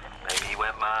happened. Maybe he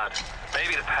went mad.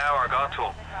 Maybe the power got to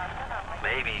him.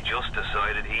 Maybe he just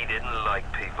decided he didn't like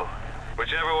people.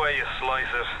 Whichever way you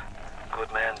slice it,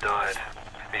 good men died.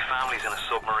 My family's in a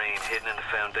submarine hidden in the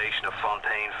foundation of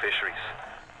Fontaine Fisheries.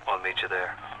 I'll meet you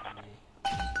there.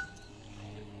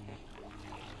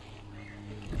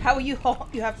 How are you hot?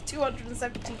 You have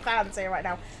 270 fans here right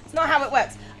now. It's not how it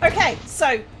works. Okay,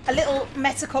 so a little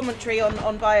meta commentary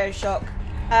on Bioshock.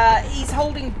 He's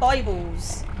holding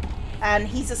Bibles, and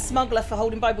he's a smuggler for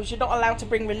holding Bibles. You're not allowed to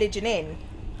bring religion in,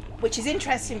 which is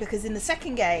interesting because in the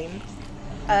second game,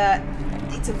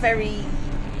 it's a very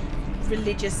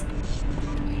religious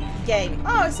game.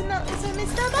 Oh, it's a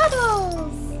Mr.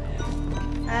 Bubbles!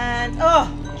 And, oh,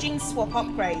 gene swap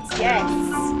upgrades, yes.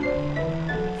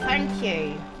 Thank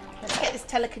you. Let's get this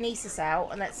telekinesis out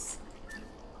and let's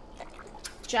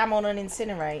jam on and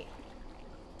incinerate.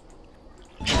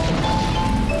 I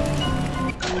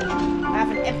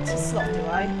have an empty slot, do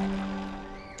I?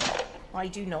 I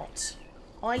do not.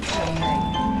 I do not.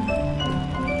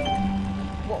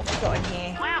 What have we got in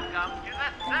here? Welcome to the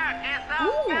circus of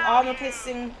Ooh,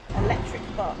 armor-piercing electric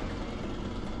buck.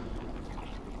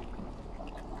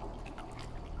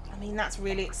 I mean, that's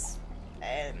really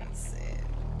expensive.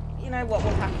 You know what?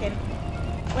 We're hacking.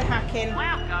 We're hacking.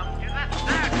 Welcome to the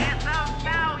circus of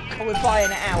value. Or we're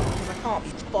buying it out because I can't be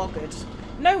buggered.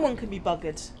 No one can be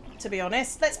buggered, to be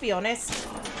honest. Let's be honest.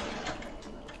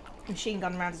 Machine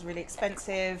gun round is really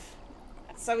expensive.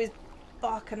 So is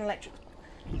buck and electric.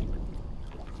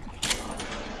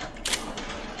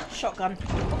 Shotgun.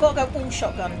 I've got to go all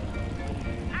shotgun.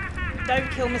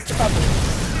 Don't kill Mr. Bubbles.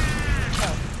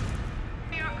 Oh.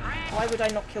 Why would I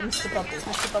not kill Mr. Bubbles?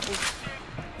 Mr. Bubbles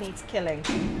needs killing.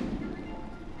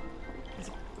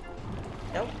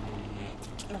 Nope.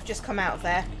 I've just come out of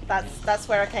there. That's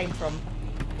where I came from.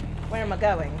 Where am I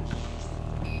going?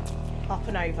 Up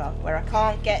and over. Where I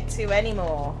can't get to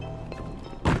anymore.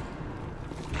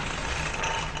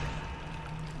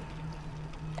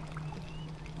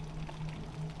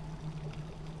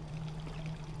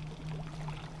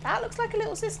 That looks like a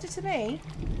little sister to me.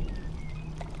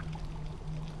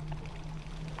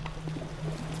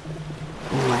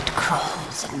 What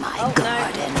crawls in my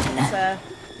garden? No.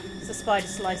 It's a spider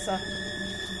slicer.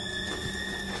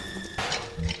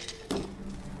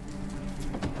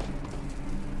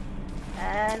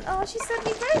 And oh, she sent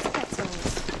me rose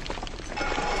petals.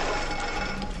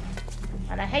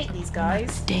 And I hate these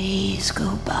guys. Days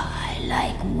go by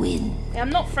like wind. Yeah, I'm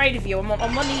not afraid of you. I'm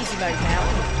on easy mode now.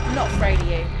 I'm not afraid of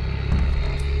you.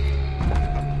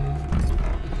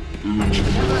 Don't you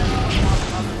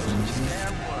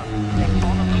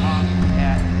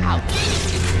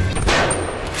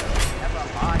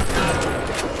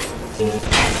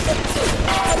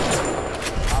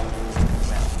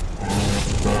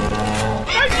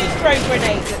throw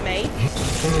grenades at me.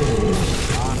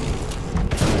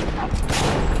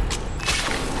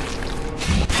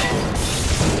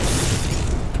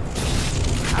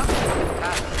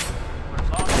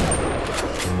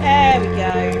 There we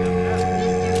go.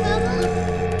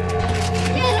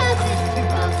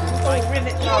 Oh,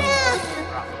 rivet gun.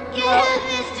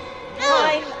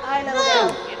 I know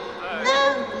that.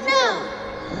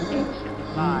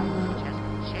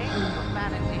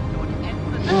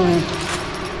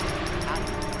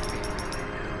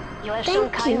 You have shown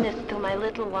kindness to my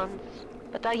little ones,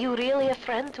 but are you really a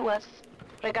friend to us?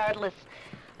 Regardless,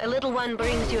 a little one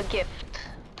brings you a gift.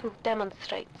 to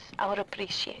demonstrate our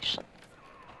appreciation.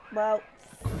 Well,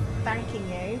 thanking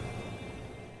you.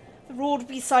 The reward will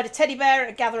be beside a teddy bear at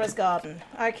a gatherer's garden.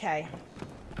 Okay.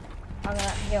 I'm gonna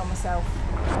heal myself.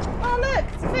 Oh look,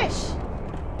 it's a fish.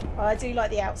 Oh, I do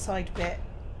like the outside bit.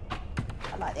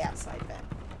 I like the outside bit.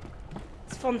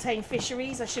 It's Fontaine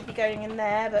Fisheries. I should be going in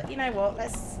there, but you know what?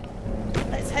 Let's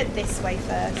head this way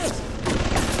first.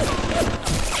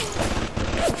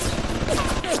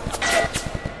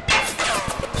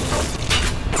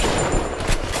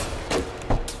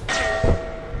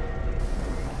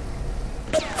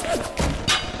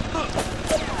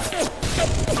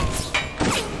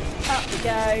 Up we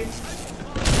go.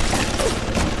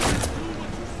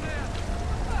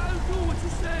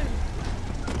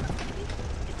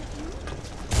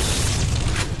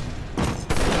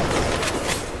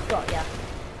 Got ya.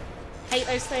 Hate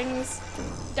those things.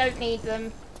 Don't need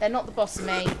them. They're not the boss of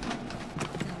me.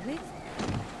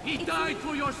 He died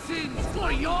for your sins!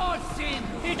 For your sins!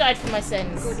 Who died for my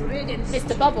sins?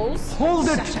 Mr. Bubbles. Hold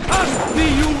it! Ask me,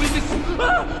 you innocent!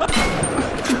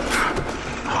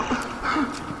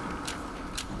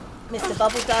 Mr.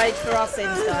 Bubble died for our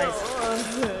sins, guys.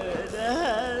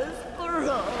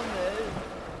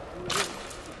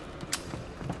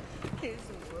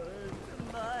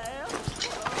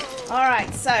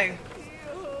 Alright, so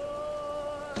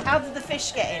how did the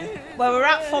fish get in? Well, we're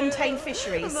at Fontaine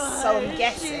Fisheries, so I'm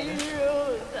guessing.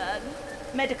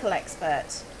 Medical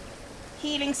expert.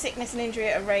 Healing sickness and injury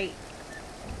at a rate.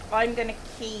 I'm going to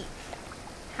keep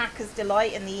Hacker's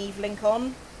Delight and the Eve link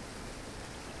on.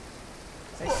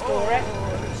 So store it.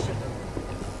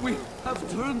 We have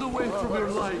turned away from your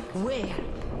light. Where?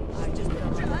 I just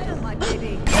been trying, my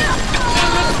baby.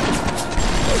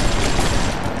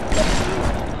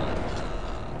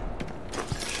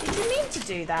 Did you mean to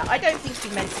do that? I don't think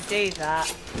you meant to do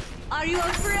that. Are you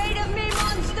afraid of me,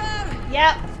 monster?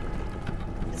 Yep.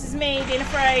 This is me being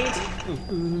afraid.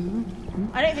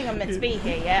 I don't think I'm meant to be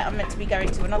here yet. I'm meant to be going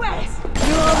to another place.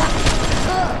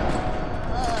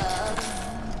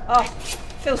 Oh,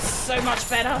 feels so much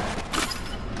better.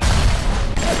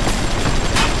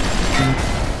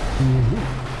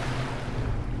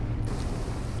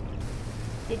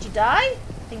 Did you die? I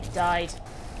think you died.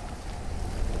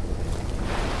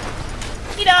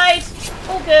 You died!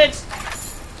 All good.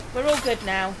 We're all good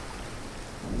now.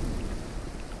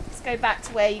 Let's go back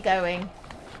to where you're going.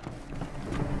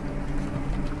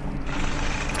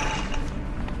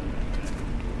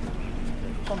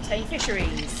 Fontaine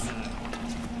Fisheries.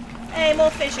 Hey,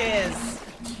 more fishes!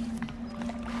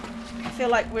 I feel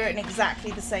like we're in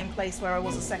exactly the same place where I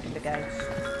was a second ago. Hey,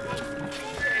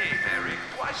 Mary,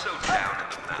 why so down in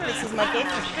the mouth? This is my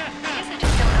gift. I guess I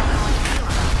just don't know how I feel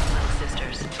about little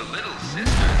sisters. The little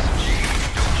sisters? Gee,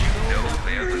 don't you know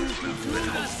they're the glue that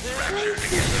holds Rapture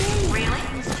together? Really?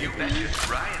 You betcha.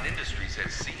 Ryan Industries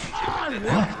has seen to it that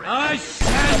they're I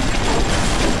said...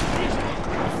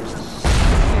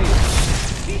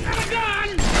 He's got a gun!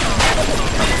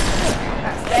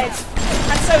 That's dead.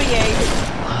 And so are you.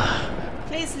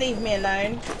 Please leave me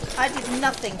alone. I did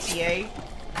nothing to you.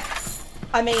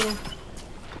 I mean,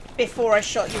 before I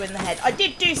shot you in the head. I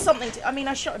did do something to... I mean,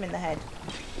 I shot him in the head.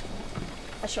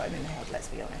 I shot him in the head, let's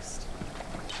be honest.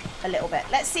 A little bit.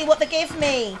 Let's see what they give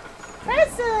me.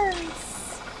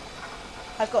 Presents!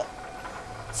 I've got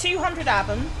 200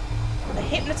 Abum, a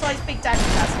hypnotised Big Daddy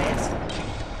plasmid,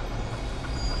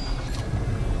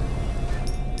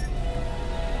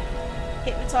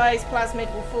 hypnotised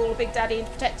plasmid will fool Big Daddy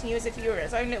into protecting you as if you were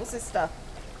his own little sister.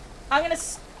 I'm going to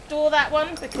store that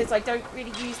one because I don't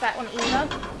really use that one either.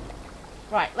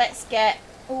 Right, let's get...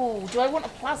 Oh, do I want a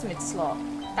plasmid slot?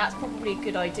 That's probably a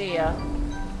good idea.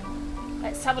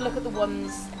 Let's have a look at the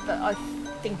ones that I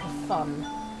think are fun.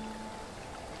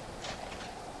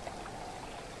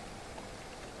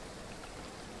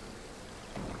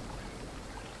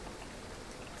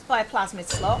 Let's buy a plasmid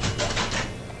slot.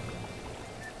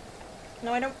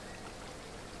 No, I don't.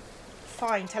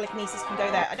 Fine, telekinesis can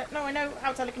go there. I don't know. I know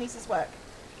how telekinesis work.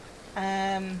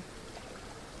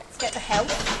 Let's get the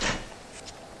health.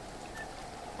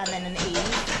 And then an E.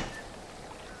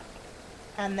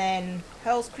 And then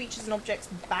hurls creatures and objects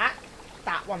back.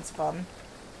 That one's fun.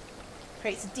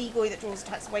 Creates a decoy that draws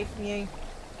attacks away from you.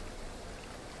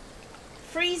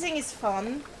 Freezing is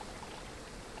fun.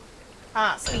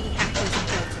 Ah, speedy hacker is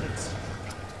important.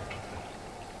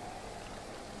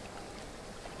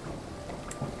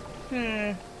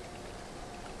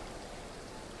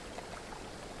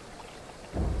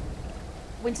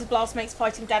 Winter's Blast makes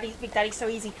fighting Big Daddy so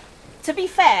easy. To be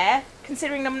fair,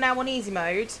 considering I'm now on easy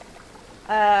mode,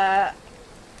 I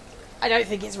don't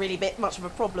think it's really much of a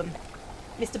problem.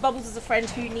 Mr. Bubbles is a friend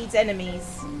who needs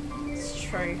enemies. It's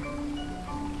true.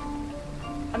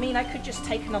 I mean, I could just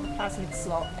take another plasmid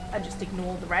slot and just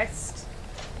ignore the rest.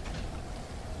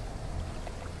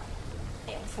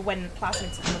 For when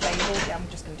plasmids become available, yeah, I'm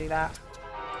just going to do that.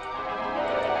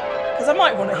 Because I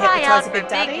might want to hypnotise a Big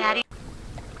Daddy.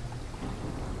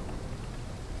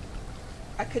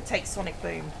 I could take Sonic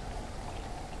Boom.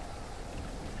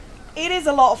 It is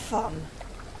a lot of fun.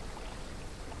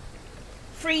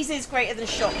 Freeze is greater than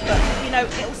Shock, but, you know,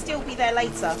 it'll still be there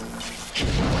later.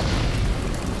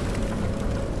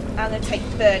 I'm going to take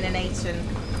Burninator.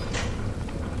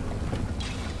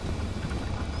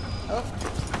 Oh.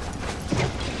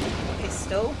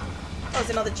 Pistol. That was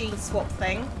another gene swap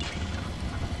thing.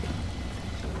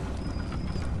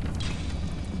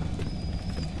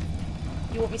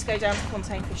 You want me to go down to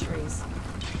Fontaine Fisheries?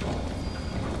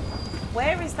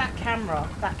 Where is that camera?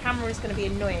 That camera is going to be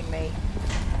annoying me.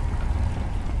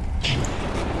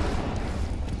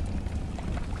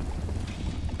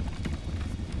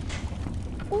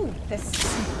 Ooh, there's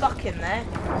some buck in there.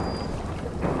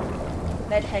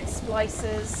 Leadhead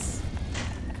splicers.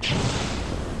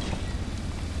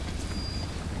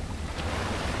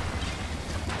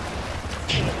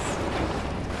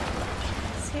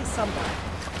 It's here somewhere.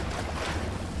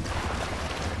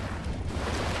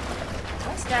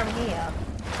 What's down here?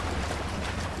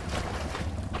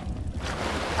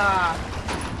 Ah.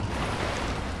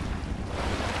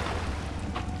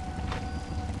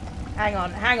 Hang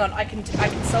on, I can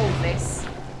solve this.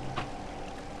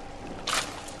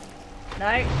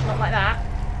 No, not like that.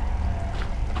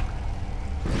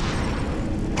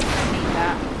 I need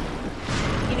that.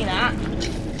 Give me that.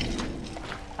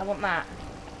 I want that.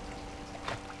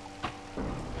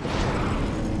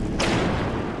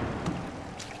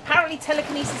 Apparently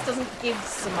telekinesis doesn't give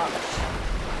so much.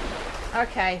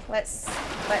 Okay, let's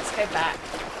go back.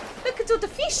 Look at all the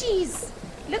fishies!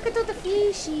 Look at all the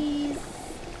fishies!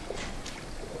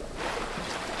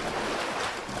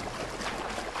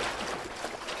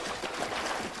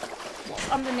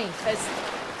 Underneath,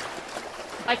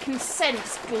 I can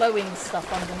sense glowing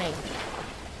stuff underneath.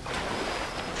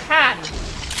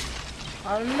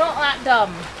 I'm not that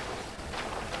dumb.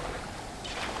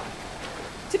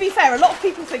 To be fair, a lot of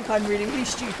people think I'm really, really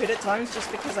stupid at times just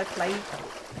because I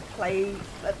play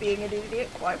at being an idiot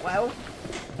quite well.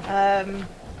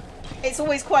 It's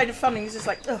always quite funny. It's just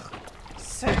like, ugh,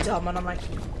 so dumb, and I'm like,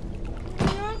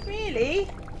 not really.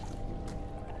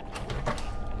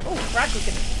 Oh, frag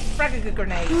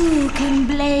grenade. Who can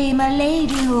blame a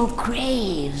lady who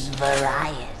craves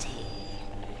variety?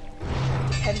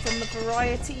 Depends on the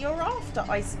variety you're after,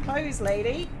 I suppose,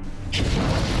 lady.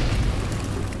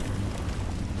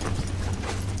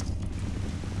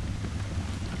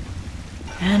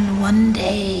 And one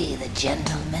day the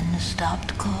gentleman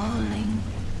stopped calling.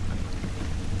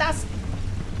 That's...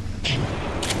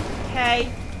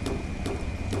 Okay.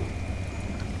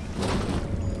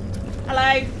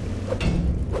 Hello.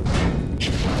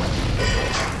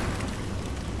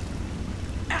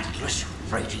 Atlas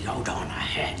radioed on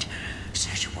ahead.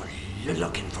 Says you were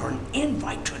looking for an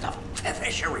invite to the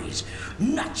fisheries.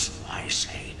 Nuts, I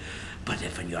say. But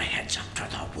if you heads up to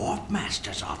the Warp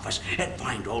Master's office and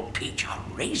find old Peach a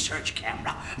research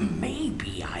camera,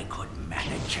 maybe I could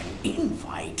manage an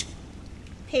invite.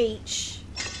 Peach.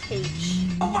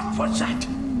 What was that?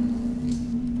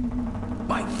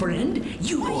 My friend,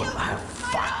 you will have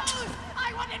fight.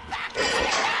 I want it back!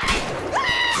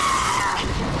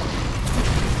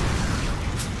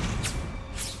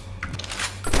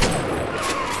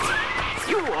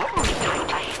 You owe me,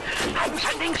 Tiny. I'm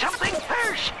sending something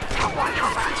first. Now watch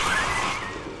your back.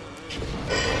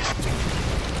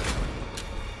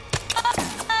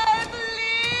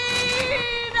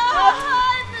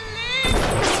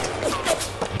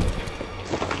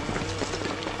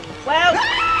 Well,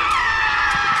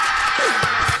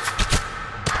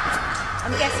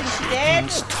 I'm guessing she did.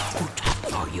 It's too tough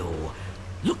for you.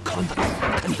 Look on the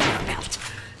conveyor belt.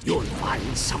 You'll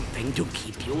find something to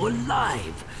keep you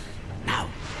alive. Now,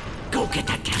 go get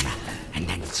that camera, and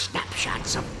then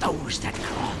snapshots of those that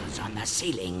crawls on the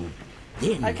ceiling.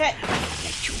 Then okay. I'll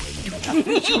let you into the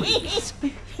fisheries.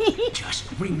 Just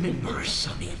remember,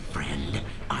 sonny friend,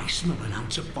 I smell an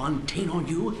ounce of Fontaine on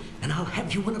you, and I'll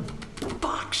have you in a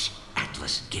box.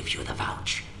 Atlas gives you the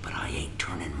vouch, but I ain't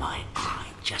turning my eye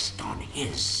just on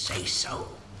his say-so.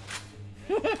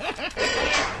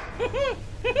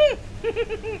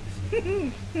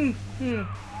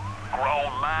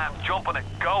 Grown man jumping at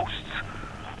ghosts.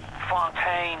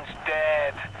 Fontaine's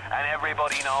dead, and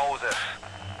everybody knows it.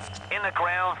 In the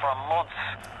ground for months,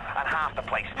 and half the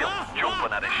place still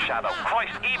jumping at his shadow.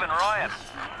 Christ, even Ryan.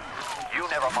 You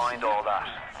never mind all that.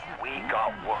 We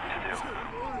got work to do.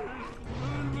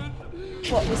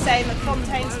 What, we're saying that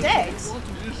Fontaine's dead?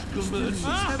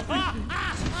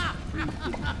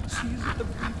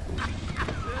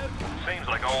 Seems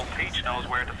like old Peach knows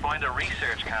where to find a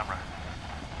research camera.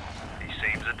 He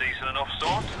seems a decent enough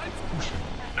sort.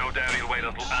 No doubt he'll wait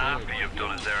until after you've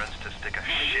done his errands to stick a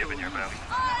shiv in your belly.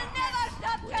 I'll never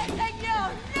stop chasing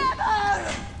you!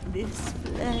 Never! This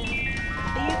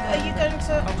Are you going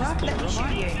to just let me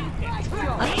shoot you?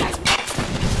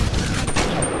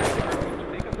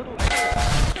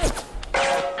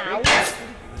 Ow.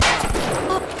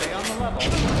 Stay on the level.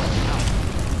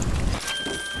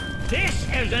 This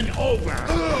isn't over.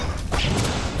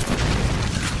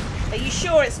 Are you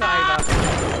sure it's not over?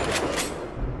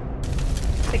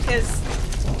 Because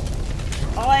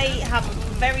I have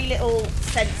very little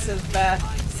sense of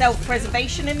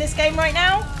self-preservation in this game right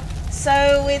now.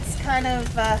 So it's kind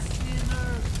of...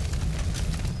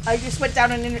 I just went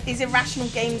down on is Irrational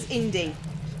Games indie.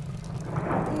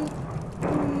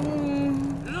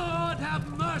 Lord have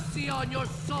mercy on your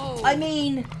soul. I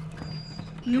mean,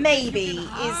 maybe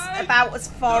is about as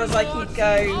far as I could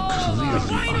go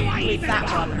with that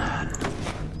one.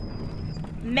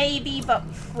 Maybe, but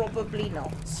probably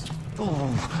not. Oh,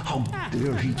 how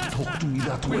dare he talk to me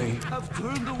that way? I've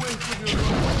turned away from your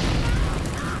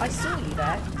I saw you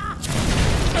there.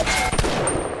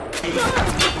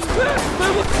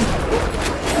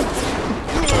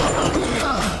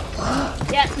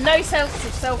 Yeah, no sense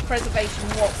of self-preservation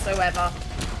whatsoever.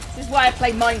 This is why I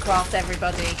play Minecraft,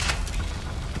 everybody.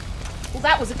 Well,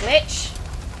 that was a glitch.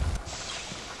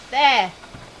 There.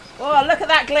 Oh, look at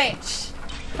that glitch.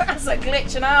 That's a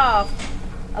glitch and a half.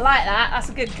 I like that. That's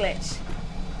a good glitch.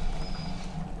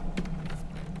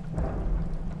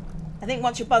 I think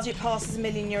once your budget passes $1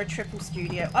 million, you're a triple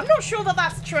studio. I'm not sure that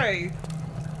that's true.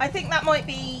 I think that might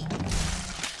be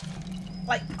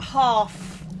like half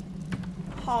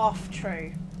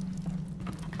true.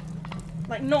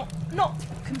 Like not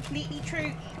completely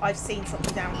true. I've seen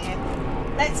something down here.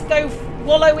 Let's go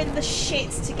wallow in the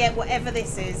shit to get whatever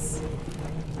this is.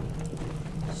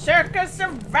 Circus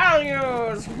of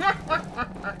values.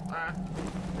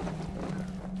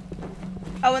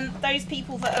 Oh, and those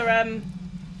people that are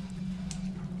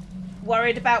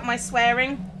worried about my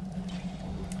swearing.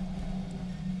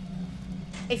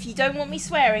 If you don't want me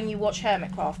swearing, you watch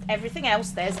Hermitcraft. Everything else,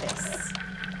 there's this.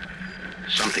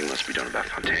 Something must be done about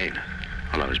Fontaine.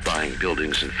 While I was buying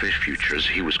buildings and fish futures,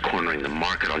 he was cornering the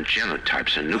market on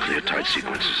genotypes and nucleotide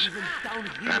sequences.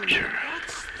 Rapture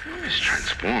is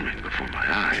transforming before my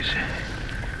eyes.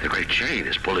 The Great Chain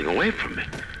is pulling away from me.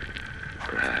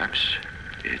 Perhaps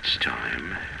it's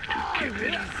time to give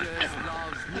it a try.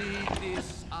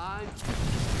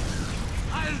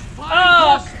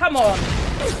 Oh, come on.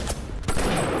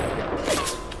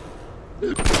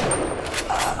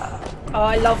 Oh,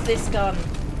 I love this gun.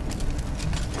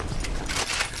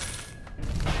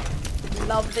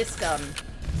 Love this gun.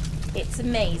 It's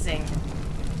amazing.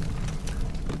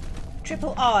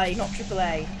 Triple I, not triple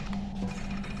A.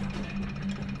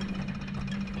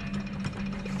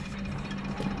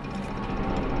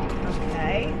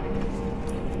 Okay.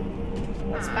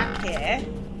 What's back here?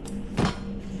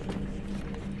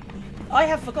 I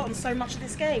have forgotten so much of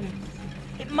this game.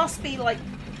 It must be like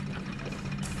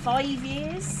 5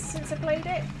 years since I played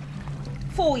it.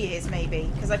 4 years maybe,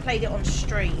 because I played it on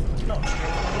stream. Not on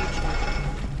stream, on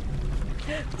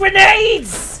YouTube.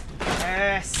 Grenades!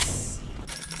 Yes!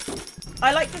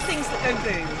 I like the things that go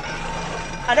boom.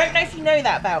 I don't know if you know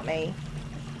that about me.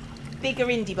 Bigger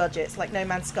indie budgets like No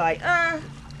Man's Sky.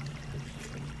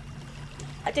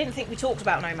 I didn't think we talked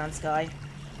about No Man's Sky.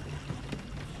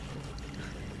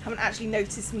 Haven't actually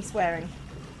noticed me swearing.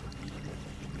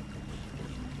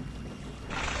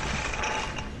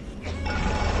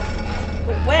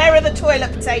 But where are the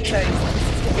toilet potatoes? This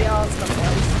is what we asked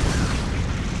ourselves.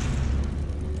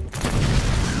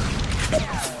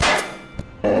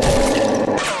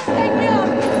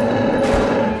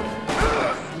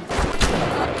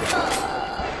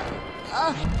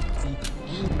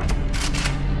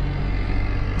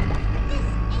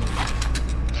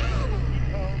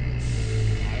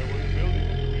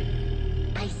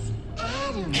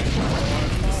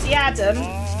 Adam,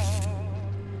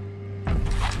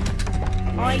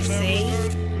 I see.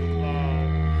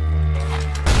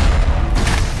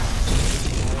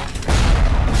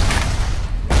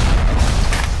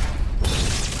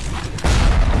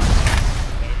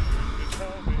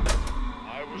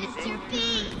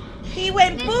 He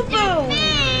went boo boo.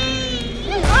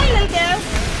 Hi, little girl.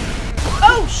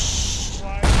 Oh shh.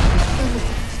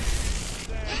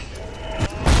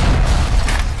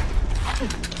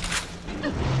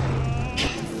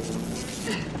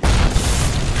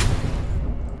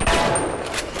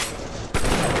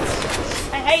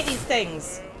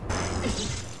 things.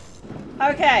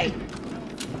 Okay.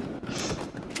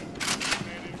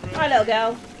 Hi, little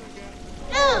girl.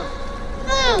 No!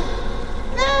 No!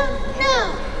 No!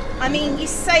 No! I mean, you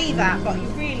say that, but you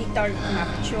really don't have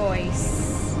a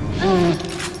choice.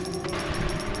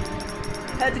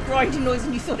 Heard the grinding noise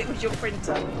and you thought it was your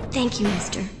printer. Thank you,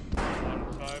 mister.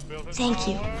 Thank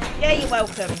you. Yeah, you're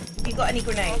welcome. Have you got any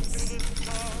grenades?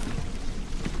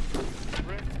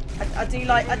 I do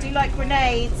like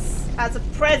grenades as a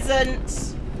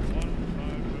present.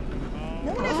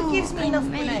 No one ever gives me enough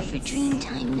I'm ready grenades. for dream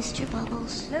time, Mr.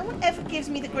 Bubbles. No one ever gives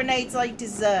me the grenades I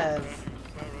deserve.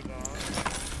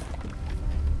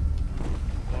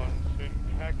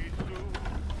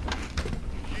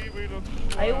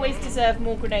 I always deserve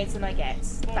more grenades than I get.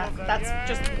 That's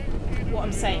just what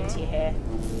I'm saying to you here.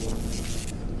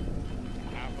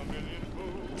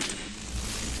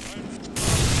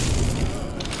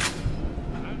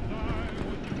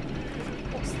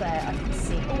 What's there? I can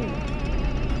see. Oh,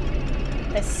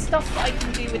 there's stuff that I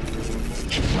can do with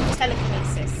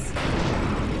telekinesis.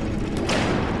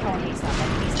 Can't use that. I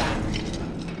can use that.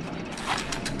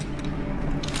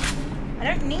 I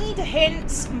don't need a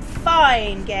hint. I'm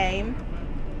fine, game.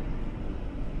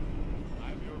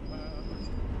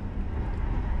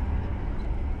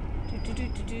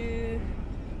 Do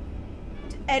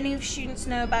any of the students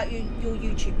know about your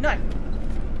YouTube? No.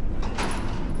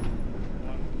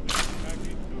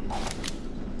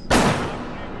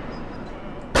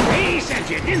 They sent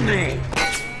you, didn't they?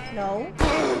 No.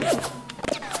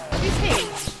 Who's he?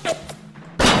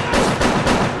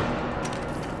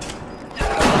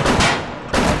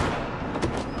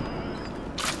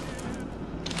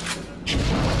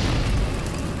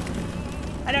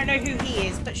 I don't know who he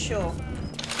is, but sure.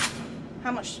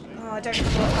 How much? Oh, I don't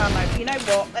have a lot of ammo. You know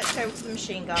what? Let's go to the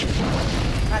machine gun.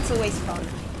 That's always fun.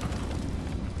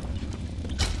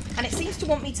 And it seems to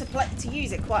want me to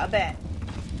use it quite a bit.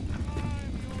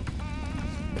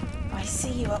 I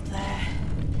see you up there.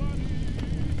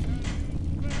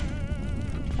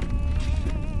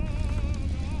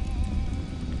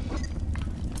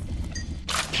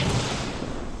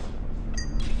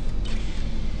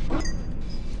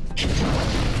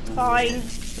 Fine.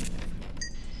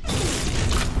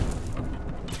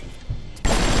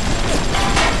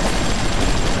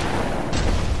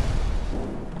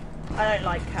 I don't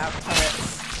like cow turrets.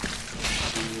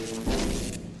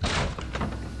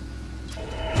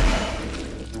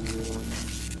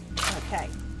 Okay.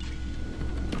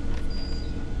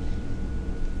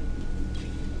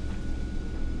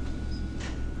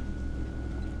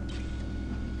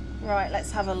 Right,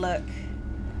 let's have a look.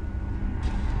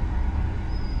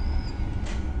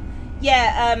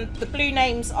 Yeah, the blue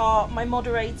names are my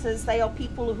moderators. They are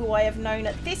people who I have known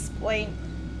at this point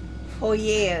for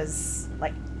years.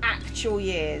 Like, actual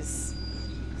years.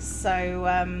 So,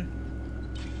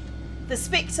 the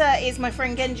Spectre is my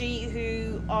friend Genji,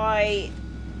 who I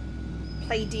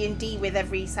play D&D with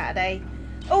every Saturday.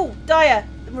 Oh, Daya!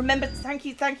 Remember, thank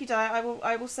you, Daya.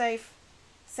 I will save.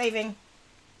 Saving.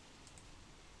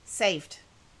 Saved.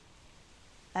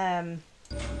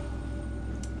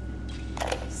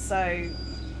 So,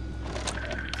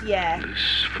 yeah.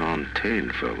 This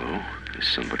Fontaine fellow is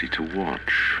somebody to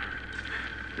watch.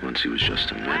 Once he was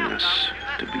just a menace,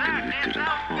 to be convicted and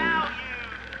hung.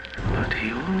 But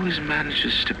he always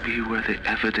manages to be where the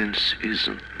evidence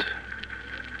isn't.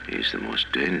 He's the most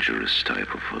dangerous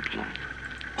type of hoodlum.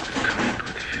 The kind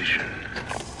with vision.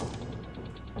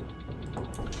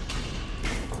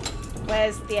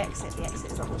 Where's the exit? The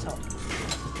exit's on the top.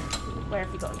 Where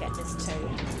have we got to get this to?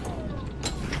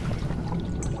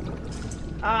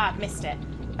 Ah, missed it.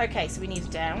 Okay, so we need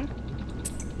down.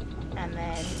 And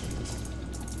then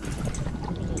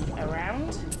we need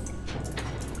around.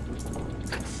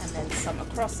 And then some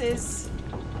acrosses.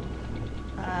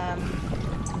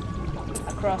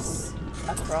 Across.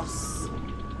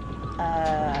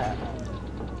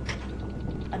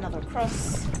 Another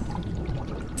across.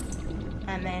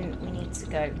 And then we need to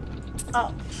go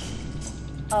up,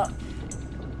 up,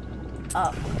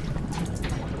 up.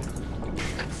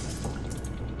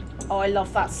 Oh, I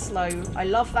love that slow. I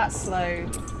love that slow.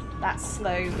 That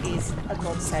slow is a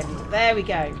godsend. There we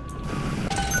go.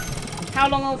 How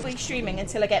long are we streaming?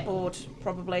 Until I get bored,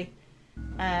 probably.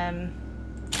 Let's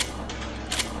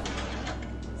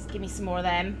give me some more of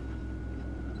them.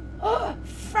 Oh,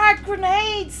 frag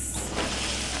grenades!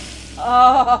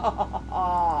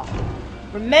 Oh,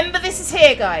 remember this is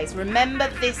here, guys. Remember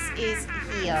this is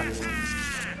here.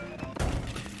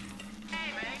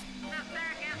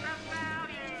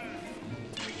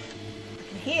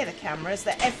 Hear the cameras,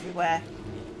 they're everywhere.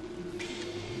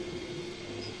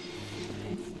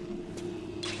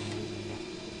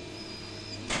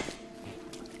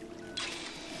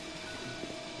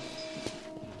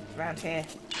 around here.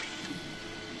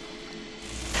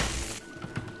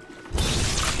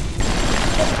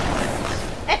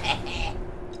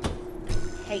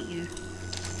 Hate you.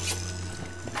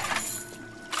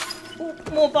 Ooh,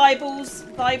 more Bibles.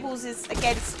 Bibles is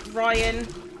against Ryan.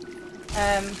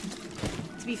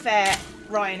 To be fair,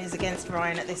 Ryan is against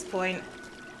Ryan at this point.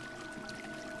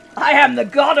 I am the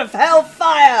god of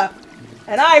hellfire,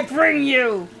 and I bring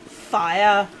you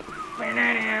fire.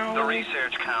 The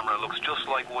research camera looks just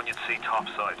like one you'd see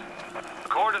topside.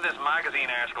 According to this magazine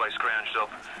article I scrounged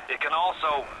up, it can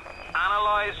also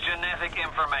analyze genetic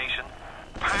information,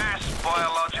 parse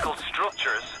biological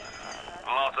structures,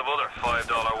 and lots of other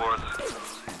 $5 words.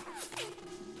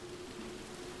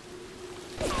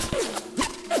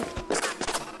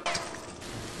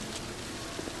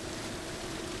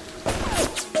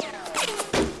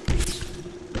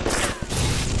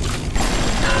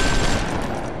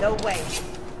 No way.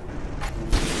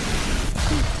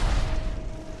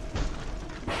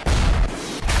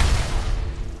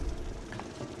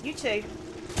 You too.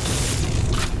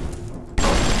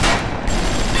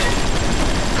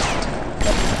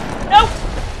 No!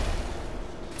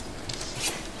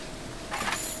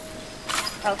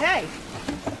 Okay.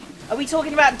 Are we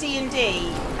talking about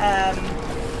D&D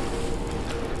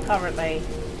currently?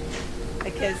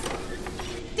 Because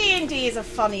D&D is a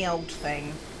funny old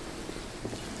thing.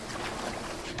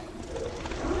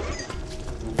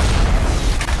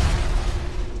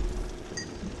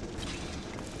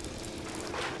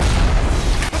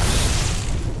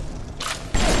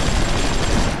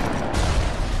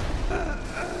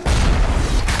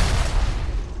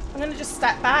 I'm gonna just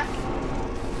step back.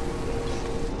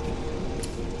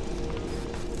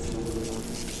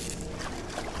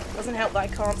 Doesn't help that I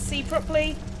can't see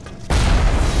properly.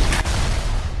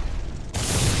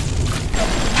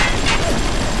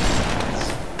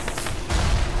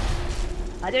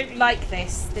 I don't like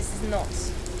this. This is not.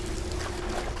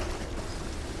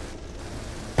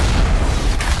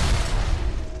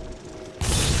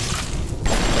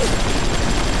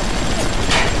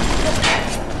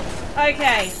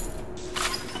 Okay.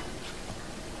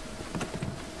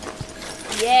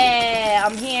 Yeah,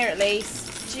 I'm here at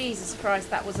least. Jesus Christ,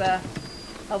 that was a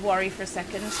worry for a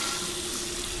second.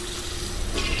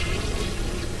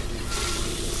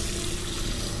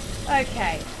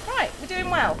 Okay, right, we're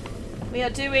doing well. We are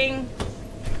doing...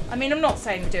 I mean, I'm not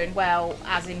saying we're doing well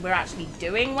as in we're actually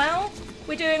doing well.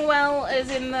 We're doing well as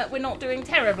in that we're not doing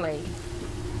terribly.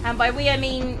 And by we, I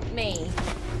mean me.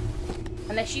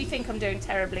 Unless you think I'm doing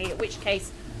terribly, in which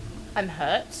case I'm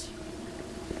hurt.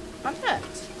 I'm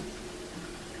hurt.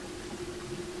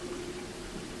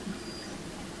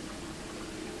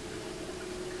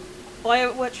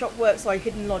 Workshop works like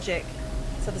hidden logic,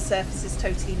 so the surface is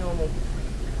totally normal.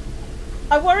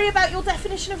 I worry about your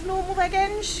definition of normal there,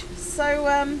 Genj. So,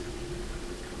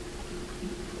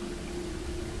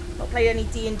 not played any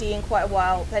D&D in quite a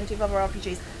while, plenty of other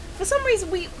RPGs. For some reason,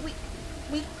 we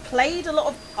played a lot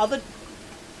of other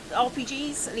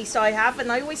RPGs, at least I have,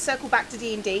 and I always circle back to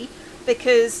D&D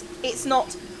because it's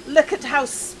not, look at how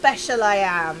special I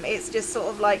am. It's just sort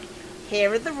of like,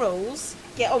 here are the rules,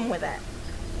 get on with it.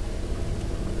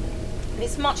 And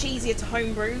it's much easier to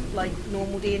homebrew, like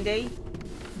normal D&D,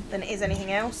 than it is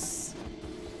anything else.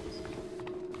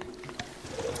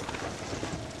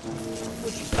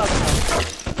 Would you bug me?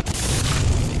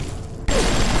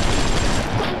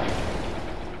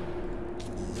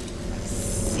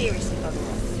 Seriously bug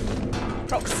me.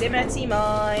 Proximity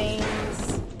mines.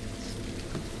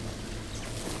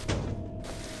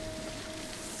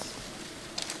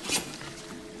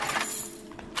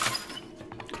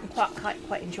 I'm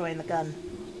quite enjoying the gun.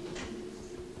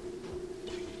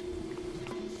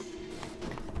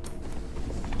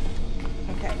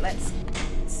 Okay, let's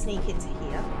sneak into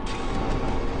here.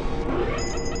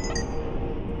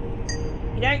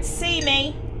 You don't see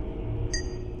me.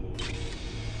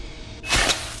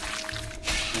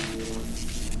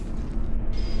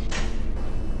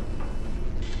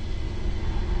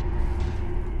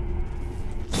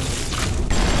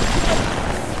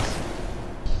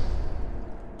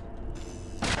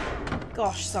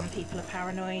 Gosh, some people are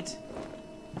paranoid.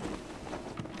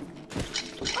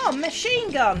 Oh,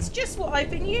 machine guns! Just what I've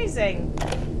been using.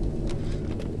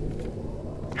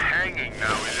 Hanging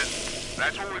now, is it?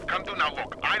 That's what we've come to? Now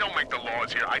look, I don't make the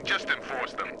laws here, I just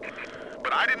enforce them.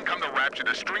 But I didn't come to Rapture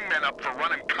to string men up for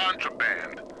running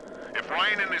contraband. If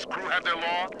Ryan and his crew have their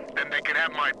law, then they can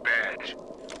have my badge.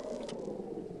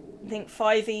 I think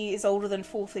 5e is older than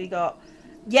 4th that he got.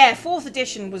 Yeah, 4th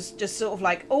edition was just sort of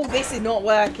like, oh, this is not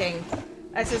working.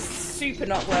 This is super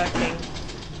not working.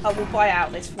 I will buy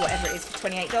out this for whatever it is for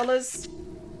 $28.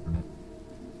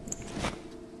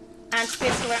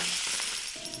 Anti-pistol round.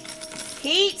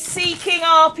 Heat-seeking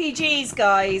RPGs,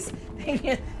 guys.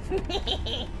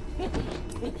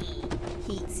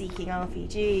 Heat-seeking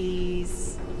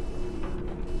RPGs.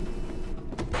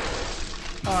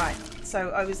 Alright,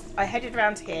 so I headed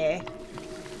around here.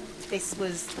 This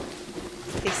was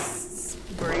this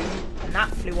room, and that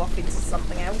flew off into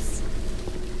something else.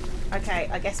 Okay,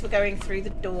 I guess we're going through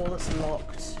the door that's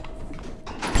locked.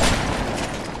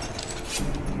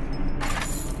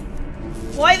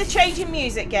 Why the change in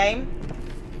music, game?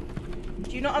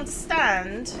 Do you not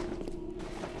understand?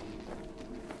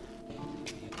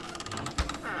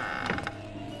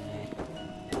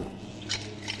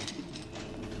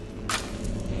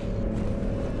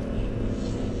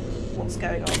 What's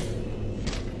going on?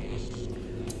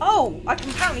 Oh, I can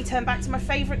apparently turn back to my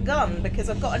favourite gun because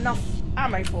I've got enough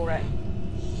ammo for it.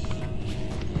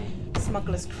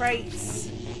 Smuggler's crates,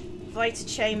 Vita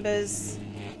chambers.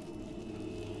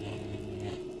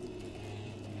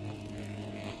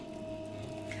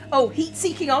 Oh,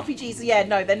 heat-seeking RPGs. Yeah,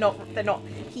 no, they're not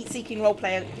heat-seeking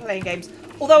role-playing games.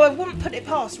 Although I wouldn't put it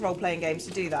past role-playing games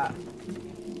to do that.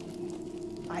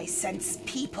 I sense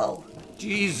people.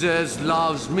 Jesus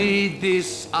loves me,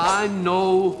 this I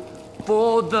know,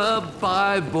 for the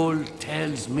Bible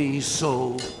tells me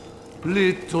so.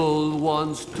 Little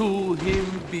ones to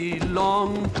him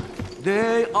belong.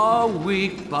 They are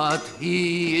weak, but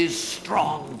he is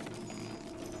strong.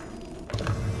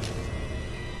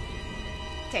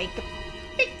 Take a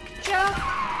picture.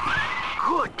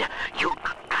 Good. You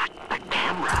got the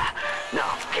camera.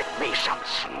 Now get me some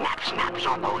snaps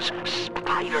on those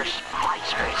spider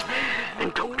splicers.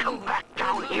 And don't come back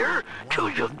down here till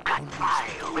you've got my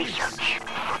research.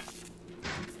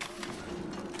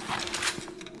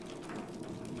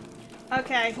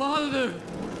 Okay. Father,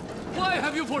 why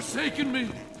have you forsaken me?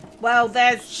 Well,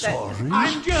 there's... Sorry?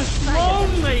 I'm just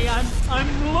lonely.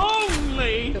 I'm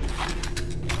lonely.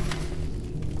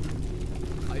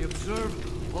 I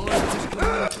observe all of this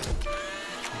glass.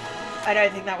 I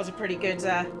don't think that was a pretty good...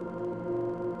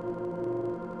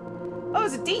 Oh, it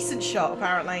was a decent shot,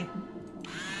 apparently.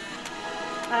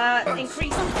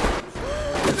 Increase...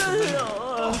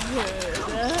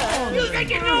 You think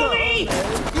you know me?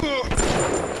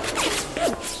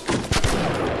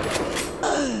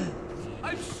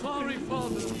 I'm sorry,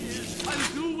 Father.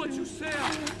 I'll do what you say.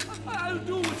 I'll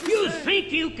do what You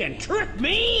think you can trick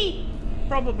me?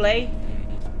 Probably.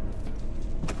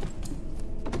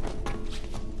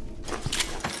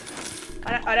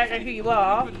 I don't know who you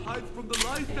are. Hide from the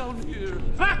light down here.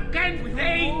 Fucking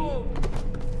thing!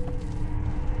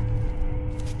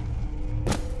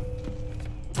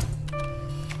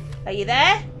 Are you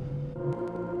there?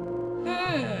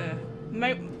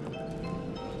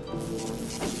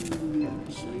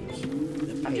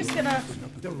 I'm just gonna...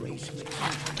 I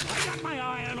got my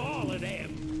eye on all of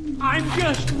them. I'm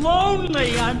just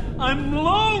lonely. I'm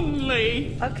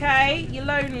lonely. Okay, you're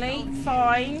lonely.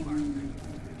 Fine.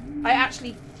 I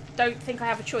actually don't think I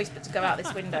have a choice but to go out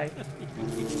this window.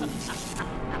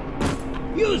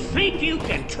 You think you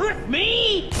can trick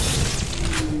me?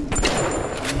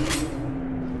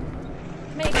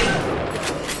 Maybe.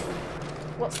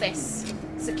 What's this?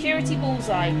 Security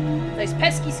bullseye. Those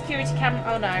pesky security cameras.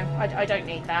 Oh no, I don't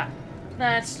need that.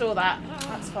 No, store that.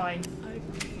 That's fine.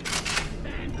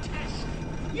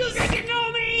 You think you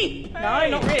know me? No,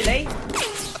 not really.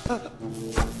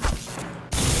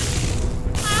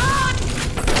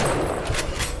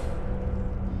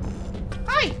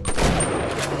 Hi!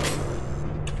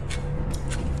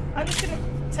 I'm just gonna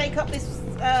take up this,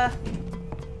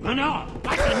 No,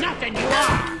 that's nothing you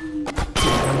are!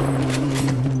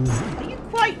 Are you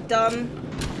quite done?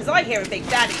 Because I hear a big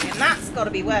daddy, and that's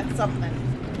gotta be worth something.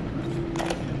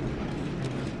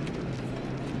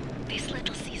 This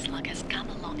little sea slug has come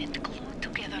along and glued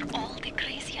together all the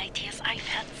crazy ideas I've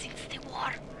had since the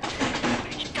war.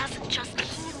 It doesn't just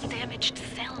heal damaged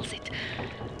cells, it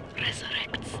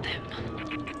resurrects them.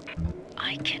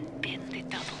 I can bend the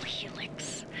double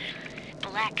helix.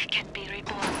 Black can be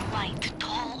reborn white,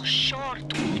 tall,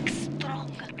 short, weak,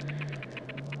 strong.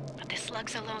 But the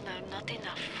slugs alone are not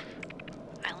enough.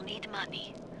 I'll need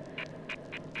money.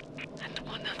 And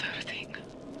one other thing.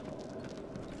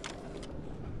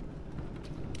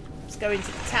 Let's go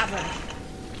into the tavern.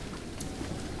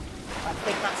 I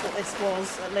think that's what this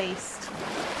was, at least.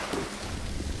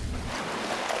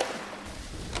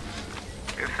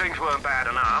 If things weren't bad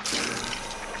enough,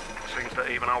 seems that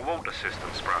even our water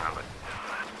system's spiraling.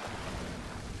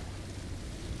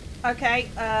 Okay,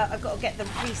 I've got to get the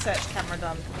research camera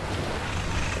done.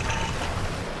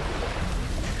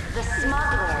 The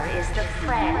smuggler is the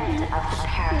friend of the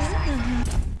parasite.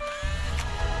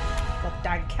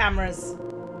 Goddamn cameras.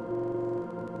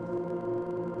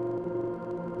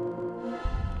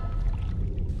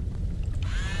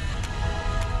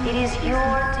 It is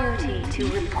your duty to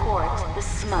report the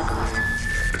smuggler.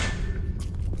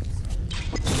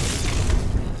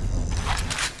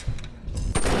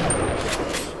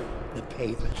 The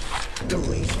pavement, the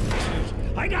racehorses.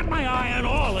 I got my eye on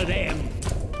all of them.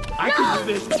 I can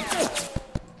do this.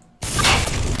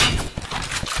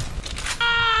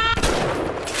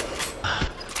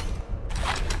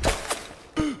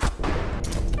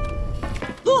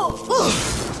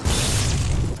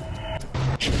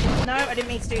 No, I didn't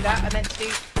mean to do that. I meant to do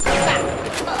that.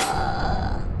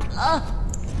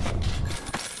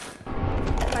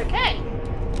 Okay.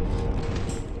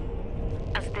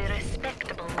 As the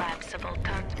respectable labs have all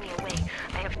turned me away,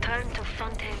 I have turned to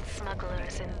Fontaine's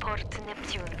smugglers in Port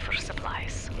Neptune for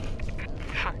supplies.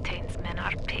 Fontaine's men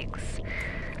are pigs.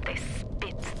 They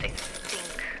spit, they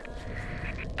stink.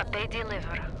 But they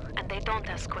deliver, and they don't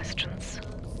ask questions.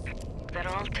 They're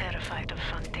all terrified of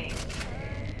Fontaine.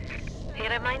 He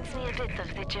reminds me a bit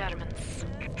of the Germans.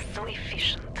 So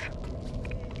efficient.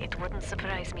 It wouldn't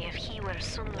surprise me if he were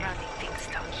soon running things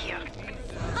down here.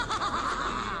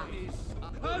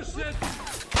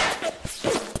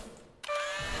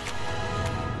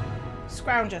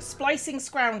 Scrounger. Splicing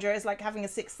Scrounger is like having a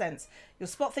sixth sense. You'll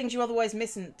spot things you otherwise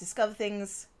miss and discover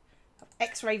things of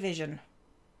X-ray vision.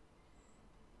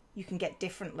 You can get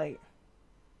different loot.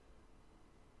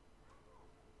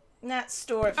 Nah,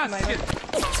 store it for the moment.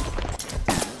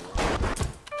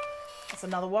 That's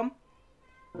another one.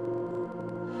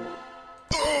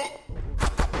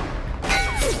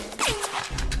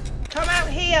 Come out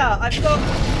here! I've got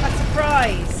a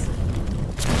surprise.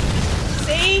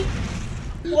 See?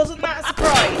 Wasn't that a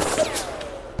surprise?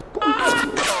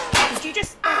 Did you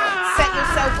just set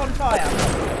yourself on fire?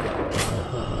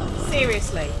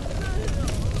 Seriously?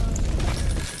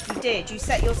 You did. You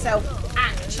set yourself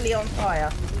actually on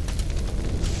fire.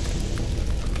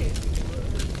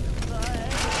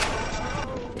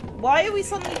 Why are we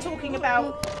suddenly talking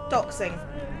about doxing?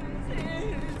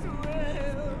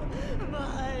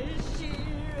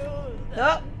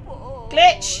 Oh,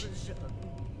 glitch!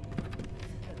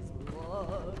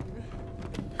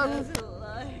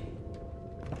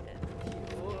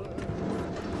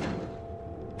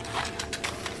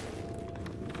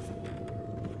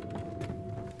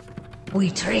 We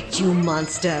tricked you,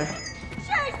 monster. She's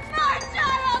my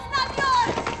child, not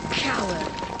yours! Coward.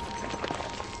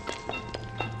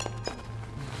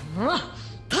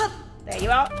 There you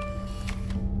are.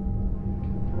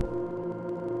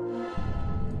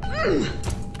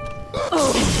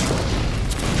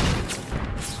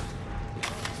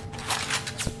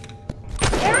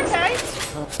 You're okay.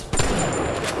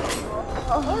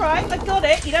 Alright, I got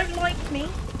it. You don't like me.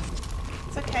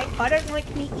 It's okay. I don't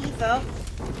like me either.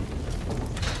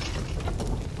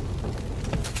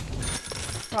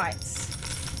 Right.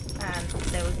 And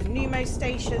there were the pneumo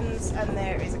stations, and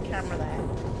there is a camera there.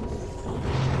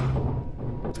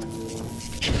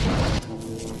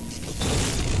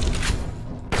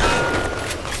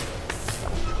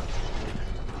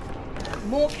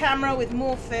 More camera with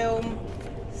more film.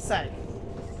 So,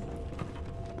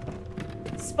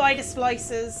 spider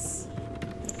splicers.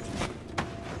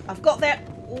 I've got their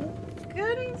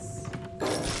organs.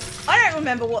 I don't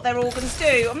remember what their organs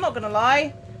do. I'm not gonna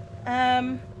lie.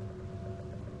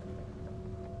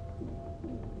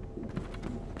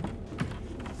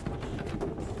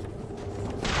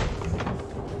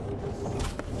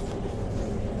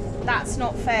 That's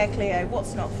not fair, Cleo.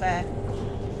 What's not fair?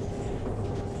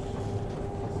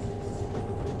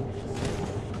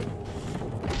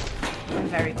 I'm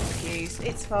very confused.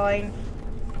 It's fine.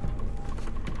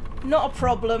 Not a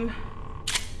problem.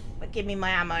 But give me my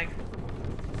ammo.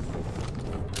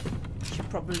 Should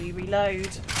probably reload.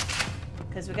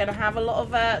 Because we're going to have a lot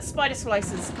of spider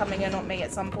slicers coming in on me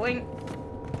at some point.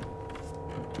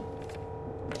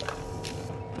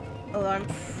 Although I'm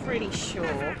pretty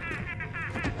sure.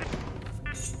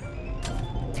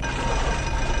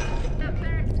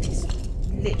 It's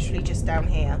literally just down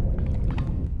here.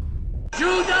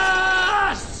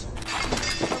 Judas!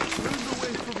 Turn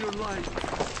away from your light.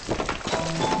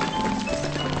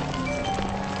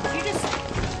 You just...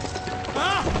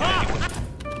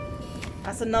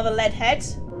 That's another lead head.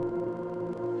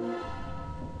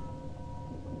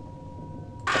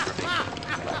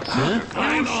 Huh?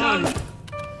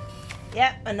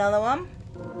 Yep, another one.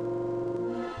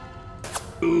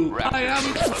 I am...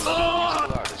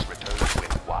 Artist returns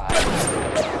with wild.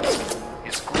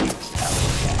 His screams tell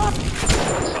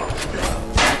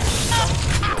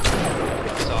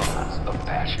songs of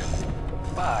passion.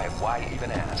 By Why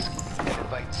Even Ask?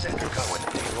 invite Senator Cohen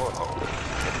to your home today.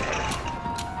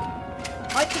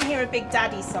 I can hear a Big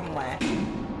Daddy somewhere.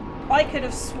 I could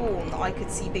have sworn that I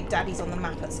could see Big Daddies on the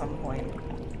map at some point.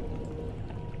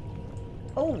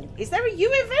 Oh, is there a U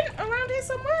event around here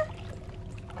somewhere?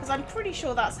 Because I'm pretty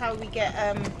sure that's how we get,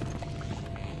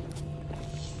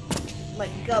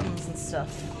 like guns and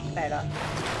stuff better.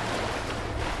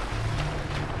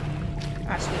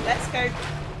 Actually, let's go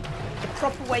the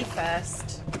proper way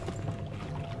first.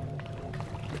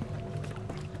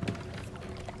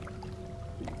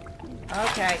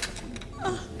 Okay.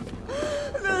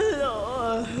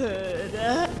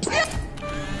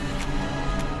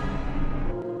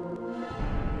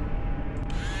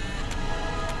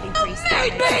 Increase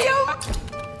damage.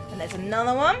 And there's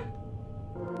another one.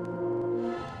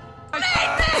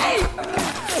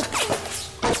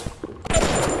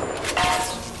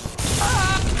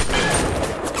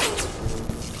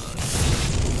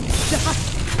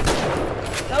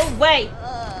 Go away.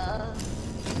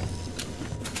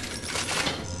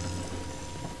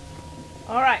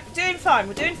 Alright, we're doing fine,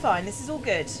 we're doing fine. This is all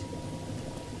good.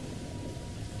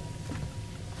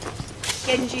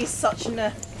 Genji is such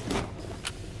a...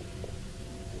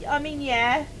 I mean,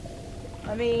 yeah.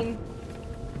 I mean,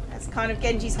 that's kind of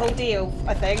Genji's whole deal,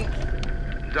 I think.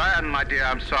 Diane, my dear,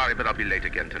 I'm sorry, but I'll be late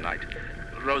again tonight.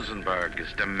 Rosenberg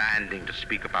is demanding to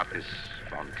speak about this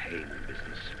Fontaine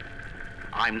business.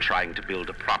 I'm trying to build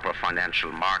a proper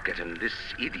financial market, and this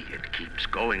idiot keeps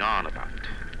going on about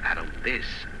this,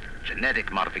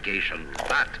 genetic modification,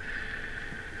 that.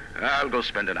 I'll go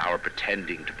spend an hour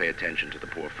pretending to pay attention to the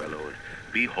poor fellow and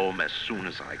be home as soon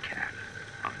as I can.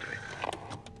 Andre.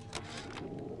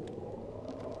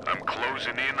 I'm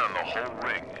closing in on the whole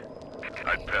ring.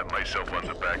 I'd pat myself on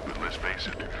the back, but let's face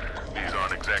it, these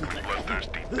aren't exactly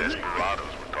bloodthirsty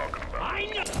desperados we're talking about.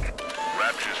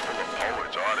 Rapture's full of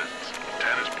poets, artists,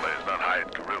 tennis players, not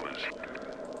hired gorillas.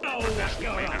 But there's the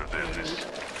leader of this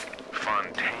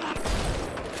Fontaine.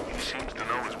 He seems to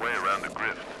know his way around the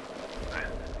grift.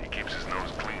 He keeps his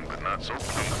nose clean, but not so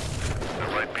clean. The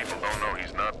right people don't know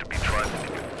he's not to be trifled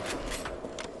with.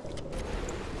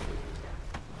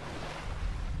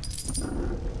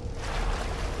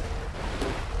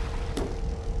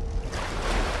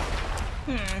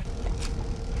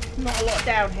 Not a lot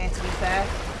down here, to be fair.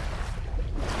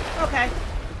 Okay.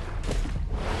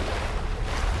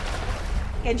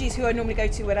 Genji's who I normally go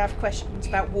to when I have questions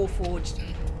about Warforged.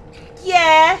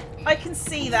 Yeah, I can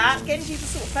see that. Genji's the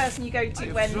sort of person you go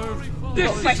to when you've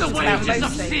got questions about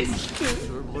most things.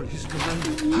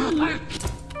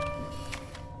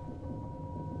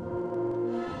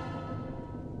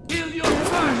 Kill your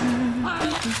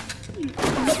first!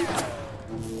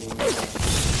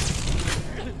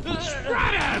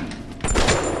 Shred him!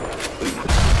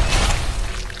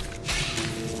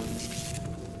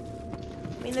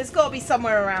 I mean, there's got to be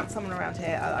someone around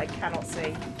here. I cannot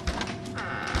see.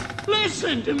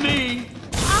 Listen to me!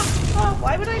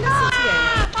 Why would I listen to you?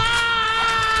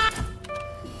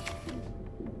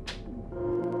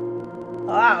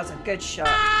 Oh, that was a good shot.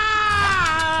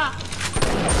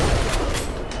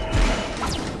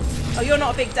 Oh, you're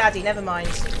not a Big Daddy. Never mind.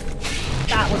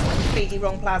 That was completely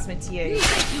wrong plasmid to you. You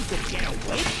think you could get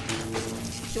away?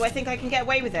 Do I think I can get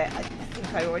away with it? I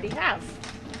think I already have.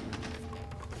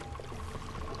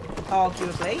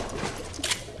 Arguably.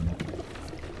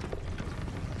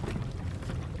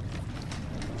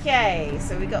 Okay,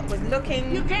 so we're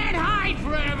looking. You can't hide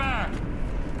forever!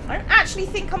 I don't actually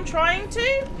think I'm trying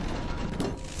to.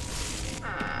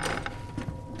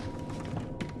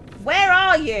 Where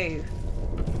are you?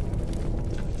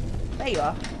 There you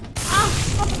are. I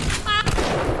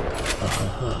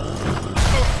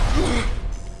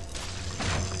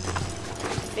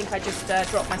think I just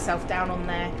dropped myself down on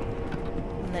their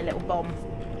little bomb.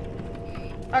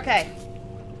 Okay.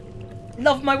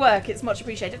 Love my work. It's much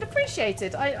appreciated.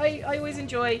 Appreciated. I always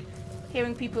enjoy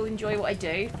hearing people enjoy what I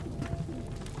do.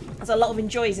 There's a lot of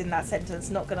enjoys in that sentence,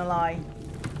 not gonna lie.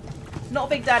 Not a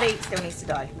Big Daddy, still needs to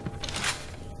die.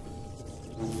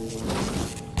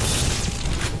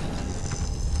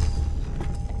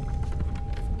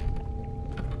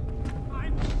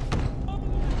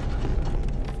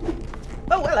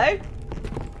 Oh, hello.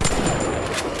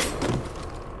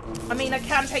 I mean, I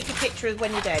can take a picture of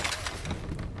when you're dead.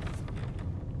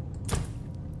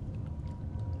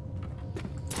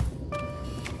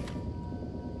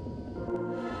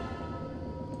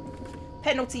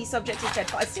 Penalty subject is dead,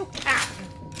 but I still can,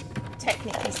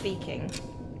 technically speaking.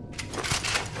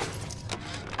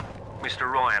 Mr.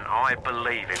 Ryan, I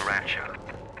believe in Rapture,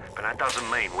 but that doesn't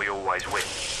mean we always win.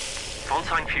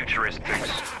 Fontaine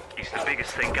Futuristics is the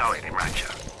biggest thing going in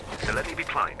Rapture. So let me be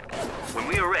plain. When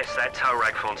we arrest that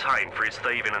Torag Fontaine for his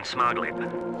thieving and smuggling,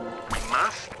 we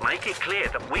must make it clear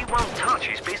that we won't touch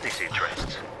his business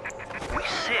interests. We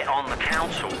sit on the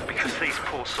council because these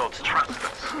poor sods trust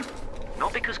us,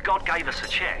 not because God gave us a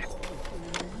chair.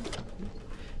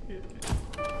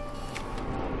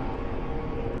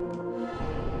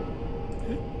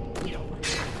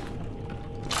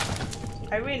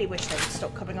 I really wish they would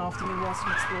stop coming after me whilst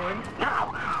I'm exploring.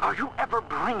 Now, are you ever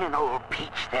bringing old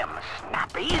Peach them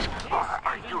snappies, or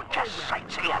are you just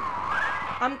sightseeing?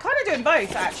 I'm kind of doing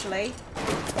both, actually.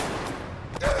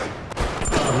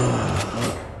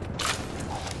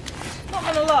 Not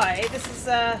gonna lie, this is,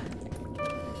 I've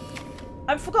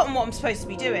forgotten what I'm supposed to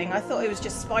be doing. I thought it was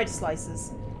just spider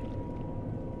slicers.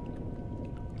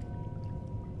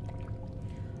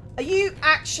 Are you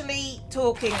actually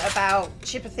talking about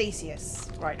Chipper Theseus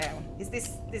right now? Is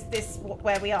this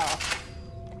where we are?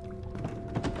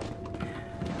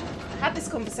 I had this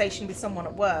conversation with someone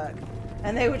at work,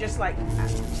 and they were just like,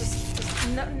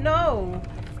 no,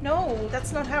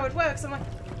 that's not how it works. I'm like,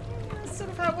 that's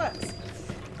sort of how it works.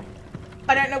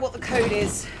 I don't know what the code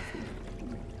is.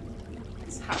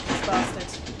 This hapless bastard.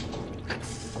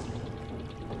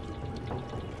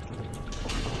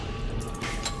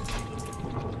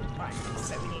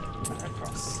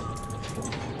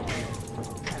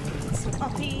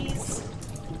 Puppies.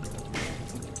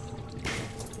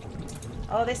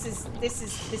 Oh, this is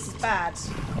bad.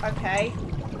 Okay.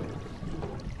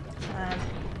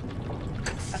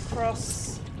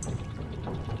 Across.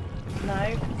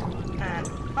 No. And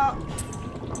up.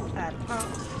 And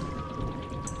up.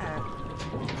 And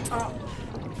up.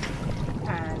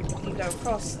 And you go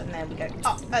across, and then we go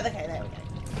up. Oh, okay, there we go.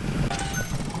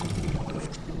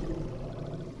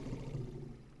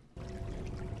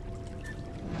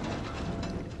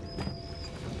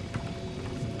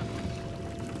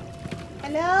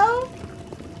 Hello?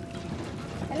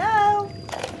 Hello?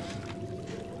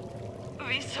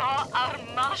 We saw our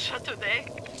Masha today.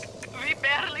 We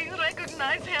barely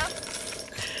recognize her.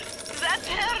 That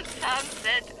herd Sam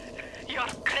said. You're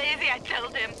crazy, I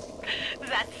told him.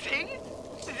 That thing?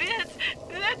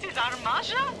 That is our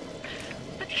Masha?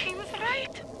 But he was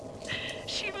right.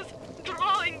 She was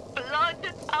drawing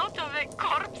blood out of a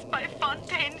corpse by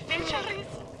Fontaine Fisheries.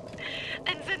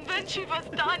 And then when she was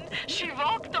done, she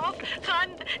walked off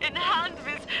hand in hand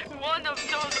with one of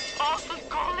those awful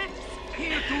golems.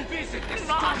 Here to visit the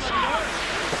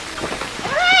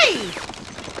Hey!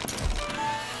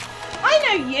 I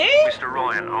know you! Mr.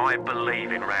 Ryan, I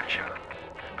believe in Rapture,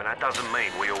 but that doesn't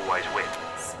mean we always win.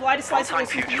 Spider slicer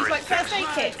was Future used like first aid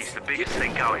kits. It's the biggest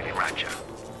thing going in Rapture.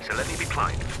 So let me be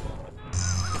plain.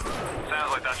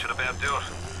 Sounds like that should about do it.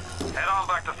 Head on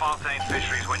back to Fontaine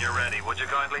Fisheries when you're ready, would you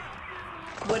kindly?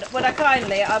 Would I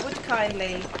kindly? I would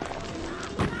kindly.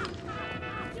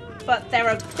 But there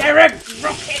are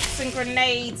rockets and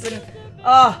grenades and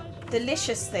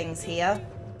delicious things here.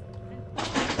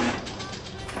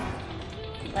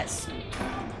 Let's.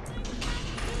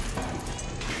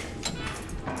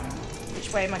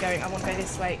 Which way am I going? I want to go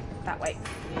this way. That way.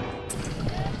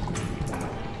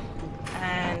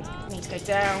 And need to go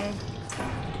down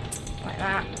like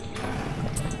that.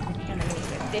 And then we need to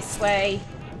go this way.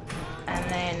 And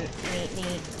then we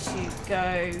need to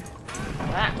go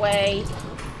that way.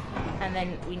 And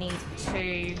then we need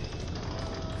to...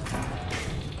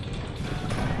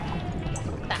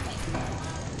 that way.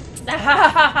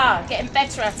 Getting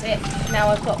better at it. Now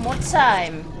I've got more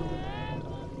time.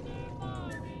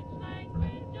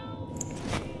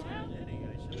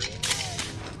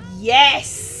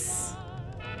 Yes!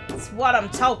 That's what I'm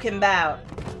talking about.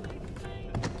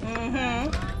 Mm-hmm.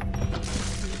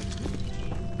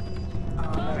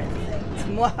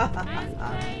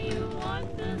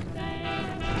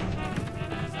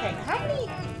 Okay, how many?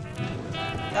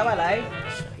 Oh, hello.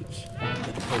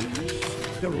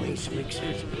 The race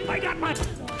mixers. I got my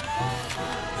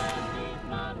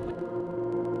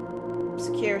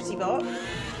security bot.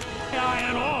 eye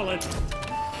on all it.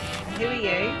 And who are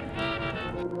you?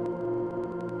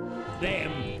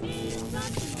 Them.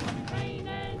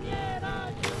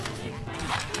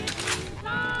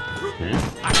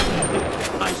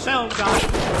 I sell guys.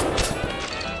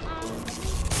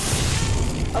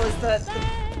 Oh, is the...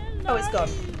 Oh, it's gone.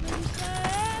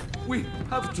 We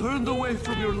have turned away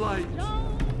from your light.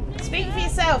 Speak for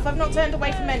yourself. I've not turned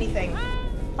away from anything.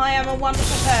 I am a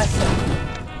wonderful person.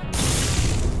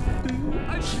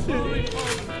 I'm sorry,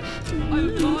 Father.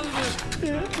 I've done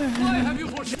it. Why have you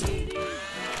forsaken?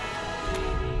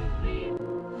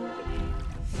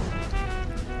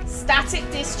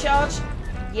 Static discharge?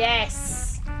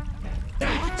 Yes.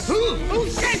 Who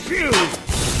sent you?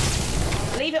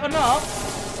 Leave believe it or not,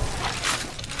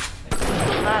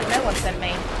 no one sent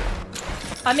me.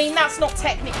 I mean, that's not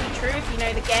technically true if you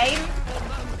know the game,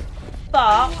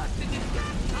 but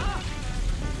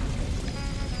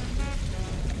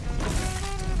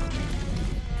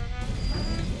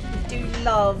I do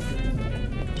love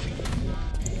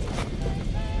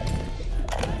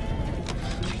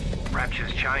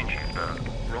Rapture's changing, but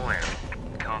Ryan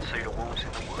can't see the wolves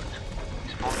in the woods.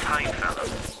 This Fontaine fella,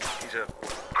 he's a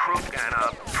crook and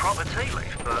a proper tea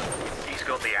leaf, but he's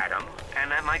got the atom,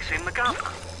 and that makes him the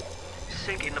governor.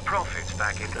 Sinking the profits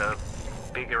back into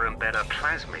bigger and better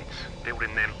plasmids,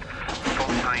 building them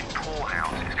Fontaine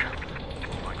poorhouses,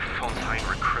 like Fontaine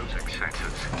recruiting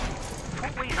centres.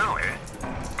 What we know it,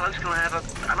 bloke's gonna have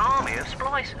an army of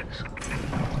splicers.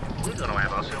 We're gonna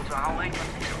have ourselves a whole heap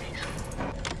of miseries.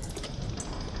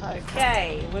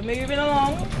 Okay, we're moving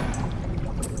along.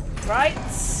 Right.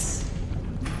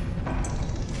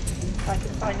 If I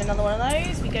can find another one of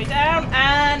those, we go down,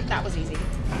 and that was easy.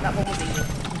 That one was easy.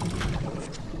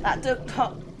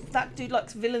 That dude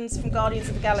likes villains from Guardians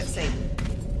of the Galaxy.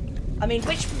 I mean,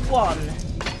 which one?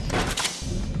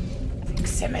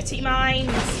 Proximity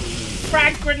mines,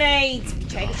 frag grenades,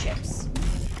 potato chips.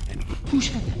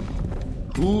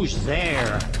 Who's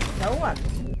there? No one.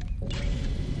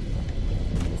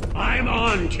 I'm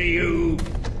on to you.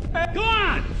 Go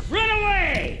on, run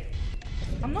away.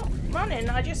 I'm not running.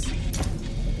 I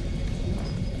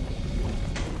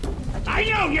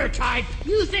know your type.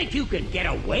 You think you can get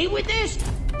away with this?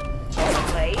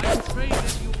 Probably.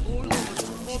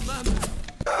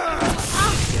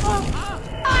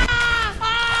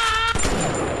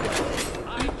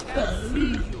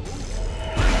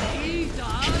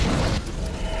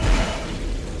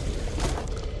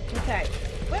 Okay,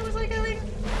 where was I going? I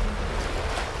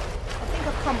think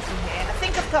I've come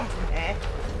from here.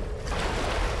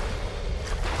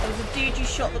 There was a dude you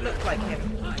shot that looked like him.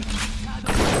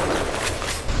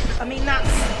 I mean,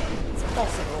 it's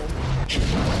possible.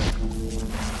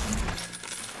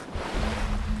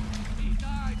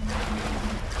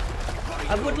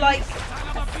 I would like to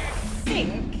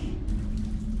think.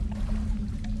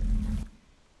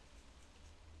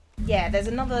 Yeah, there's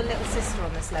another little sister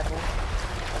on this level.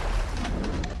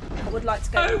 I would like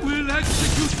to go. I will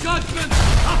execute judgment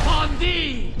upon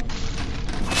thee!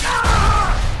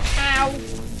 Ow!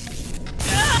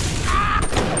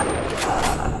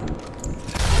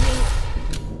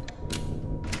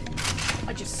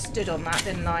 I just stood on that,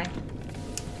 didn't I?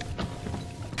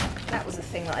 That was the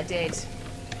thing that I did.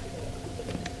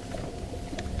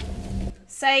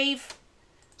 Save.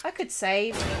 I could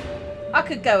save. I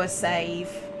could go a save.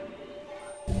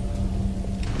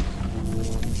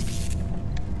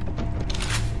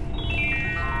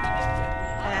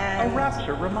 A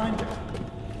Rapture reminder.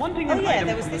 Wanting an item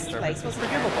there was from the this service place, is wasn't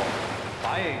forgivable.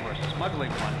 Buying or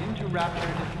smuggling one into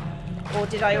Rapture. Or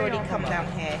did I already come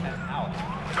down here?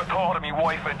 The thought of me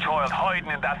wife and child hiding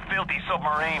in that filthy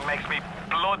submarine makes me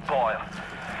blood boil.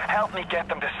 Help me get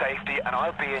them to safety and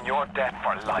I'll be in your debt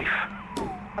for life.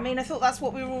 I mean, I thought that's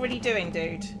what we were already doing,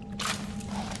 dude.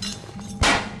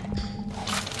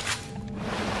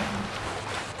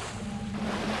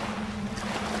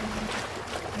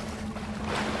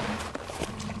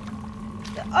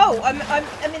 Oh, I'm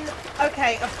in the...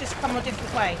 Okay, I've just come a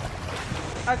different way.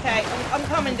 Okay, I'm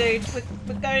coming, dude.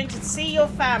 We're going to see your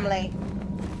family.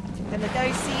 We're gonna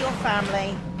go see your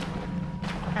family.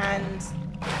 And...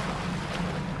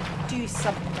 do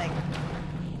something.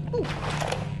 Ooh.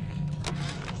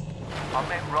 I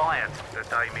met Ryan the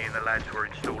day me and the lads were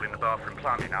installing the bathroom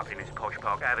plumbing up in his Posh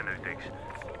Park Avenue digs.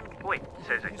 Wait,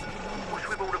 says he. What's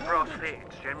with all the brass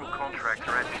fittings? General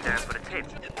contractor has me down for the tip.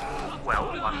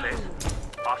 Well, I says,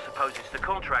 I suppose it's the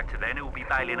contractor then who will be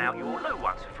bailing out your loo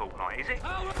once a fortnight, is it?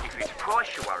 If it's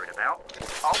price you're worried about,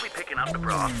 I'll be picking up the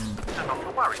brass, so not to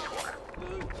worry, Squire.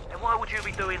 And why would you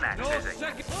be doing that, says he?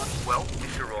 Well,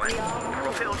 Mr. Ryan,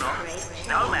 profit or not,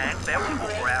 no man fell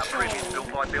more out of prison built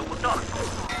by Bill McDonough.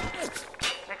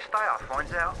 Next day I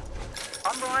finds out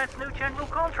I'm Ryan's new general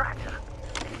contractor.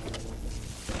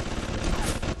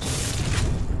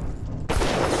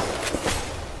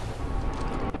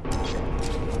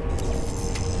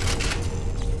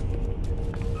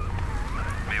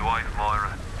 Me wife,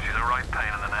 Moira, she's a right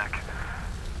pain in the neck.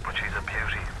 But she's a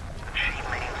beauty, and she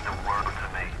means the world to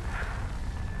me.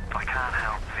 I can't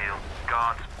help feel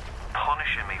God's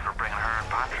punishing me for bringing her and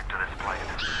Patrick to this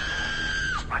place.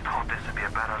 I thought this would be a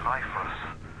better life for us.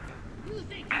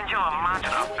 Can you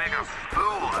imagine a bigger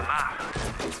fool than that?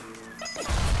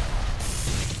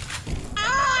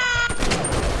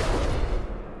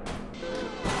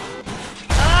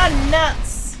 Ah,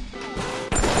 nuts!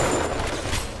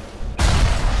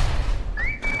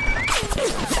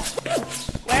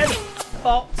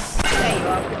 bots. There you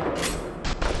are.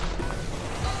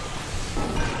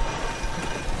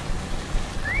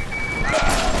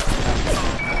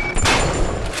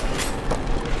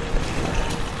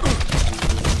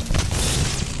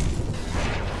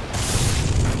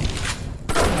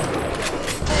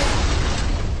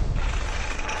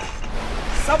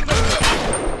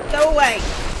 Go away.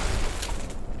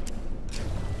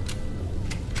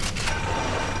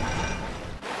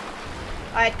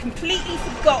 I had completely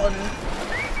forgotten.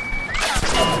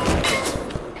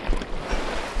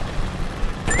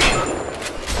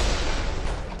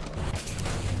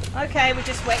 Okay, we're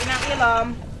just waiting out the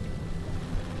alarm.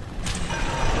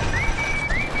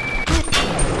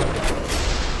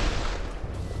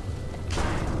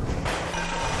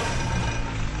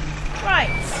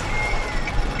 Right.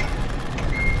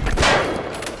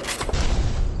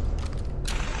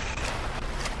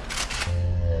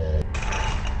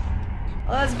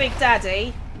 Well, that's Big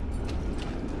Daddy.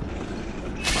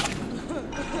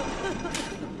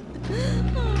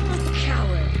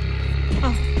 Coward.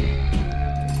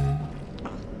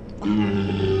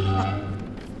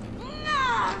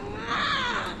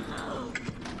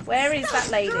 Where is that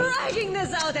lady? Dragging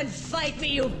this out and fight me,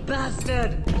 you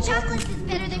bastard! Chocolates is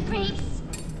better than crepes.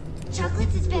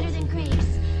 Chocolates is better than crepes.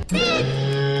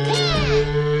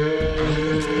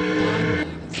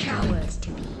 Cowards to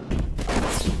me.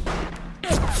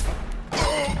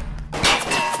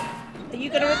 Are you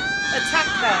going to attack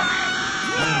her?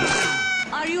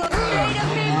 Are you afraid of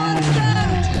me, monster?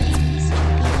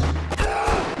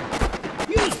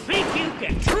 You think you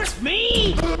can trick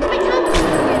me? Stop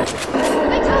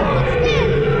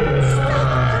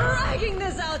dragging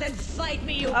this out and fight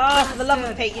me, you Oh, for the love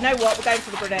of Pete, you know what? We're going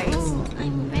for the grenades. Oh,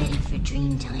 I'm ready for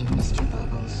dream time, Mr.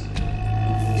 Bubbles.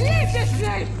 Leave this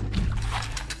place!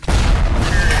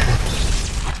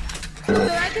 So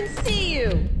I can see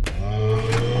you!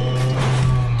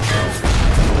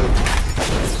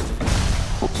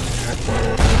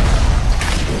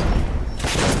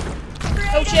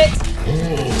 Oh shit!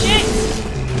 Shit!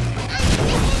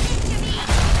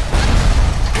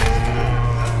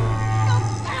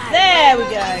 There we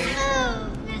go!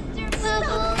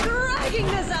 Stop dragging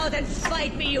this out and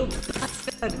fight me, you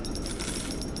bastard!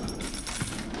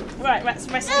 Right, let's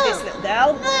rescue this little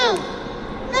girl.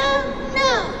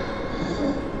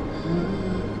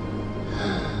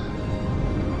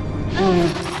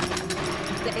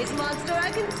 This monster,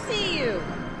 I can see you!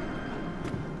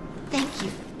 Thank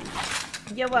you.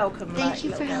 You're welcome. Thank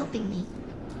you for helping me.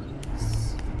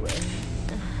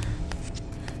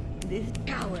 This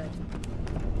coward.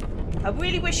 I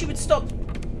really wish you would stop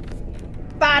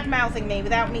bad-mouthing me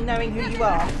without me knowing who you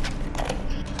are.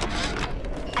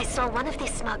 I saw one of the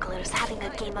smugglers having a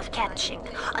game of catching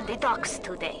on the docks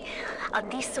today. And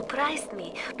this surprised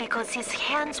me because his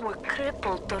hands were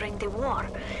crippled during the war.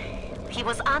 He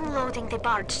was unloading the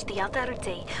barge the other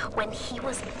day when he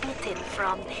was bitten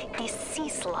from the sea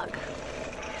slug.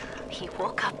 He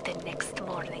woke up the next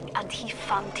morning and he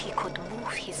found he could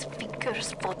move his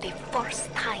fingers for the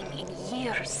first time in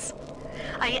years.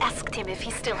 I asked him if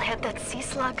he still had that sea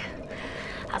slug.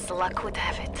 As luck would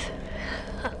have it,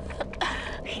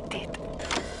 he did.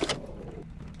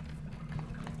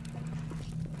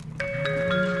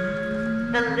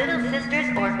 The Little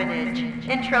Sisters Orphanage.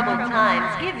 In troubled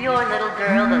times, give your little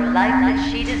girl the life that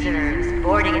she deserves.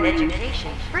 Boarding and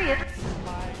education free of...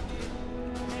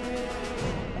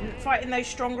 Fighting those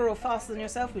stronger or faster than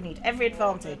yourself, we need every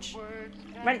advantage.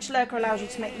 Wrench Lurker allows you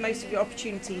to make the most of your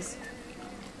opportunities.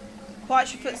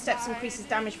 Quiets your footsteps, increases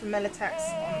damage from melee attacks.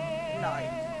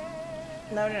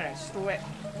 No, store it.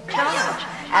 Charge.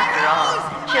 After all,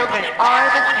 children are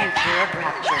the future of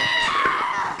Rapture.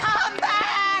 Come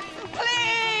back!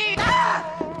 Please!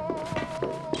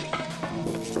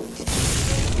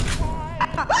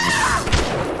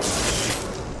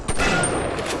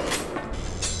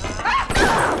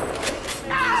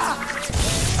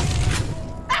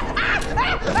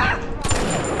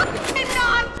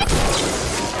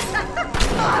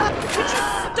 Would you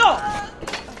stop,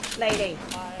 lady?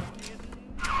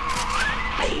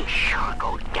 They sure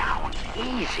go down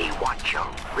easy once you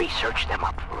research them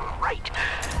up right.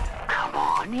 Come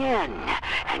on in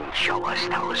and show us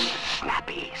those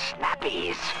snappies.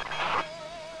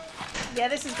 Yeah,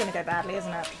 this is going to go badly,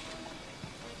 isn't it?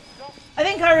 I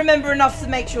think I remember enough to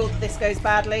make sure that this goes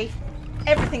badly.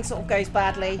 Everything sort of goes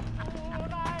badly.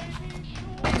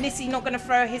 Missy not going to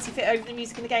throw a hissy fit over the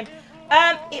music in the game.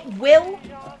 It will,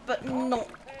 but not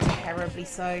terribly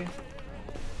so.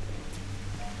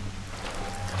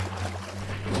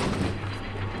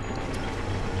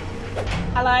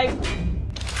 Hello.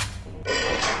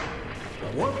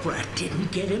 warp rat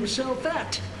didn't get himself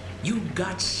that. You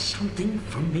got something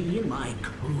for me and my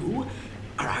crew?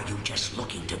 Or are you just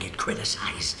looking to get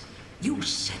criticized? You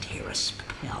set here a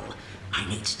spell. I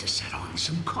needs to set on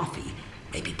some coffee.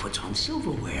 Maybe puts on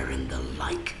silverware and the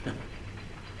like.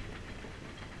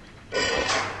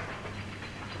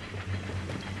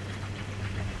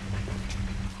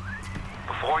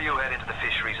 Before you head into the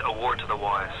fisheries, a word to the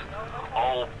wise.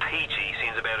 Old Peachy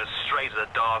seems about as straight as a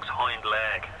dog's hind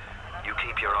leg. You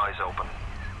keep your eyes open.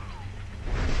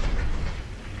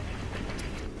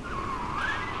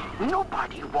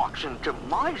 Nobody walks into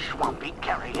my swampy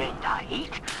carrying the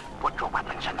heat. Put your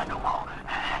weapons in the pneumo,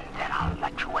 and then I'll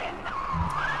let you in.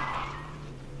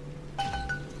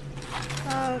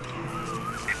 Okay.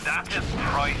 If that's his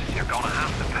price, you're gonna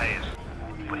have to pay it.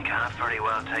 But he can't very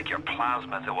well take your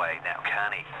plasmas away now,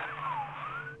 can he?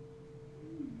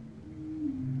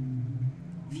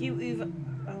 Few Uber.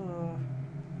 Oh.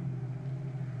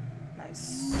 No,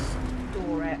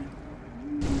 store it.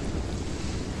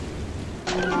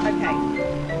 Okay.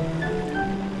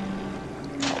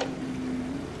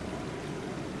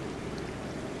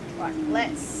 Right,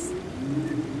 let's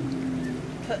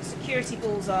put security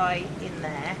bullseye in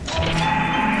there.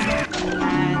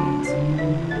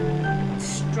 And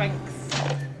strength.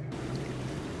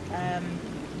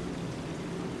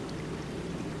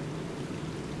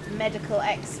 Medical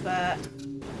expert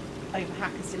over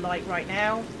Hacker's Delight right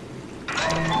now.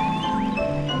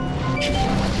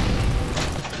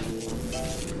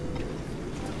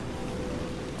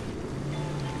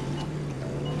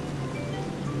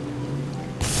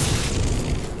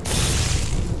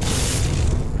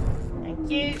 Thank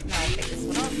you. Now I'll pick this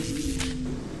one up.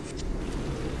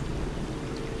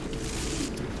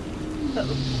 Put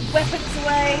weapons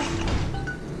away.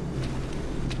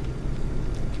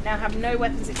 Now have no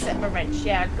weapons except my wrench.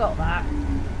 Yeah, I got that.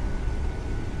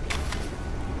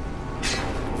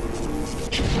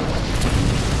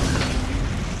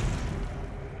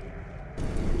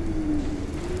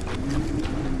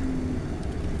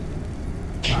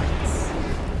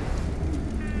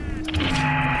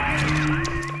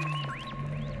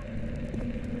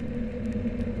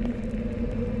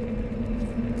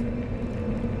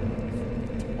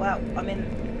 Well, I'm in.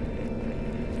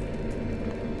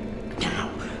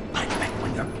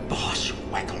 Boss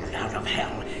waggled out of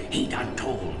hell. He done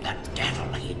told the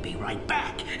devil he'd be right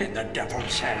back. And the devil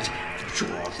says,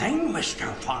 sure thing,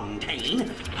 Mr. Fontaine.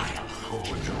 I'll hold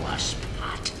you a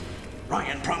spot.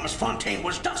 Ryan promised Fontaine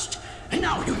was dust. And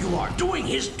now here you are doing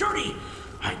his dirty.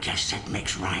 I guess that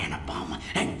makes Ryan a bum.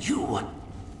 And you a...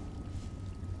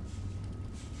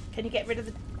 Can you get rid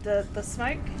of the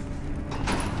smoke?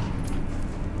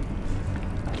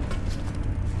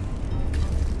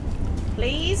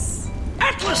 Please?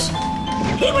 Atlas!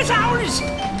 He was ours!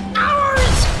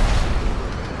 Ours!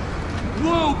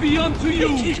 Woe be unto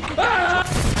you!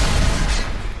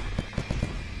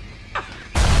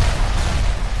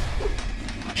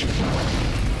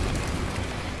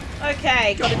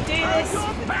 Okay, gotta do this.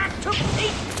 Go back to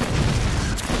me!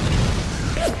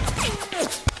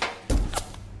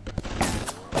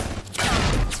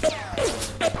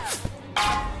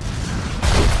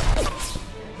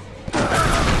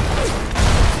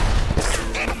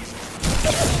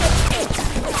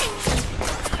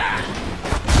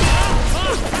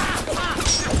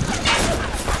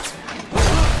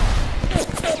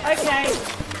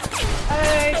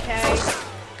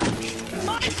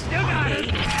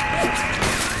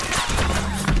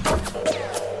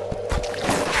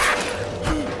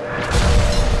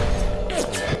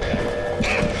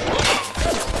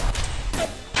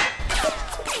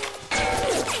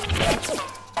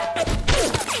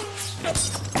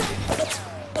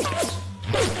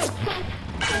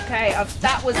 Okay,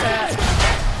 that was a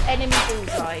enemy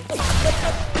bullseye.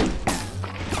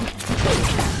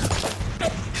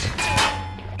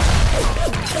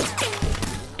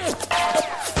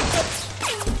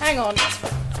 Hang on.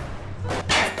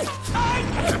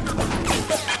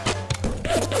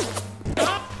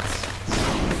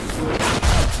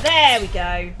 There we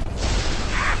go.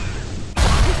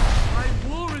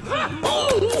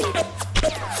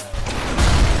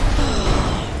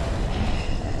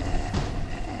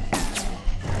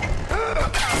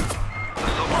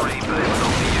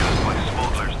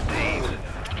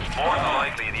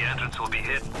 Will be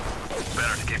hit.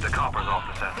 Better to keep the coppers off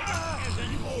the set.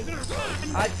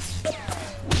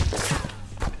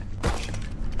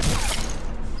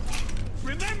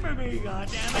 Remember me,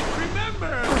 goddammit!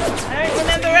 Remember! I don't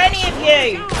remember any of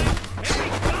you!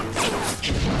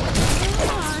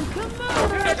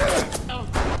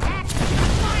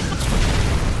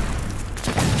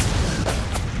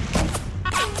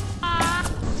 Come on!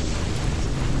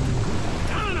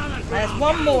 There's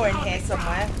one more in here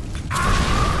somewhere.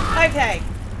 Okay.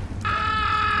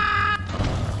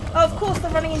 Oh, of course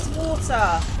they're running into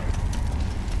water.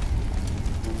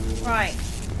 Right.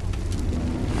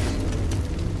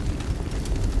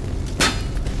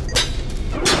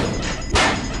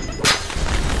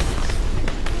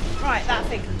 Right, that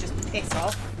thing can just piss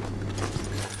off.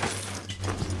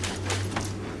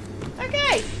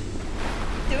 Okay.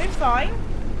 Doing fine.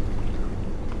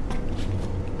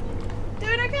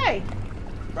 Doing okay.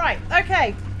 Right,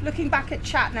 okay. Looking back at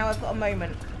chat now, I've got a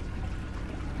moment.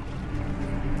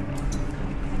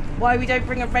 Why we don't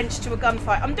bring a wrench to a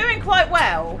gunfight. I'm doing quite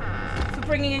well for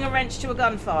bringing a wrench to a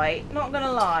gunfight. Not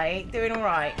gonna lie. Doing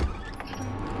alright.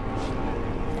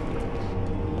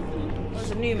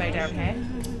 There's a pneumo down here.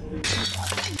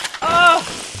 Oh!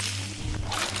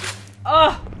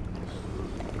 Oh!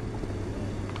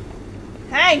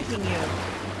 Thanking you.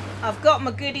 I've got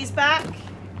my goodies back.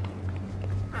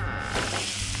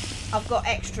 I've got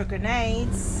extra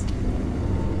grenades.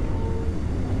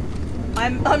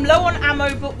 I'm low on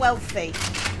ammo but wealthy.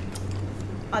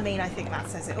 I mean, I think that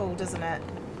says it all, doesn't it?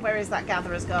 Where is that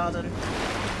gatherer's garden?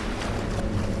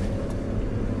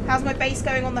 How's my base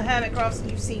going on the hermit crafts?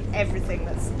 You've seen everything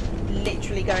that's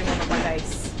literally going on at my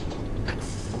base.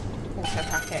 Also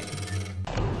packet.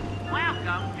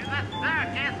 Welcome to the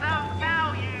circus of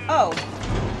value. Oh.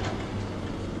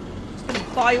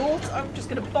 I'm just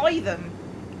gonna buy them.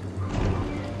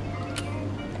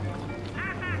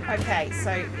 Okay,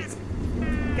 so it's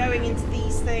going into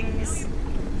these things.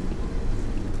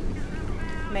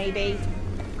 Maybe.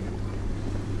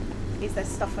 Is there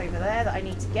stuff over there that I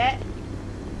need to get?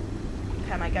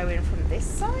 Can I go in from this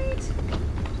side?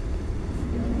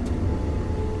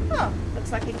 Oh,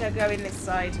 looks like I can go in this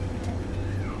side.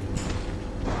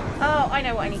 Oh, I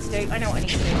know what I need to do. I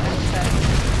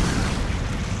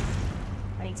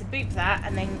need to boop that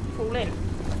and then fall in.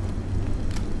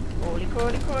 Crawly,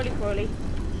 crawly, crawly, crawly.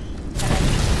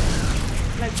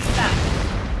 And then boop that.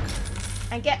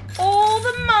 And get all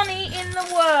the money in the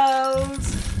world.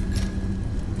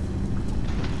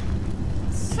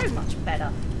 So much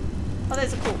better. Oh,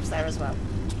 there's a corpse there as well.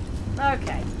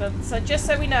 Okay, but so just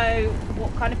so we know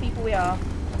what kind of people we are. I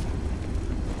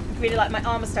really like my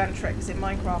armor stand tricks in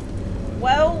Minecraft.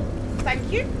 Well,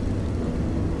 thank you.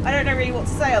 I don't know really what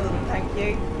to say other than thank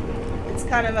you. It's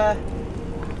kind of a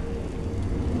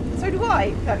so do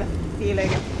I kind of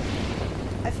feeling.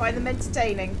 I find them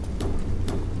entertaining.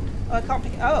 Oh, I can't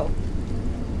pick it. Oh.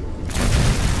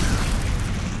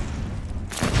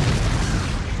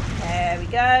 There we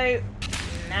go.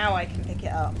 Now I can pick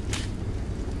it up.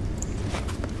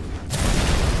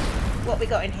 What we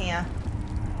got in here?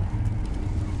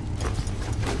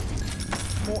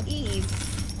 More Eve.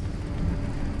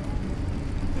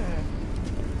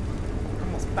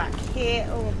 And what's back here?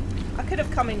 Oh, I could have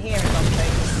come in here and done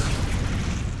things.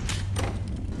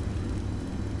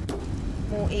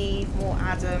 More Eve, more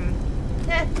Adam.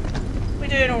 Yeah, we're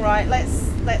doing all right.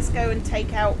 Let's go and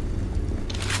take out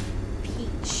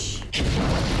Peach,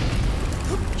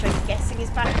 which I'm guessing is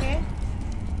back here.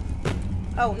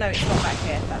 Oh no, it's not back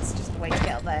here. That's just a way to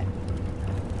get up there.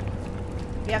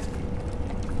 We have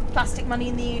plastic money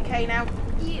in the UK now.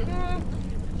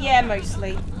 Yeah,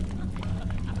 mostly.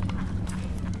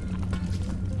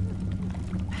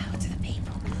 Power to the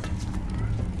people.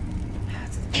 Power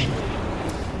to the people.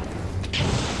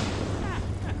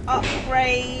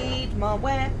 Upgrade my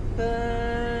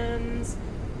weapons.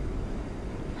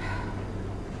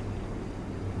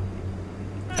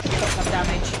 Shotgun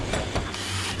damage.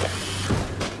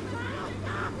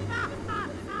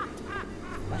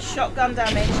 My shotgun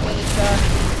damage needs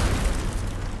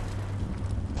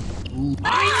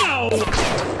I know!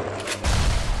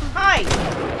 Hi!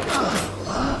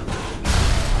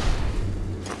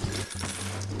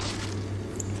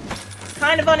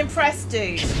 Kind of unimpressed,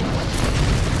 dude.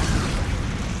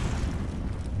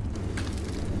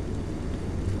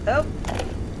 Oh.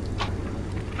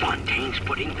 Fontaine's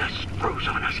putting the screws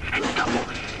on us and double.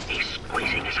 He's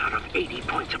squeezing us out of 80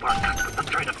 points of our cuts with the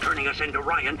threat of turning us into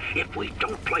Ryan if we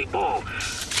don't play ball.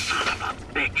 Son of a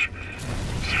bitch.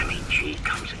 Sammy G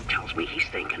comes and tells me he's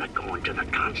thinking of going to the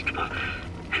constable.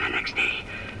 And the next day,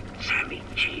 Sammy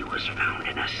G was found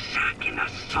in a sack in a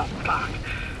salt pond.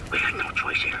 We got no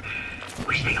choice here.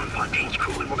 We stay on Fontaine's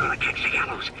crew and we're gonna catch the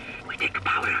gallows. We take the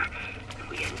powder and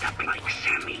we end up like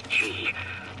Sammy G.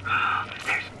 Oh,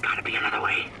 there's gotta be another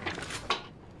way.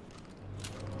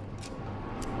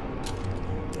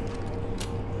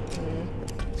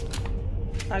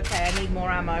 Okay, I need more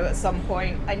ammo at some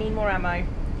point. I need more ammo.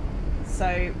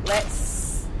 So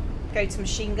let's go to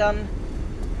machine gun.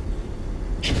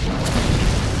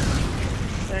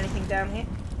 there anything down here?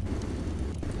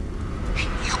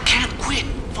 You can't quit.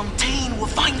 Fontaine will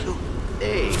find you.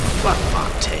 Hey, fuck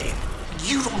Fontaine.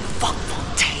 You don't fuck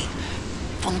Fontaine.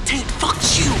 Fontaine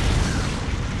fucks you.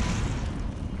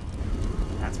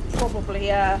 That's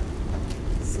probably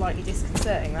slightly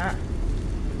disconcerting, that.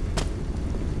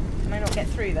 Can I not get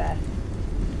through there?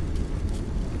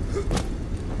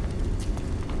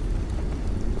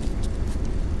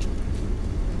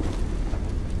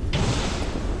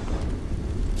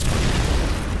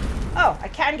 Oh, I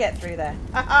can get through there.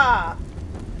 Haha!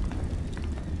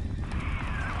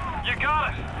 You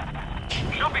got it!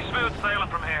 Should be smooth sailing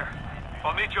from here.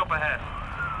 I'll meet you up ahead.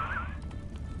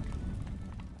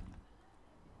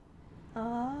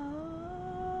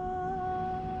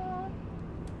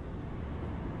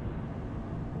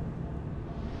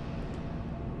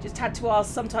 Just had to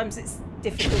ask, sometimes it's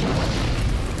difficult.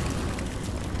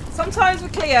 Sometimes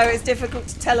with Cleo it's difficult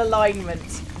to tell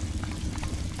alignment.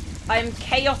 I am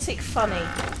chaotic funny.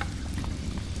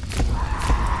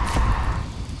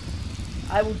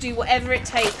 I will do whatever it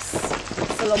takes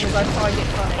so long as I find it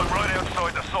funny. I'm right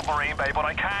outside the submarine bay, but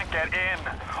I can't get in.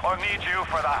 I'll need you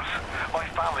for that. My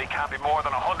family can't be more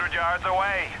than 100 yards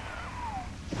away.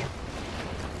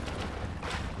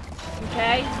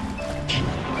 Okay.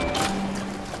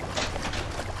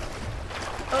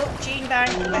 Oh, Gene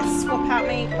Bank. Let's swap out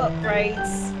me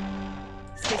upgrades.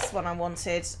 It's this one I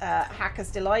wanted. Hacker's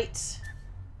Delight.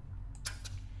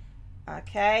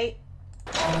 Okay.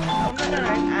 Oh, no.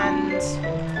 And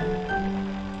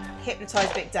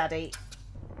Hypnotize Big Daddy.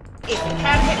 If you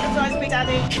can hypnotize Big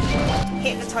Daddy,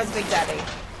 hypnotize Big Daddy.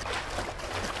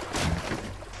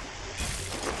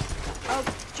 Oh,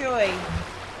 joy.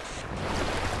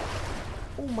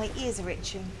 Oh, my ears are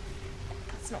itching.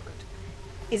 That's not good.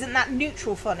 Isn't that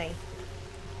neutral funny?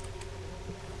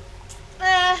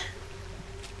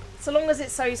 So long as it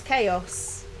sows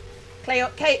chaos. Cleo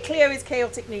is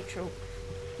chaotic neutral.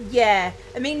 Yeah.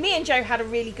 I mean, me and Joe had a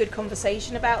really good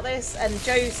conversation about this, and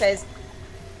Joe says,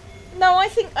 "No, I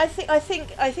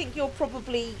think you're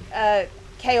probably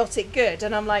chaotic good,"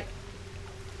 and I'm like,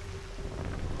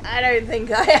 I don't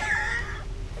think I am.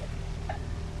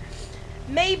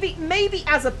 Maybe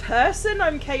as a person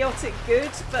I'm chaotic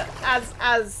good, but as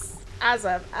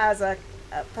a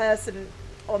person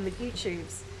on the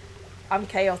YouTubes, I'm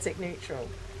chaotic neutral.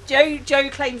 Joe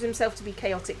claims himself to be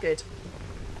chaotic good.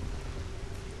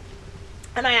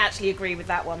 And I actually agree with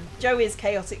that one. Joe is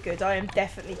chaotic good. I am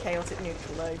definitely chaotic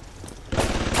neutral though.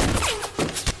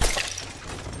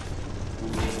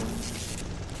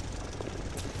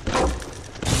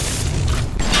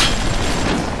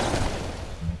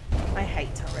 I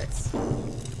hate turrets.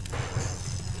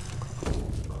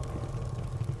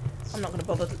 I'm not going to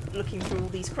bother looking through all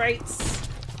these crates.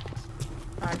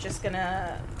 I'm just going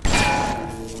to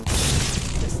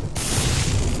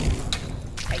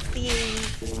take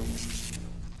these.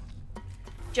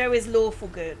 Joe is lawful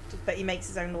good, but he makes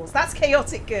his own laws. That's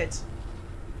chaotic good.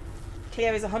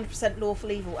 Cleo is 100% lawful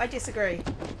evil. I disagree.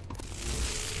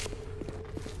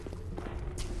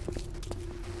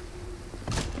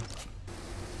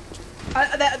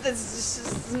 There's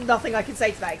just nothing I can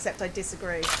say to that except I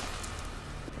disagree.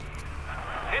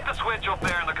 Hit the switch up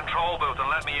there in the control booth and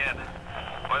let me in.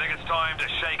 I think it's time to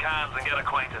shake hands and get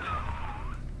acquainted.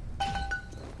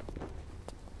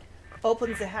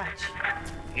 Opens the hatch.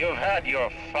 You've had your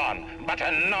fun, but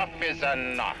enough is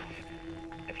enough.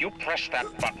 If you press that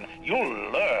button,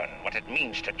 you'll learn what it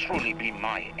means to truly be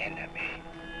my enemy.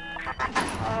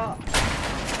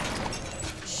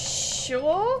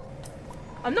 Sure?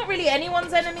 I'm not really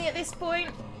anyone's enemy at this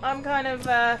point. I'm kind of,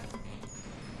 okay.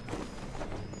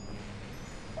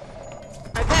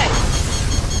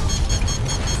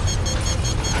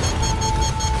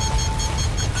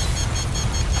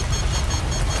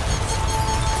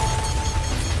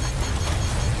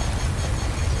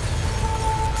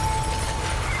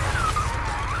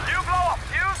 You blow a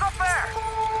fuse up there!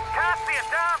 Can't see a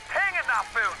damn thing in that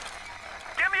booth!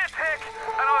 Give me a tick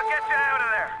and I'll get you out of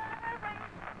there!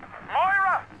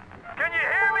 Moira! Can you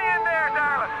hear me in there,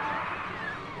 darling?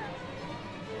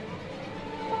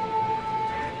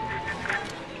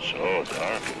 So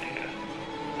dark in here.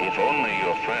 If only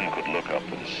your friend could look up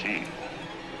and see.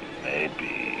 Maybe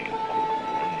you could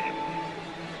warn him.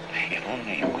 If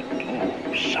only you could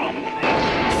do something,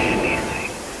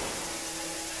 anything.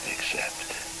 Except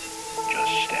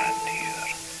just stand here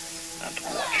and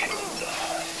watch him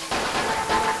die.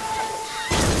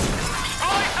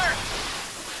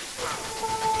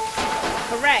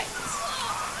 Correct.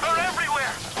 They're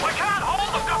everywhere! I can't hold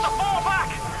them! Got to fall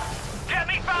back! Get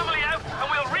me family out and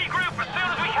we'll regroup as soon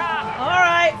as we can!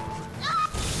 Alright.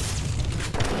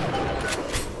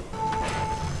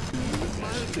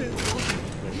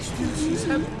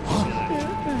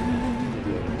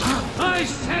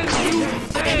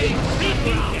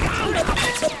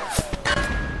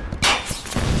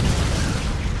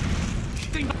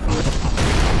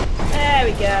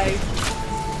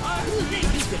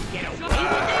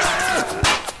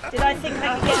 think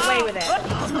I could get away with it.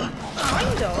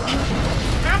 Kind of.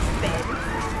 Have been.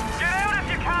 Get out if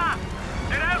you can!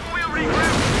 Get out and we'll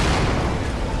regroup!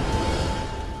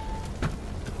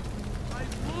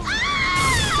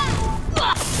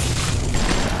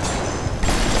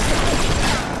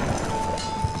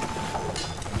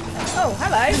 Oh,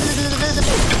 hello.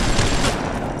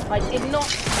 I did not...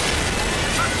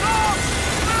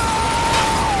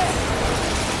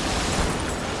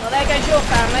 Well, there goes your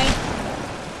family.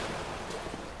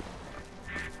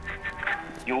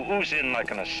 You ooze in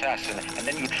like an assassin, and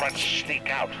then you try to sneak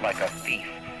out like a thief.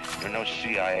 You're no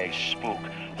CIA spook.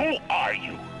 Who are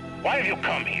you? Why have you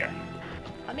come here?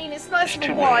 I mean, it's nice There's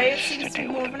of a two why. It ways seems to to be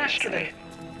deal more with of an a mystery.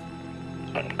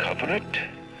 accident. Uncover it,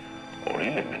 or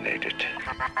eliminate it.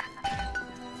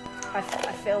 I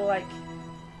feel like...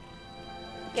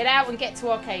 Get out and get to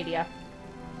Arcadia.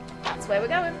 That's where we're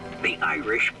going. The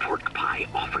Irish pork pie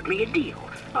offered me a deal.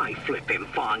 I flip him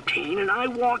Fontaine and I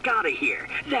walk out of here.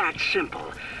 That's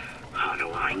simple. How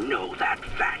do I know that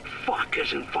fat fuck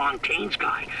isn't Fontaine's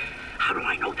guy? How do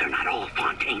I know they're not all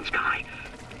Fontaine's guy?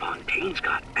 Fontaine's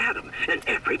got Adam, and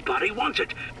everybody wants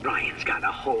it. Ryan's got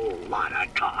a whole lot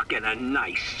of talk and a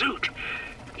nice suit.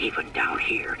 Even down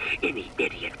here, any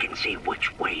idiot can see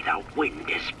which way the wind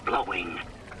is blowing.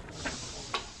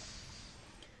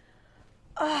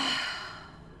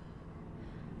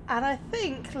 And I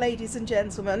think, ladies and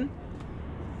gentlemen,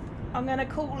 I'm going to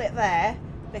call it there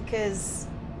because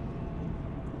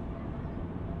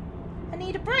I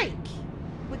need a break.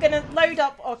 We're going to load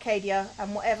up Arcadia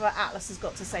and whatever Atlas has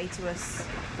got to say to us.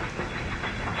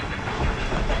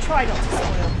 But try not to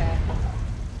spoil here.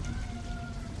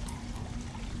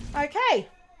 Okay.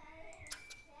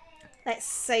 Let's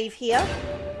save here.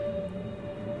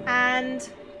 And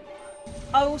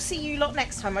I will see you lot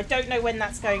next time. I don't know when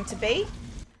that's going to be.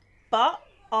 But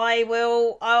I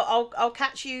will. I'll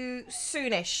catch you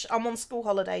soonish. I'm on school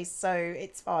holidays, so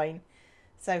it's fine.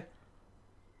 So,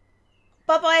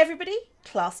 bye bye everybody.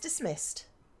 Class dismissed.